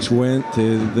it's went,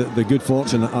 the good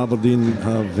fortune that Aberdeen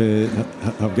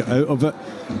have got out of it,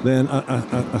 then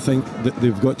I think that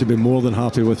they've got to be more than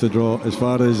happy with the draw. As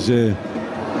far as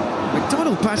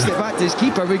McDonald passed it back to his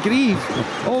keeper with Grieve,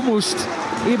 almost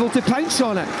able to pounce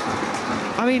on it.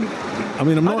 I mean, I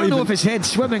don't know if his head's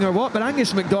swimming or what, but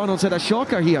Angus McDonald's had a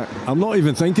shocker here. I'm not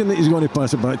even thinking that he's going to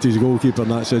pass it back to his goalkeeper in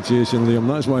that situation, Liam.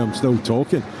 That's why I'm still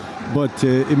talking. But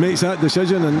he makes that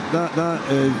decision, and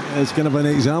that is kind of an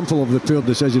example of the poor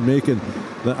decision making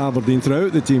that Aberdeen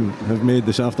throughout the team have made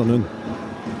this afternoon.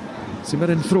 So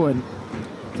Mirren throw-in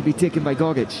to be taken by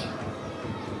Gogic.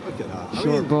 Look at that.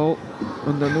 Short ball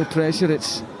under no pressure.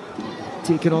 It's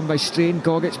taken on by Strain.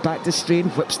 Gogic back to Strain,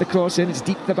 whips the cross in. It's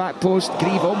deep to the back post.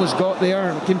 Grieve almost got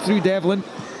there, came through Devlin,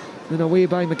 then away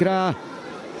by McGrath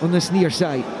on this near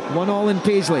side. 1-1 in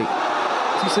Paisley.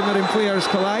 Two St Mirren players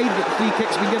collide, but the free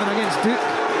kick's been given against Duke,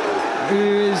 who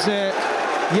is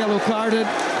yellow carded.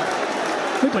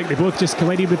 Looked like they both just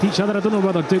collided with each other. I don't know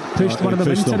whether Duke pushed one of them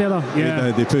into the other.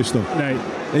 Yeah, they pushed him. Right.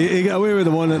 He got away with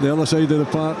the one at the other side of the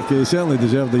park. He certainly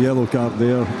deserved the yellow card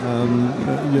there.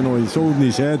 You know, he's holding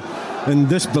his head in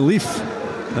disbelief.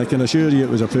 I can assure you it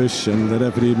was a push, and the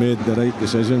referee made the right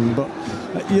decision. But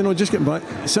you know, just getting back,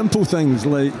 simple things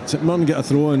like St Mirren get a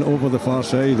throw in over the far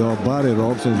side, or Barry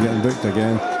Robson's getting booked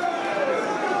again.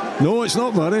 No, it's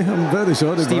not Barry. I'm very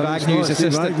sorry. Steve Agnew's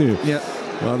assistant. Agnew. Yeah.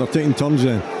 Well, they're taking turns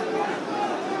then.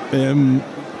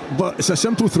 But it's a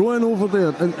simple throw-in over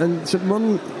there, and St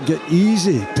Mirren get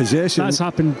easy possession. That's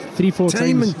happened 3-4 times.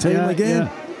 Time and time again.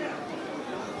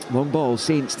 Yeah. Long ball,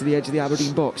 Saints to the edge of the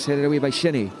Aberdeen box, headed away by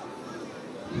Shinnie.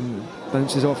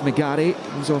 Bounces off McGarry,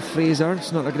 comes off Fraser.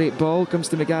 It's not a great ball, comes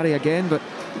to McGarry again, but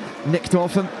nicked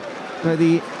off him by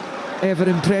the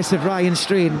ever-impressive Ryan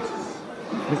Strain.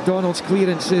 McDonald's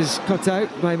clearance is cut out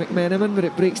by McMenamin, but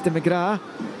it breaks to McGrath.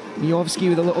 Miovski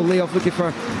with a little layoff looking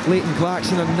for Leighton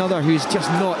Clarkson, another who's just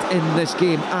not in this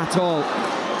game at all.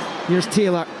 Here's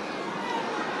Taylor.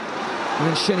 And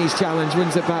then Shinnie's challenge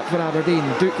wins it back for Aberdeen.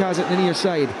 Duke has it in the near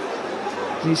side.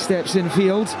 He steps in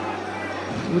field,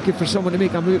 looking for someone to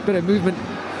make a bit of movement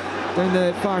down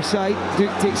the far side.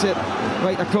 Duke takes it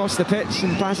right across the pitch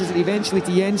and passes it eventually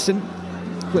to Jensen.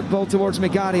 Flip ball towards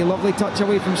McGarry, lovely touch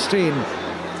away from Strain.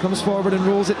 Comes forward and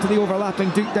rolls it to the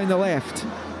overlapping Duke down the left.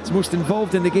 It's most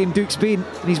involved in the game, Duke's been,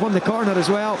 and he's won the corner as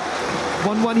well.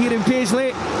 1-1 here in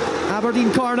Paisley.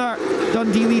 Aberdeen corner.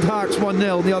 Dundee lead Hearts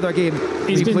 1-0 in the other game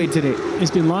he played today. He's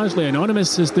been largely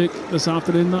anonymous, as Duke, this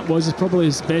afternoon. That was probably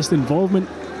his best involvement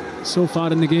so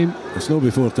far in the game. It's no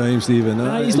before time,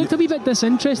 Stephen. He's looked a wee bit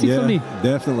disinterested for me.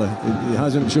 Definitely. He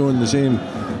hasn't shown the same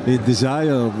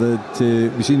desire that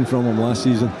we've seen from him last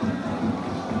season.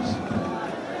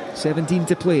 17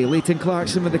 to play. Leighton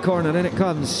Clarkson with the corner. In it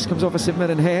comes off a St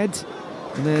Mirren head,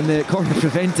 and then the corner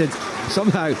prevented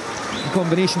somehow. A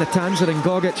combination of Tanzer and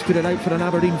Gogic put it out for an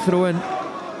Aberdeen throw-in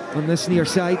on this near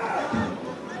side.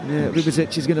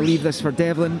 Rubizic is going to leave this for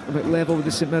Devlin, about level with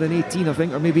the St Mirren 18, I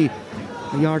think, or maybe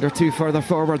a yard or two further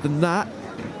forward than that.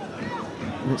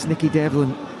 And it's Nicky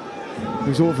Devlin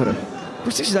who's over it. Of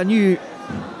course, this is a new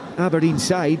Aberdeen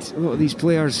side. A lot of these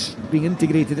players being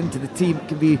integrated into the team, it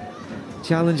can be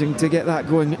challenging to get that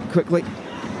going quickly.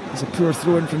 It's a poor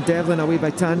throw-in from Devlin, away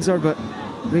by Tanzer, but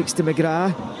breaks to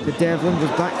McGrath. The Devlin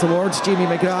goes back towards Jamie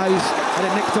McGrath, who's had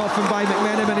it nicked off him by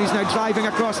McMenamin, who's now driving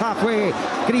across halfway.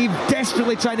 Grieve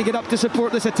desperately trying to get up to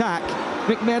support this attack.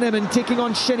 McMenamin taking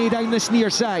on Shinnie down this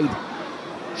near side.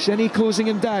 Shinnie closing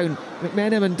him down.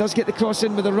 McMenamin does get the cross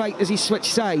in with the right as he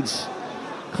switched sides.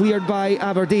 cleared by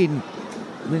Aberdeen.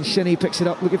 And then Shinnie picks it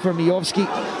up, looking for Miovski.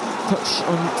 Touch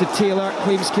on to Taylor,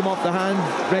 claims came off the hand.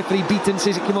 Referee Beaton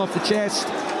says it came off the chest.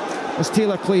 As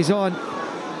Taylor plays on,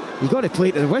 you got to play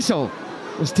it to the whistle.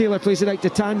 As Taylor plays it out to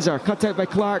Tanzer, cut out by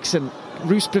Clarkson.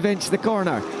 Roos prevents the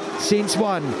corner. Saints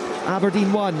 1,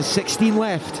 Aberdeen 1, 16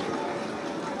 left.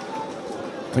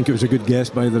 I think it was a good guess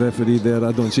by the referee there.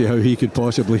 I don't see how he could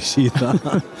possibly see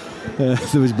that.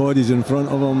 There was bodies in front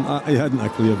of him. He hadn't a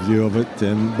clear view of it.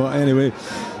 But anyway,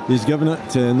 he's given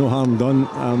it. No harm done.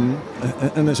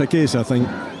 And it's a case, I think,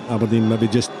 Aberdeen maybe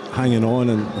just hanging on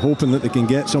and hoping that they can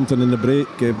get something in the break.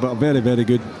 But a very, very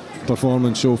good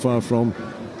performance so far from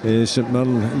St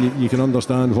Mirren. You can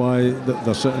understand why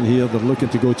they're sitting here. They're looking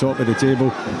to go top of the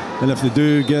table, and if they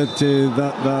do get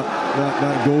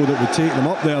that goal that would take them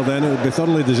up there, then it would be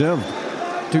thoroughly deserved.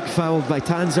 Duke fouled by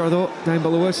Tanzer though, down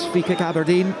below us. Free kick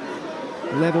Aberdeen,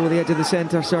 level with the edge of the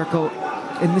centre circle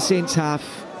in the Saints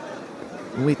half.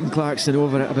 Leighton Clarkson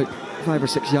over it about 5 or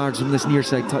 6 yards from this near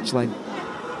side touchline.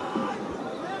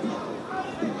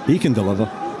 He can deliver.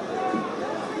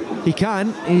 He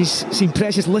can. He's seen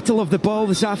precious little of the ball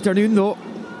this afternoon though.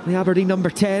 The Aberdeen number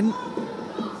 10.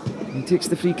 He takes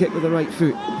the free kick with the right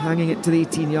foot, hanging it to the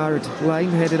 18-yard line,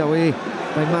 headed away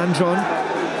by Mandron.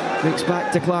 Breaks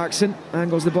back to Clarkson,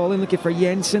 angles the ball in, looking for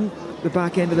Jensen, the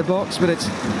back end of the box, but it's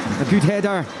a good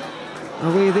header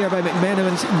away there by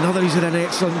McMenamin. Another who's had an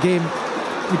excellent game.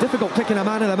 It'll be difficult picking a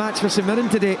man of the match for St Mirren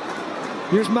today.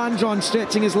 Here's Mandron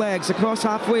stretching his legs across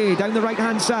halfway, down the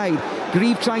right-hand side.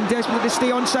 Grieve trying desperately to stay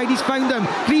onside, he's found him.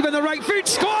 Grieve on the right foot,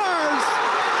 scores!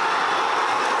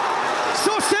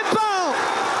 So simple,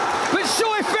 but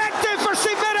so effective for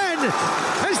St Mirren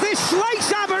as they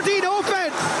slice Aberdeen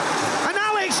open. And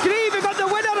Alex Grieve, who got the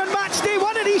winner on match day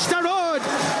 1 at Easter Road,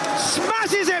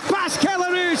 smashes it past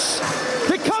Kelleroos.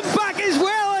 The comeback is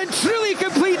well and truly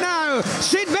complete now.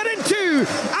 St Mirren 2,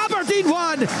 Aberdeen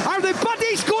 1. Are the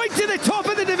Buddies going to the top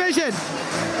of the division?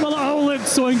 Well, it all looked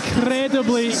so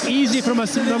incredibly easy from a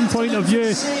St Mirren point of view.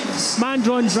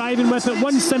 Mandron driving with it,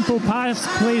 one simple pass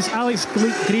plays Alex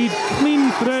Grieve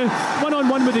clean through,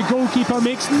 one-on-one with the goalkeeper,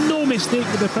 makes no mistake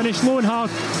with the finish, low and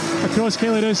hard across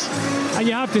Kelleroos, and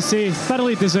you have to say,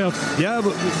 thoroughly deserved. Yeah,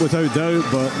 but without doubt,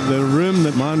 but the room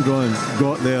that Mandron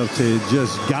got there to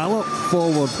just gallop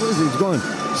forward, what is he, he's gone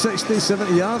 60,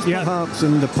 70 yards perhaps,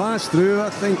 and the pass through, I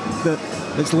think that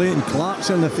it's Leighton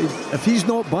Clarkson. If he's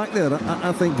not back there,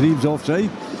 I think Grieve's offside.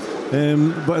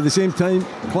 But at the same time,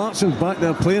 Clarkson's back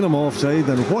there playing him offside,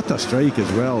 and what a strike as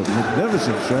well.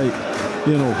 Magnificent strike,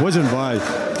 whizzing by.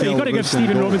 You've got to give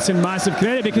Stephen Robinson massive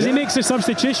credit because he makes a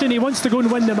substitution. He wants to go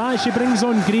and win the match. He brings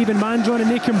on Grieve and Mandron,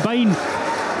 and they combine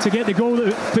to get the goal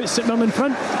that puts St Mirren in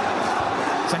front.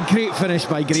 It's a great finish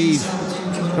by Grieve.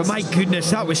 But my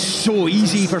goodness, that was so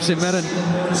easy for St Mirren.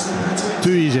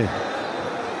 Too easy.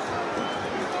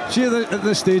 See, at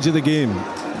this stage of the game,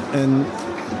 and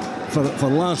for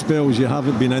last spells you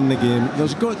haven't been in the game,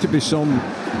 there's got to be some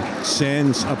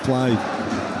sense applied.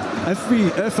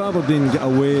 If Aberdeen get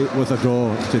away with a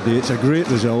draw today, it's a great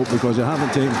result because they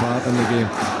haven't taken part in the game.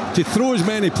 To throw as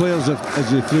many players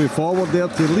as they threw forward there,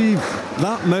 to leave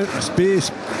that amount of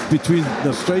space between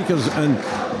their strikers and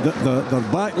their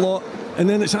back lot, and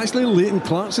then it's actually Leighton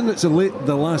Clarkson that's the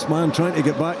last man trying to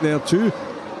get back there too.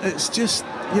 It's just,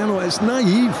 it's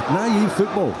naive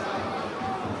football.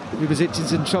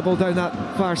 Rubicic's in trouble down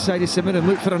that far side of St Mirren.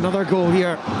 Look for another goal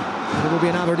here. There will be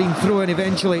an Aberdeen throw-in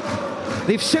eventually.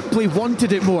 They've simply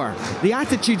wanted it more. The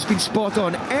attitude's been spot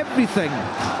on. Everything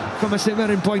from a St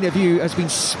Mirren point of view has been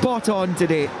spot on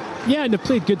today. Yeah, and they've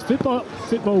played good football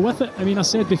with it. I mean, I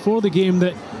said before the game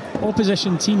that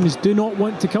opposition teams do not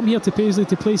want to come here to Paisley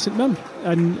to play St Mirren,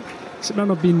 and St Mirren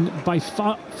have been by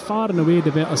far and away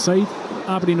the better side.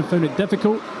 Aberdeen have found it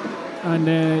difficult, and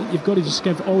you've got to just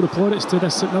give all the plaudits to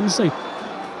this St Mirren side.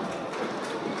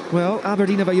 Well,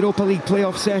 Aberdeen have a Europa League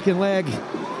playoff second leg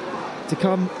to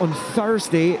come on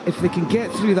Thursday. If they can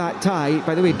get through that tie,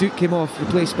 by the way, Duke came off,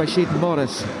 replaced by Shaden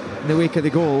Morris in the wake of the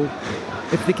goal.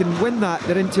 If they can win that,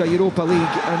 they're into a Europa League,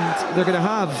 and they're going to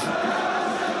have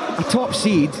a top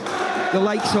seed. The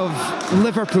likes of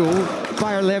Liverpool,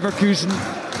 Bayer Leverkusen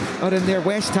are in there,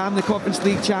 West Ham, the Conference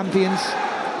League champions.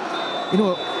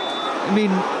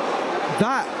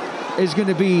 That is going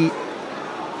to be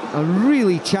a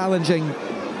really challenging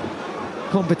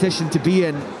competition to be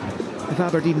in if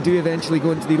Aberdeen do eventually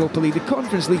go into the Europa League. The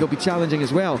Conference League will be challenging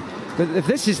as well, but if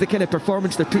this is the kind of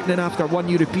performance they're putting in after one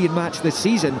European match this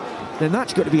season, then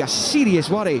that's got to be a serious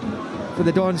worry for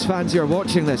the Dons fans who are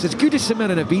watching this. As good as St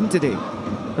Mirren have been today,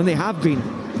 and they have been,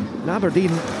 and Aberdeen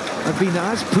have been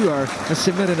as poor as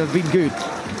St Mirren have been good.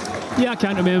 Yeah, I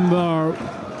can't remember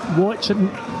watching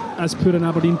as poor an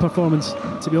Aberdeen performance,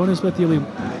 to be honest with you, Liam.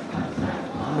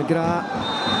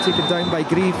 McGrath taken down by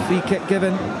Grieve. Free kick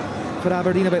given for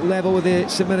Aberdeen, about level with the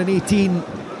St Mirren 18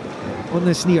 on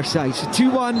this near side. So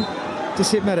 2-1 to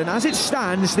St Mirren. As it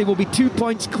stands, they will be 2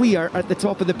 points clear at the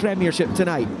top of the Premiership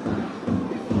tonight.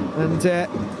 And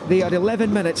they are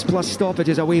 11 minutes plus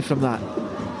stoppages away from that.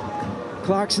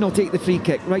 Clarkson will take the free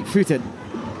kick, right-footed.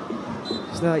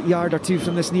 It's a yard or two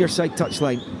from this near side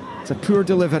touchline. It's a poor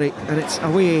delivery, and it's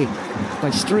away by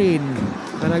Strain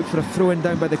and out for a throw-in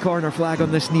down by the corner flag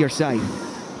on this near side.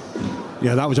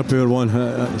 Yeah, that was a poor one.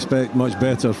 I expect much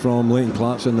better from Leighton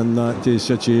Clarkson in that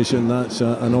situation. That's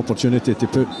an opportunity to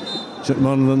put St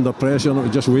Mirren under pressure, and it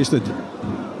was just wasted.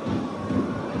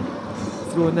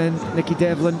 Throwing in Nicky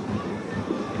Devlin.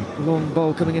 Long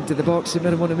ball coming into the box. St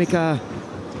Mirren want to make a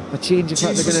change. In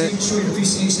fact, they're going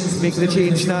to make the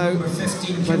change now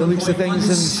by the looks of things.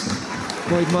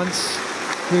 And Lloyd Muntz,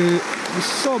 who we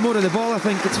saw more of the ball, I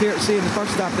think it's fair to say, in the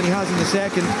first half than he has in the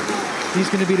second. He's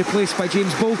going to be replaced by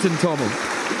James Bolton, Tomo.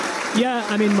 Yeah,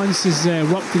 I mean, Muntz has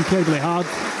worked incredibly hard.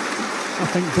 I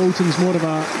think Bolton's more of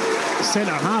a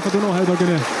centre half. I don't know how they're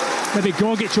going to... Maybe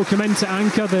Gogic will come in to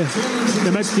anchor the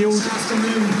midfield.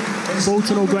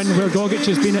 Bolton will go in where Gogic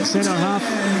has been at centre half.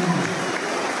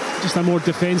 Just a more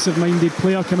defensive minded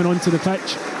player coming onto the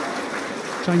pitch.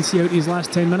 Try and see out his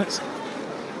last 10 minutes.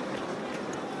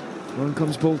 On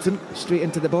comes Bolton, straight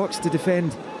into the box to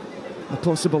defend a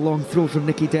possible long throw from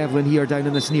Nicky Devlin here down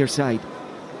on this near side.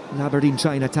 And Aberdeen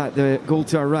try and attack the goal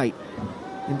to our right.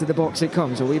 Into the box it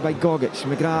comes, away by Gogic.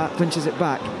 McGrath pinches it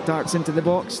back, darts into the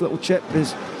box. Little chip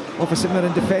is off a St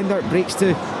Mirren defender. It breaks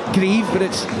to Grieve, but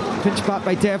it's pinched back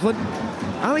by Devlin.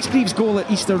 Alex Grieve's goal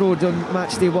at Easter Road on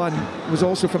match day 1 was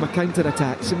also from a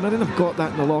counter-attack. St Mirren have got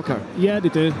that in the locker. Yeah, they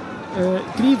do.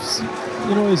 Grieve's,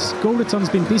 you know, his goal return's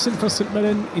been decent for St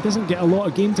Mirren. He doesn't get a lot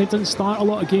of game time, doesn't start a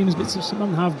lot of games, but St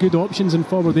Mirren have good options in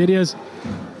forward areas.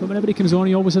 But whenever he comes on,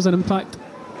 he always has an impact.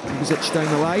 Kovacic down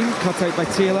the line, cut out by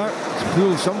Taylor. He's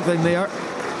pulled something there.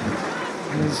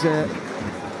 His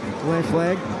left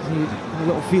leg, a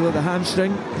little feel of the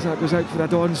hamstring as that goes out for a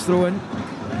Don's throw-in.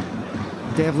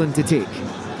 Devlin to take.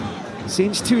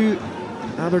 Saints 2,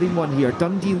 Aberdeen 1 here.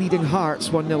 Dundee leading Hearts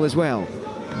 1-0 as well.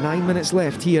 9 minutes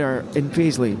left here in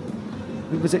Paisley.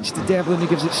 Kovacic to Devlin, who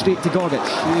gives it straight to Gogic,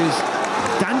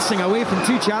 who's dancing away from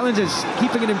 2 challenges,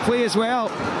 keeping it in play as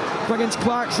well. Against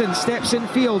Clarkson, steps in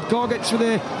field. Gogic with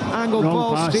a angled Wrong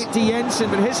ball pass. straight to Jensen,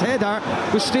 but his header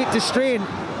was straight to Strain.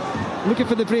 Looking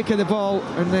for the break of the ball,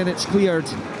 and then it's cleared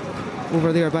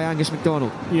over there by Angus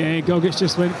MacDonald. Yeah, Gogic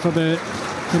just went for the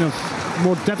kind of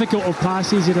more difficult of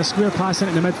passes. He had a square pass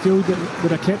into the midfield that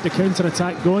would have kept the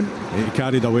counter-attack going. He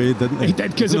carried away, didn't he? He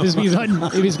did, because it was his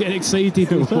run. He was getting excited. He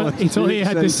thought he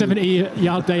had the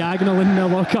 70-yard diagonal in the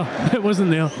locker. It wasn't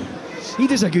there. He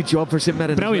does a good job for St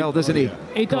Mirren as well, doesn't he?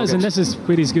 He does, and this is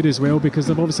where he's good as well, because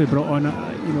they've obviously brought on,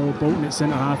 Bolton at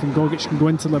centre half, and Gogic can go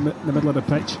into the middle of the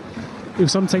pitch. He'll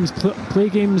sometimes play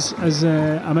games as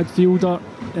a midfielder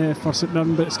for St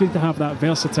Mirren, but it's good to have that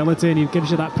versatility, and he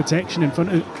gives you that protection in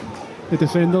front of the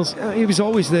defenders. He was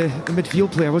always the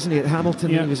midfield player, wasn't he, at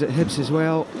Hamilton? Yeah. He was at Hibs as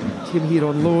well. Came here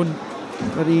on loan,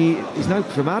 but he's now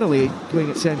primarily playing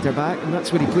at centre back, and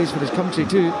that's where he plays for his country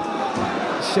too.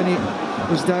 Shinnie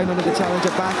was down under the challenge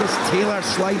at Bacchus. Taylor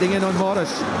sliding in on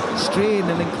Morris. Strain,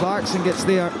 and then Clarkson gets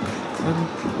there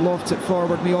and lofts it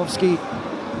forward. Miovski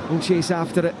will chase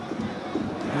after it.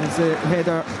 As the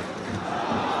header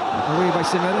away by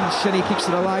St Mirren. Shinnie keeps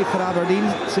it alive for Aberdeen.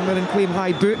 St Mirren claim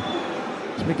high boot.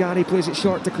 As McGarry plays it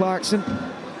short to Clarkson.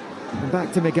 And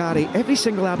back to McGarry. Every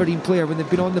single Aberdeen player, when they've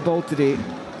been on the ball today,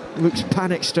 looks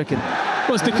panic-stricken.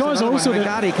 Well, it's because also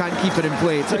McGarry can't keep it in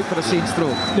play. It's out for a Saints throw.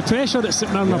 The pressure that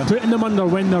St Mirren are putting them under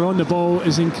when they're on the ball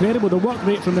is incredible. The work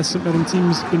rate from this St Mirren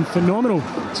team's been phenomenal.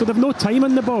 So they've no time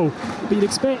on the ball. But you'd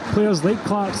expect players like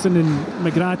Clarkson and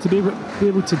McGrath to be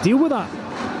able to deal with that.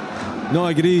 No,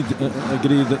 I agreed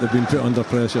that they've been put under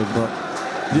pressure, but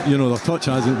their touch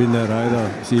hasn't been there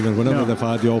either, Stephen. Whenever they've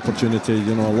had the opportunity,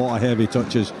 a lot of heavy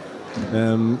touches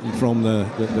from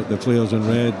the players in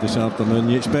red this afternoon.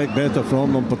 You expect better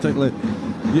from them, particularly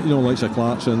like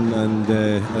Clarkson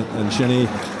and Shinnie,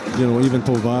 even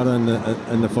Polvara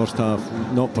in the first half,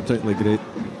 not particularly great.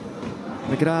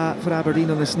 McGrath for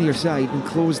Aberdeen on this near side and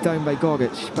closed down by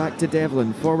Gogic. Back to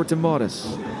Devlin, forward to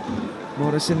Morris.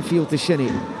 Morris in field to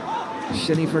Shinnie.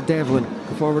 Shinnie for Devlin,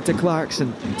 forward to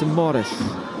Clarkson, to Morris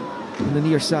on the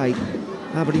near side.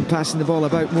 Aberdeen passing the ball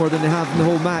about more than they have in the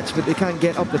whole match, but they can't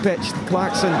get up the pitch.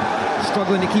 Clarkson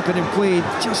struggling to keep it in play,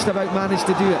 just about managed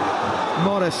to do it.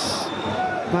 Morris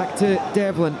back to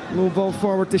Devlin, low ball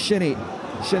forward to Shinnie.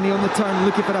 Shinnie on the turn,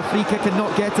 looking for a free kick and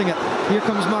not getting it. Here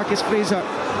comes Marcus Fraser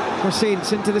for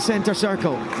Saints into the centre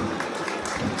circle.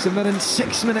 St Mirren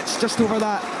 6 minutes just over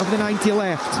that of the 90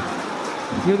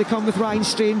 left. Here they come with Ryan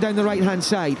Strain down the right hand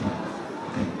side.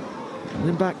 And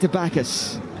then back to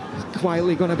Bacchus. He's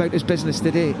quietly gone about his business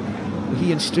today.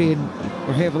 He and Strain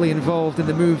were heavily involved in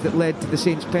the move that led to the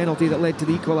Saints penalty that led to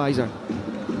the equaliser.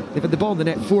 They've had the ball in the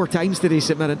net 4 times today,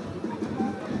 St Mirren.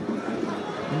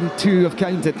 Only 2 have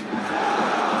counted.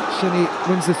 Shinnie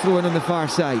wins the throw-in on the far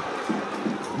side.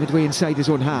 Midway inside his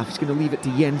own half. He's going to leave it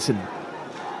to Jensen.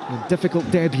 A difficult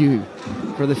debut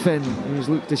for the Finn, who's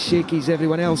looked as shaky as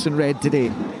everyone else in red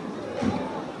today.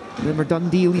 Remember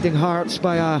Dundee leading Hearts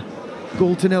by a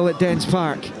 0-0 at Dens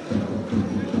Park.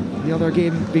 The other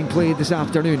game being played this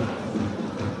afternoon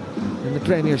in the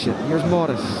Premiership. Here's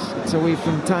Morris. It's away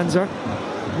from Tanzer.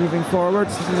 Moving forward.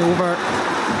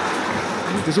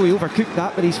 Zoe overcooked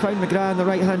that, but he's found McGrath on the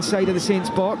right-hand side of the Saints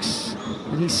box.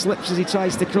 And he slips as he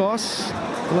tries to cross.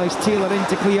 Allows Taylor in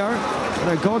to clear.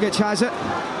 Now Gogic has it.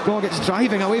 Gogic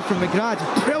driving away from McGrath.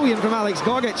 Brilliant from Alex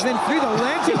Gogic. Then through the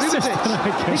length of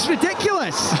Rubitic. It's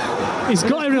ridiculous. He's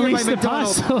got to release the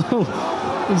pass.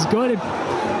 He's got to.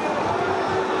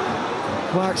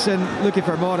 Clarkson looking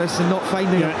for Morris and not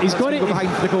finding it. He's got to go behind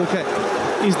for the goal kick.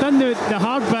 He's done the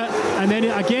hard bit, and then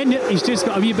again he's just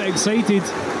got a wee bit excited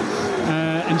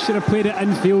and should have played it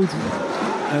infield.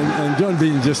 And John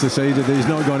Bean just decided that he's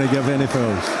not going to give any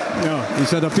fouls. No.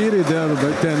 He's had a period there of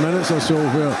about 10 minutes or so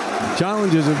where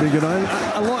challenges have been going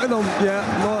on. A lot of them,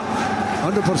 not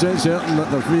 100% certain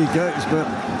that they're free kicks,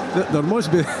 but there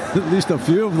must be at least a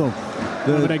few of them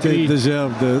that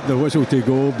deserve the whistle to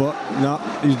go. But nah,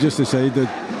 he's just decided,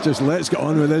 just let's get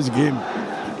on with this game.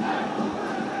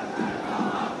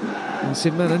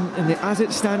 St Mirren in the as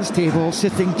it stands table,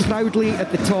 sitting proudly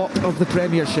at the top of the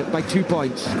Premiership by 2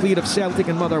 points, clear of Celtic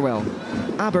and Motherwell.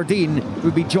 Aberdeen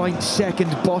would be joint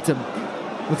second bottom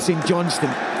with St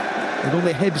Johnstone, with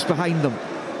only Hibs behind them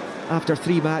after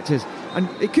 3 matches. And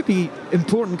it could be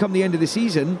important come the end of the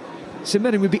season. St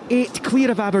Mirren would be 8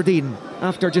 clear of Aberdeen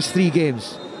after just 3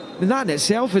 games. And that in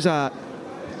itself is a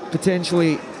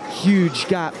potentially huge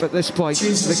gap at this point.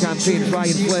 The campaign,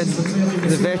 Ryan Flynn,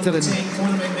 the veteran,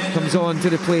 comes on to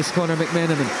replace Conor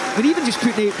McMenamin. But even just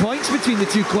putting 8 points between the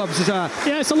two clubs is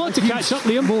it's a lot to catch up,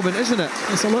 Liam. Moment, isn't it?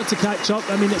 It's a lot to catch up.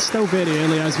 I mean, it's still very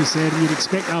early, as we said. You'd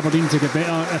expect Aberdeen to get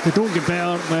better. If they don't get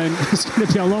better, then it's going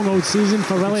to be a long old season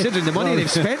for Willie. Considering the money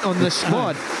they've spent on this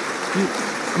squad.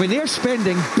 I mean, they're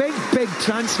spending big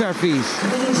transfer fees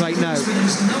right now.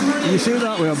 You say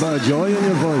that with a bit of joy in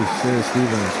your voice,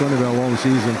 Stephen. It's going to be a long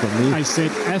season for me. I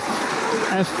said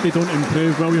if they don't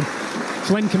improve, William.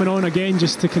 Flynn coming on again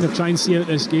just to kind of try and see out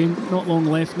this game. Not long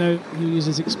left now. He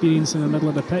uses experience in the middle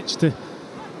of the pitch to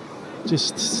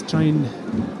just try and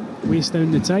waste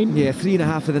down the time. Yeah,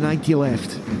 3.5 of the 90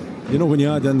 left. You know, when you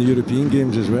add in the European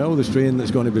games as well, the strain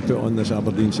that's going to be put on this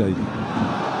Aberdeen side.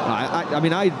 I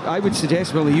mean, I would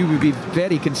suggest, Willie, you would be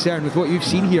very concerned with what you've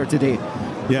seen here today.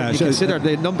 Yeah, you consider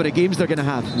the number of games they're going to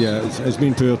have. Yeah, it's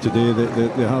been poor today.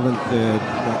 They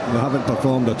haven't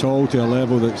performed at all to a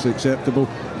level that's acceptable.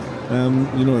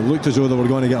 You know, it looked as though they were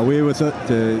going to get away with it.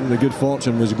 The good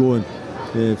fortune was going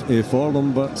for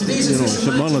them, but you know,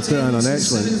 St Mirren have put in an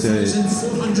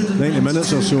excellent 90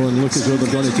 minutes or so and look as though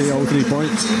they're going to take all 3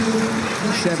 points.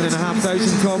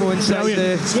 7,500 Tomo inside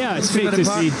the yeah, it's great to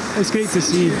see. It's great to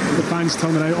see the fans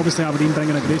turning out. Obviously Aberdeen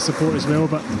bringing a great support as well,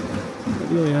 but it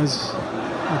really is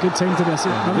a good time to be a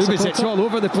Rubic's all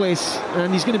over the place,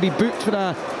 and he's going to be booked for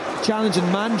a challenge in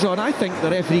man-drawn. I think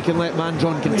the referee can let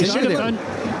man-drawn continue there.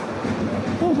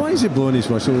 Oh, why is he blowing his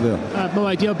whistle there? I have no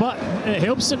idea, but it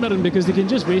helps St Mirren because they can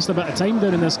just waste a bit of time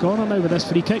down in this corner now with this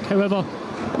free kick. However,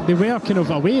 they were kind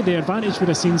of away. The advantage would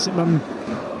have seen St Mirren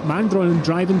man-drawn and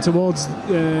driving towards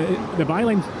the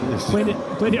byline. Yes.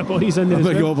 Plenty of bodies in there. A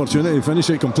big opportunity to finish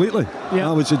it completely,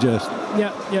 I would suggest.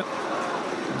 Yeah.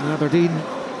 Aberdeen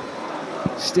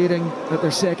staring at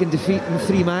their second defeat in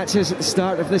 3 matches at the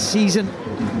start of this season.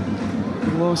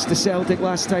 Lost to Celtic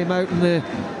last time out in the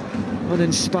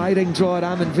uninspiring draw at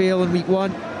Amon Vale in week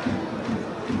 1.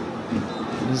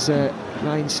 As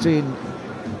Ryan Strain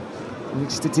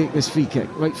looks to take this free kick,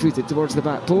 right footed towards the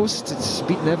back post. It's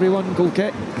beaten everyone. Goal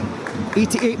kick.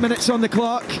 88 minutes on the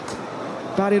clock.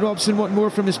 Barry Robson wanting more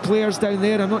from his players down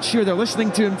there. I'm not sure they're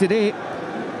listening to him today.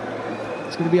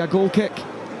 It's going to be a goal kick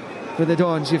for the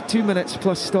Dons. You have 2 minutes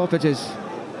plus stoppages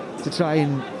to try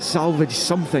and salvage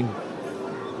something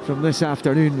from this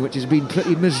afternoon, which has been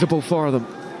pretty miserable for them.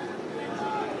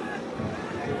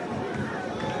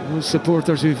 Those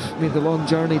supporters who've made the long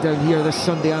journey down here this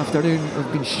Sunday afternoon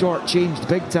have been shortchanged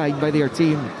big time by their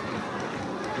team.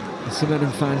 St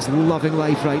Mirren fans loving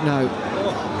life right now.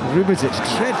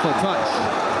 Rubičić, dreadful touch.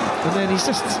 And then he's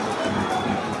just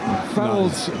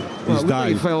fouled. He's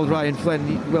dived. He fouled Ryan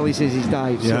Flynn. Well, he says he's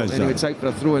dived. Yeah, so anyway, it's out for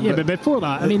a throw-in. Yeah, but before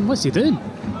that, I mean, what's he doing?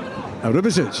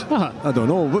 Rubičić? Uh-huh. I don't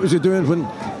know. What was he doing when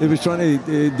he was trying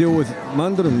to deal with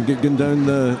Mandarin, going down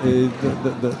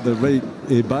the right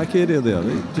back area there?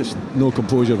 Just no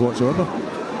composure whatsoever.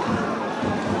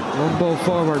 Long ball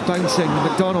forward, bouncing.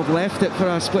 McDonald left it for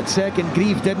a split second.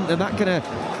 Grieve didn't, and that kind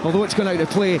of, although it's gone out of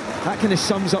play, that kind of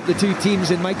sums up the two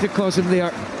teams in microcosm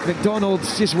there. McDonald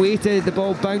just waited, the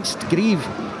ball bounced. Grieve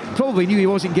probably knew he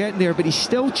wasn't getting there, but he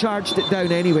still charged it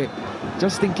down anyway,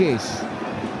 just in case.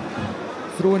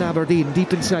 Throwing Aberdeen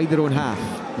deep inside their own half.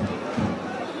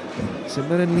 St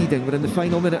Mirren leading. We're in the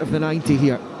final minute of the 90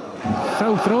 here.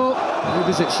 Foul throw.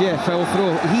 Rubičić, yeah, foul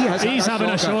throw. He's having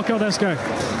a shocker, this guy.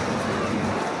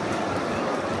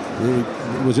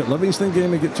 Was it Livingston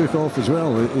game he took off as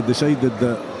well? He decided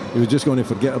that he was just going to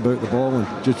forget about the ball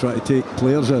and just try to take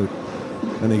players out,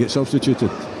 and he gets substituted.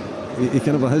 He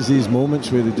kind of has these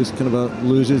moments where he just kind of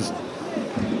loses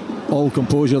all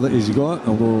composure that he's got,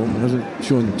 although he hasn't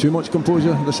shown too much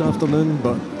composure this afternoon,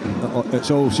 but it's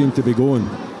all seemed to be going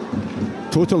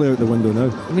totally out the window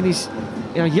now. I mean, he's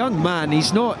a young man,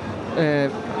 he's not a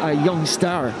young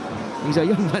star. He's a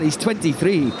young man, he's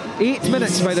 23. 8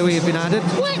 minutes, by the way, have been added.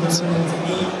 What?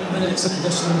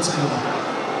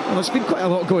 Well, there's been quite a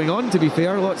lot going on, to be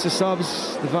fair. Lots of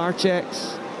subs, the VAR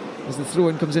checks, as the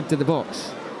throw-in comes into the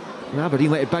box. And Aberdeen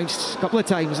let it bounce a couple of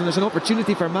times, and there's an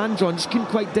opportunity for Mandron, just couldn't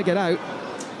quite dig it out.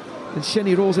 And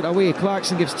Shinnie rolls it away.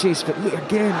 Clarkson gives chase, but look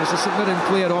again, there's a St Mirren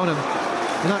player on him.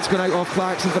 And that's gone out off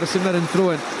Clarkson for a St Mirren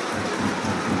throw-in.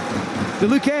 They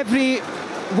look every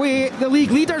way the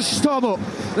league leaders, Tomo,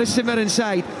 this St Mirren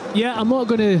side. Yeah, I'm not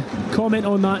going to comment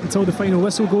on that until the final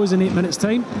whistle goes in 8 minutes'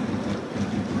 time.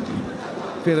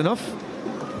 Fair enough.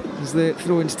 As the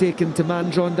throw-in's taken to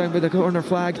Mandron down by the corner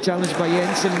flag, challenged by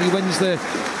Jensen, and he wins the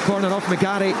corner off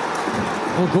McGarry.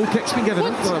 Oh, goal kick's been given.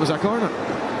 I thought it was a corner.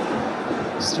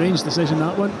 Strange decision,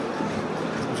 that one.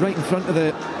 It was right in front of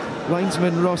the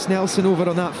linesman Ross Nelson over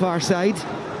on that far side.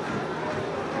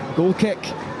 Goal kick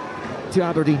to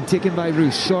Aberdeen, taken by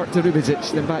Roos, short to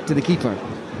Rubičić, then back to the keeper.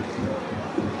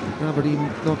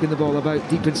 Aberdeen knocking the ball about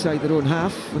deep inside their own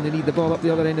half when they need the ball up the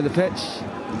other end of the pitch.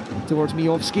 Towards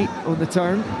Miovski on the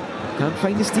turn. Can't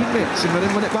find his teammates, and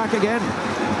Mirren win it back again.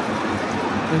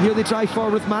 And here they try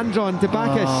forward with Mandron to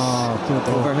Bacchus.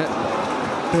 Overhit.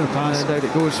 Poor pass. And out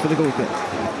it goes for the goal kick.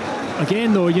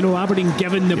 Again, though, you know, Aberdeen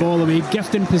giving the ball away,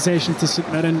 gifting possession to St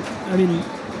Mirren. I mean,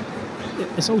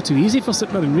 it's all too easy for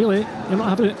St Mirren, really. You're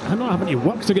not having to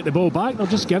work to get the ball back. They're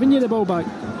just giving you the ball back.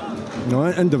 No,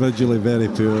 individually very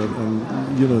poor,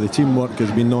 and you know the teamwork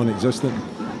has been non-existent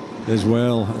as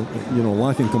well. You know,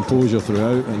 lacking composure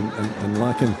throughout, and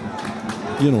lacking,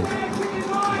 you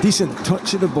know, decent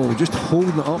touch of the ball, just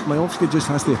holding it up. Miovski just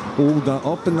has to hold that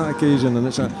up in that occasion, and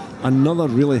it's another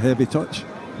really heavy touch.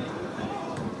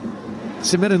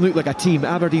 St Mirren look like a team.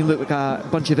 Aberdeen look like a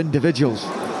bunch of individuals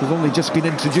who've only just been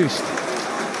introduced,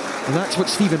 and that's what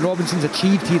Stephen Robinson's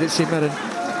achieved here at St Mirren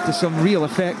to some real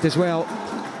effect as well.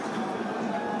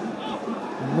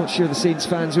 I'm not sure the Saints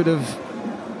fans would have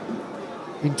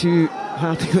been too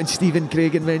happy when Stephen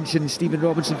Craigan mentioned Stephen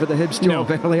Robinson for the Hibs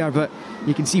job earlier, but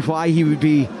you can see why he would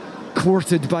be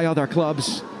courted by other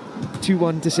clubs.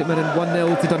 2-1 to St Mirren,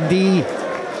 1-0 to Dundee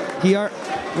here.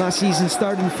 Last season's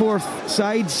third and fourth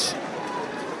sides,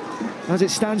 as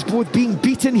it stands, both being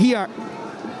beaten here.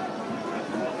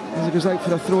 As it goes out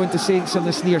for a throw into Saints on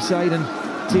this near side, and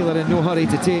Taylor in no hurry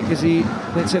to take as he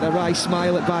lets out a wry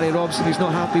smile at Barry Robson, who's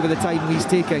not happy with the time he's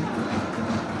taking.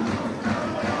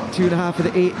 2.5 of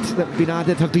the 8 that have been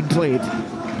added have been played.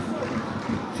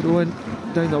 Throw-in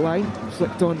down the line,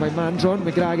 flicked on by Mandron.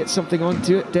 McGrath gets something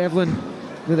onto it. Devlin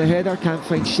with a header, can't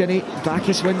find Shinnie.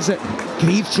 Bacchus wins it.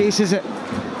 Grieve chases it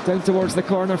down towards the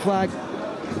corner flag.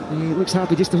 And he looks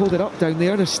happy just to hold it up down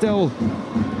there. There's still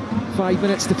 5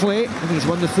 minutes to play, and he's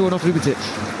won the throw-in off Rubičić.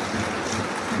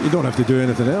 You don't have to do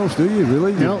anything else, do you,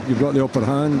 really? No. You've got the upper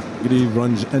hand. Grieve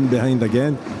runs in behind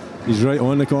again. He's right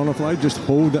on the corner flag. Just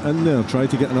hold it in there. Try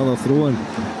to get another throw-in.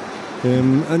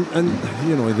 And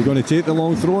you know, they're going to take the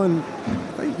long throw-in.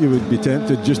 I think you would be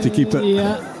tempted just to keep it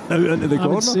out into the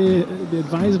corner. I would say it would be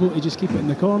advisable to just keep it in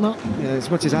the corner. Yeah,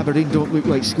 as much as Aberdeen don't look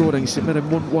like scoring, St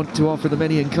Mirren won't want to offer them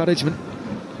any encouragement.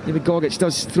 David Gogic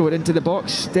does throw it into the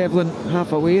box. Devlin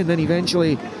half away, and then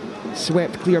eventually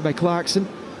swept clear by Clarkson.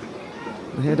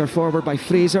 The header forward by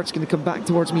Fraser. It's going to come back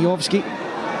towards Miovski.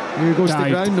 Here goes to the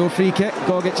ground, no free kick.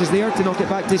 Gogic is there to knock it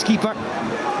back to his keeper.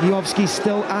 Miovski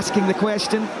still asking the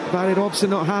question. Barry Robson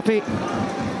not happy.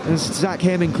 as Zach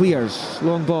Hemming clears.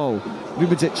 Long ball.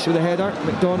 Rubidzic with a header.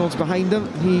 McDonald's behind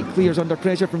him. He clears under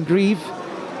pressure from Grieve.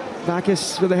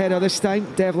 Backus with a header this time.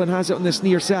 Devlin has it on this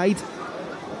near side.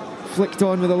 Flicked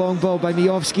on with a long ball by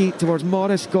Miovski towards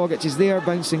Morris. Gogic is there,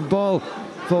 bouncing ball.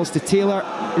 Falls to Taylor,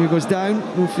 who goes down.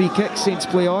 No free kick, Saints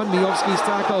play on. Miovski's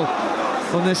tackle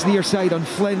on this near side on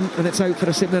Flynn, and it's out for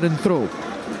a St Mirren throw.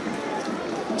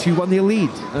 2-1 they lead,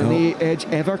 and they edge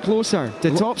ever closer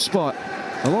to top spot.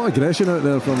 A lot of aggression out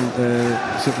there from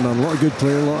St Mirren. A lot of good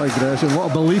play, a lot of aggression, a lot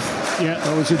of belief. Yeah,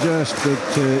 I would suggest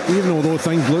that even although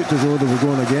things looked as though they were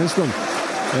going against them,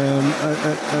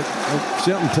 at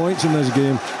certain points in this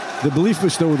game, the belief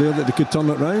was still there that they could turn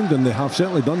it round, and they have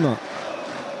certainly done that.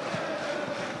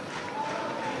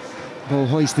 Ball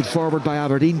hoisted forward by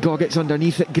Aberdeen. Gogic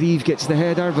underneath it. Grieve gets the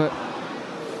header, but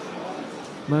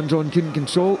Mandron couldn't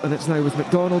control, and it's now with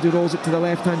McDonald, who rolls it to the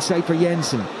left-hand side for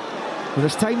Jensen. Well,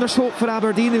 there's time, there's hope for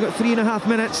Aberdeen. They've got 3.5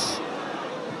 minutes.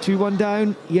 2-1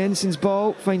 down. Jensen's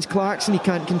ball finds Clarkson. He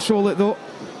can't control it though.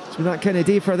 It's been that kind of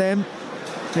day for them.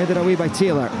 Headed away by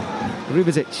Taylor.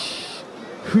 Rubidzic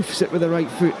hoofs it with the right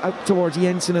foot out towards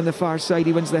Jensen on the far side.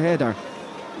 He wins the header.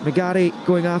 McGarry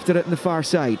going after it on the far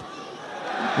side,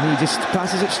 and he just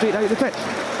passes it straight out of the pitch.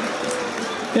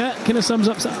 Yeah, kind of sums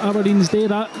up Aberdeen's day,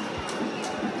 that.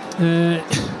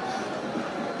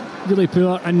 Really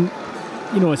poor, and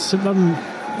you know, it's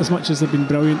as much as they've been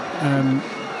brilliant,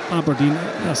 Aberdeen,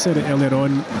 I said it earlier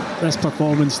on, this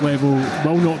performance level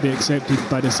will not be accepted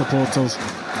by the supporters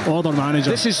or their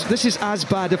manager. This is as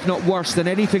bad, if not worse, than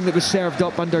anything that was served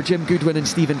up under Jim Goodwin and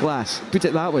Stephen Glass. Put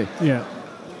it that way. Yeah.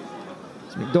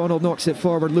 So McDonald knocks it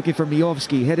forward, looking for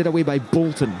Miovski, headed away by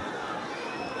Bolton.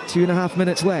 2.5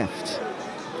 minutes left.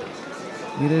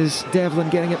 It is Devlin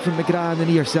getting it from McGrath on the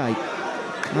near side.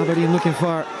 Aberdeen looking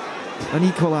for an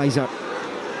equaliser,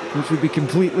 which would be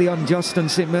completely unjust on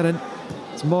St Mirren.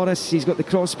 It's Morris, he's got the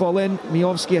cross ball in.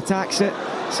 Miovski attacks it.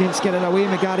 Saints getting away.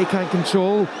 McGarry can't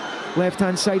control.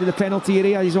 Left-hand side of the penalty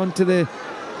area. He's on to the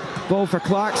ball for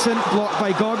Clarkson. Blocked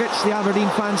by Gogic. The Aberdeen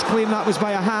fans claim that was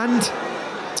by a hand.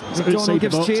 McDonald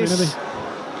gives chase. Anyway.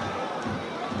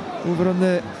 Over on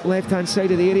the left-hand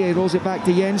side of the area. He rolls it back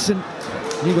to Jensen.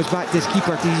 And he goes back to his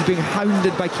keeper. He's being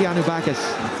hounded by Keanu Backus.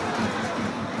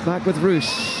 Back with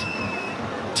Roos.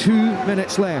 2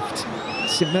 minutes left.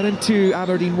 St Mirren 2,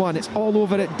 Aberdeen 1. It's all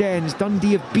over at Dens.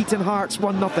 Dundee have beaten Hearts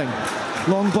 1-0.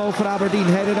 Long ball for Aberdeen,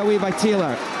 headed away by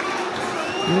Taylor.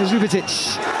 And there's Rubidzic.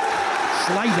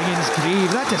 Sliding in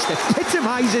Grieve. That just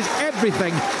epitomises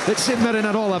everything that St Mirren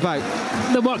are all about.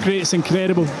 The work rate's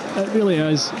incredible. It really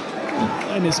is.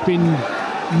 And it's been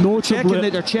notable.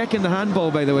 They're checking the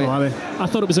handball, by the way. Oh, I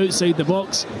thought it was outside the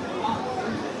box.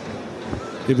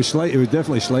 He was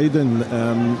definitely sliding,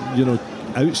 you know,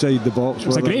 outside the box. It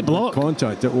was a great block.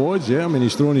 Contact. It was, yeah. I mean,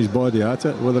 he's throwing his body at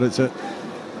it, whether it's at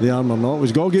the arm or not. It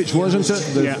was Gogic, wasn't it?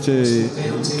 That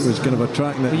was kind of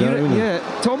attracting it down. Yeah,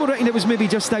 Tom will reckon it was maybe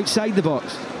just outside the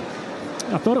box.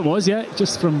 I thought it was, yeah,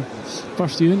 just from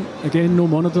first viewing. Again, no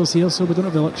monitors here, so we don't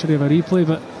have the luxury of a replay,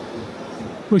 but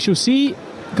we shall see.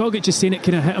 Gogic is saying it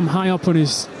kind of hit him high up on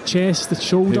his chest, the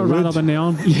shoulder, rather than the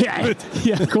arm. Yeah,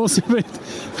 yeah, of course he would.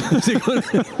 Is he going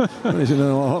to? I'll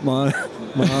hit my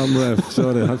arm, ref.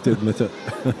 Sorry, I have to admit it.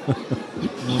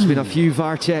 There's been a few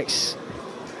VAR checks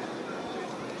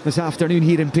this afternoon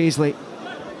here in Paisley.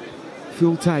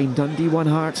 Full time, Dundee 1,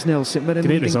 Hearts 0. St Mirren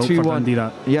leading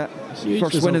 2-1. Yeah, huge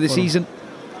first win of the season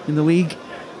in the league.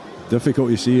 Difficult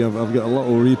to see. I've got a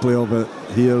little replay of it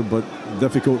here, but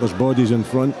difficult. There's bodies in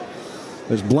front.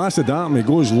 It's blasted at him. He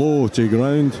goes low to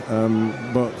ground,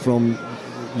 but from,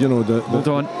 you know, the hold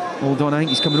on. I think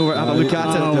he's coming over to have a look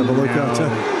at it. Have a look at it.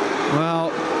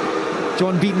 Well,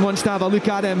 John Beaton wants to have a look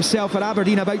at it himself. For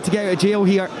Aberdeen about to get out of jail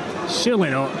here. Surely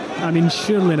not. I mean,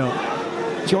 surely not.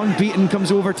 John Beaton comes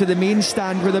over to the main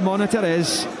stand where the monitor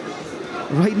is,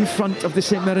 right in front of the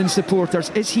St Mirren supporters.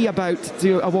 Is he about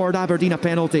to award Aberdeen a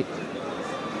penalty?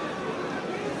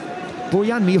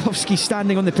 Bojan Miovski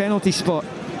standing on the penalty spot,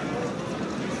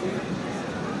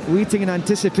 waiting in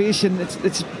anticipation.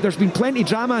 There's been plenty of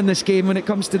drama in this game when it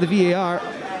comes to the VAR.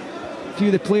 A few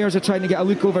of the players are trying to get a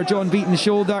look over John Beaton's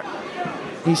shoulder.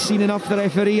 He's seen enough, the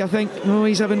referee, I think. Oh,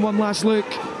 he's having one last look.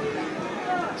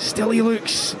 Still he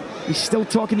looks. He's still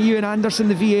talking to Ewan Anderson,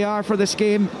 the VAR for this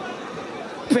game.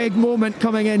 Big moment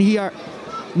coming in here.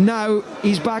 Now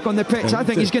he's back on the pitch. I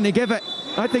think he's going to give it.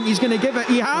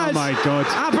 He has. Oh my God.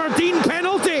 Aberdeen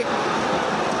penalty.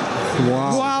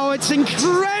 Wow, it's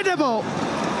incredible.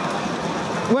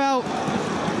 Well,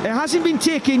 it hasn't been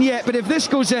taken yet, but if this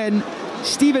goes in,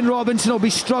 Stephen Robinson will be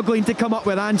struggling to come up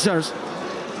with answers,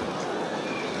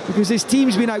 because his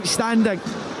team's been outstanding.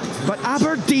 But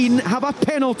Aberdeen have a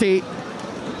penalty,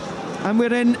 and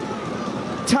we're in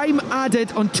time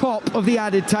added on top of the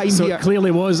added time so here. It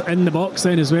clearly was in the box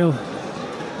then as well.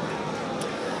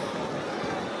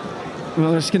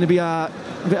 Well, there's going to be a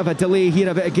bit of a delay here,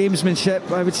 a bit of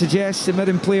gamesmanship, I would suggest. The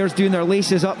Mirren players doing their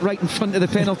laces up right in front of the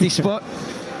penalty spot.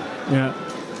 Yeah.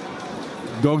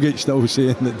 Gogic still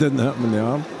saying it didn't happen in the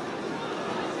arm.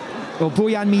 Well,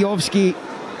 Bojan Mijovski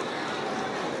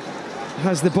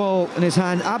has the ball in his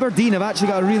hand. Aberdeen have actually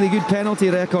got a really good penalty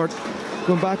record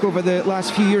going back over the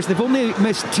last few years. They've only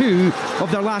missed 2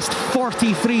 of their last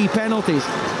 43 penalties.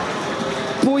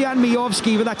 Bojan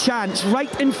Mijovski with a chance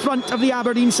right in front of the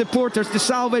Aberdeen supporters to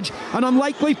salvage an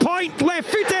unlikely point,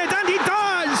 left-footed, and he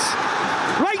does!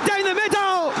 Right down the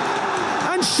middle!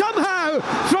 And somehow,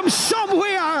 from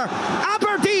somewhere,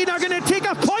 Aberdeen are going to take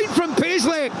a point from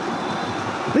Paisley.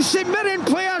 The St Mirren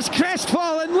players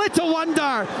crestfallen, little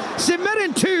wonder. St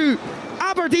Mirren 2,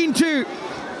 Aberdeen 2.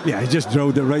 Yeah, he just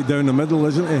drilled it right down the middle,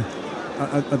 isn't he?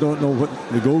 I don't know what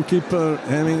the goalkeeper,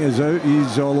 Hemming, is out.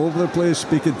 He's all over the place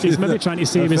speaking to He's maybe trying to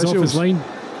save his off his line.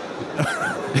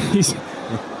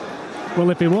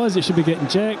 Well, if he was, it should be getting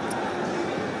checked.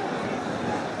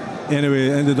 Anyway,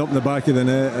 it ended up in the back of the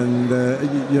net, and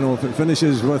you know, if it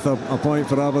finishes with a point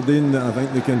for Aberdeen, I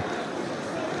think they can,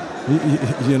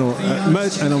 you know,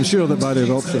 admit, and I'm sure that Barry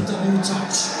Robson.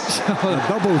 A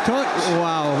double touch.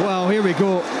 Wow, well, here we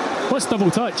go. What's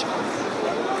double touch?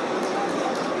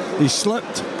 He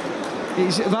slipped.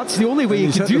 That's the only way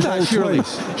you could do that, surely.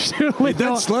 Surely he did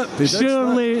not. slip. He did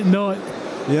surely slip. not.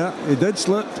 Yeah, he did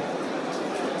slip.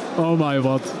 Oh my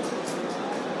word.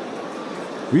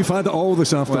 We've had it all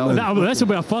this afternoon. Well, this will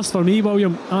be a first for me,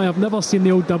 William. I have never seen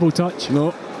the old double touch.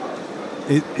 No.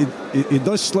 He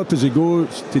does slip as he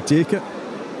goes to take it.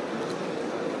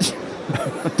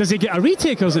 Does he get a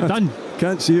retake or is it done?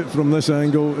 Can't see it from this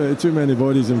angle. Too many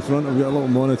bodies in front. I've got a little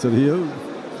monitor here.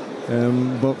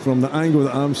 But from the angle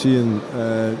that I'm seeing,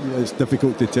 it's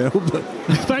difficult to tell. But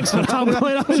thanks for that,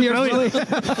 Billy. That was brilliant.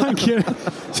 Thank you.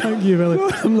 Thank you, Billy.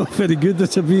 I'm not very good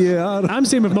at a VAR. I'm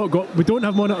saying we don't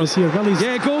have monitors here. Billy's.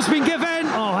 Yeah, goal's been given.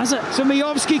 Oh, is it? So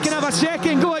Mijovski can have a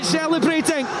second go at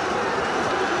celebrating.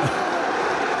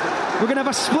 We're going to have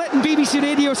a split in BBC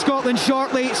Radio Scotland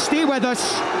shortly. Stay with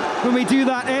us when we do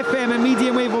that. FM and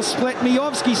medium wave will split.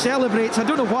 Mijovski celebrates. I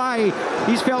don't know why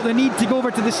he's felt the need to go over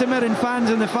to the St Mirren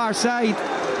fans on the far side.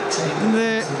 In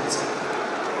the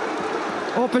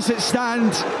opposite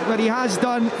stand, where he has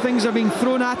done, things are being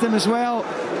thrown at him as well.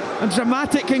 A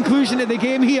dramatic conclusion to the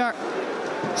game here.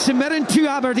 St Mirren 2,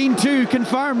 Aberdeen 2,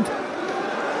 confirmed.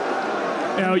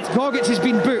 Gogic has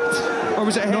been booked. Or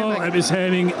was it Hemming? No, it was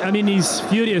Hemming. I mean, he's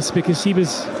furious because he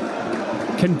was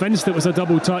convinced it was a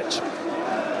double touch.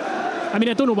 I mean,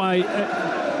 I don't know why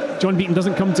John Beaton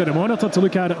doesn't come to the monitor to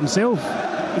look at it himself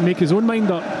and make his own mind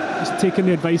up. He's taking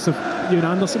the advice of Ewan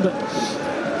Anderson. But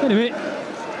anyway,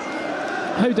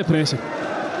 how depressing.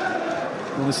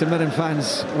 Well, the St Mirren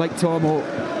fans, like Tomo,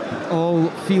 all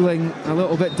feeling a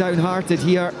little bit downhearted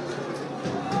here.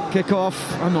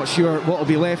 Kick-off. I'm not sure what will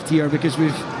be left here because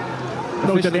we've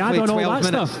did they add on all that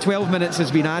minutes. stuff? 12 minutes has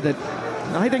been added.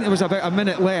 I think there was about a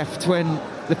minute left when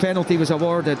the penalty was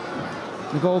awarded.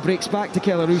 The ball breaks back to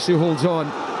Kelarus, who holds on.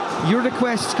 Your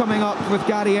requests coming up with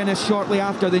Gary Ennis shortly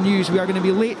after the news. We are going to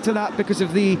be late to that because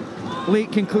of the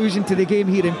late conclusion to the game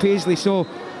here in Paisley. So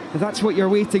that's what you're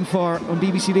waiting for on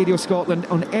BBC Radio Scotland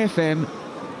on FM.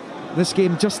 This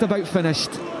game just about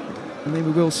finished. And then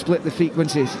we will split the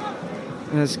frequencies.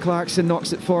 As Clarkson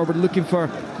knocks it forward, looking for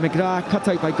McGrath, cut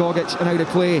out by Gogic and out of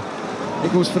play.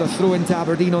 It goes for a throw into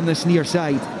Aberdeen on this near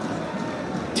side.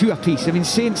 2 apiece. I mean,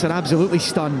 Saints are absolutely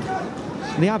stunned.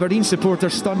 And the Aberdeen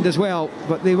supporters stunned as well,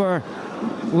 but they were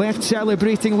left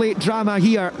celebrating late drama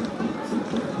here.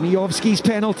 Mijovski's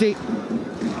penalty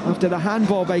after the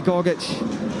handball by Gogic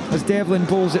as Devlin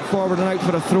bowls it forward and out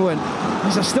for a throw-in.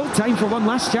 Is there still time for one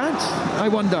last chance? I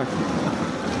wonder.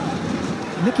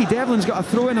 Nicky Devlin's got a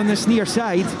throw-in on this near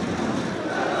side.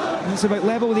 And it's about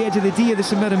level with the edge of the D of the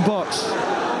St Mirren box.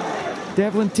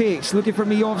 Devlin takes, looking for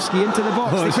Mijovski into the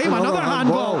box. They claim another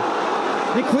handball.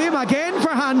 They claim again for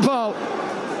handball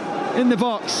in the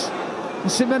box.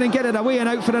 And St Mirren get it away and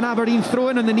out for an Aberdeen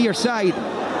throw-in on the near side.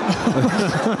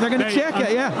 They're going to check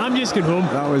it, yeah. I'm just going home.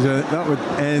 That would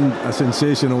end a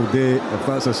sensational day if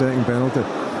that's a second penalty.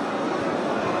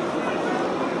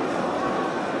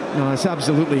 No, it's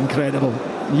absolutely incredible.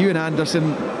 Ewan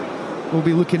Anderson will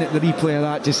be looking at the replay of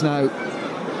that just now.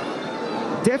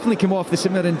 Definitely came off the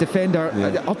St Mirren defender,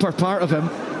 the upper part of him.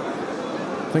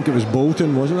 I think it was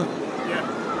Bolton, wasn't it? Yeah.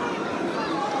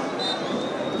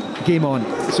 Game on.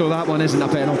 So that one isn't a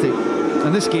penalty.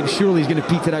 And this game surely is going to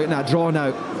peter out in that draw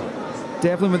now.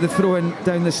 Devlin with the throw in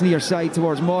down this near side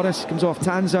towards Morris. Comes off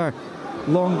Tanser.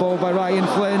 Long ball by Ryan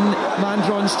Flynn.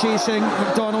 Mandron's chasing.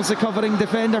 McDonald's the covering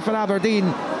defender for Aberdeen.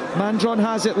 Mandron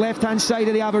has it left hand side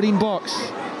of the Aberdeen box.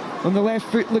 On the left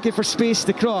foot looking for space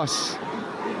to cross.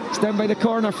 It's down by the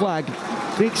corner flag.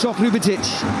 Breaks off Rubitic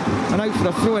and out for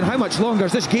a throw in. How much longer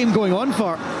is this game going on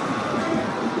for?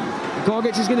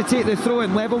 Gogic is going to take the throw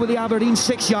in level with the Aberdeen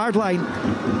 6-yard line.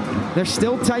 There's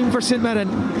still time for St Mirren.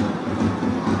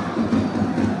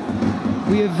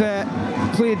 We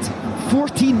have played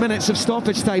 14 minutes of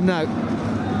stoppage time now.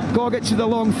 Gogic with a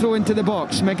long throw into the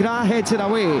box. McGrath heads it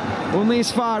away, only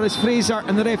as far as Fraser,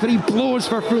 and the referee blows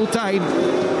for full time.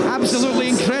 Absolutely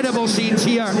incredible scenes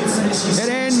here. It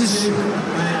ends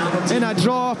in a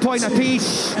draw, point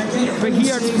apiece. But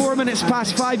here it's 4 minutes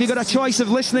past 5. You've got a choice of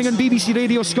listening on BBC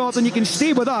Radio Scotland. You can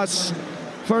stay with us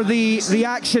for the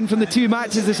reaction from the two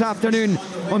matches this afternoon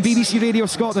on BBC Radio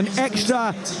Scotland.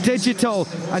 Extra, digital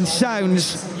and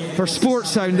sounds for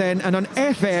Sports Sound then, and on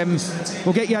FM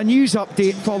we'll get you a news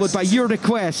update followed by your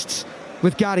requests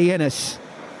with Gary Innes.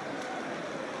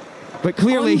 But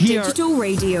clearly on here digital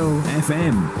radio,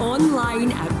 FM,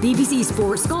 online at BBC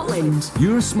Sports Scotland,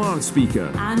 your smart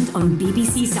speaker, and on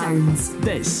BBC Sounds.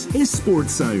 This is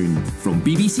Sports Sound from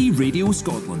BBC Radio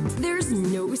Scotland. There's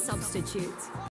no substitute.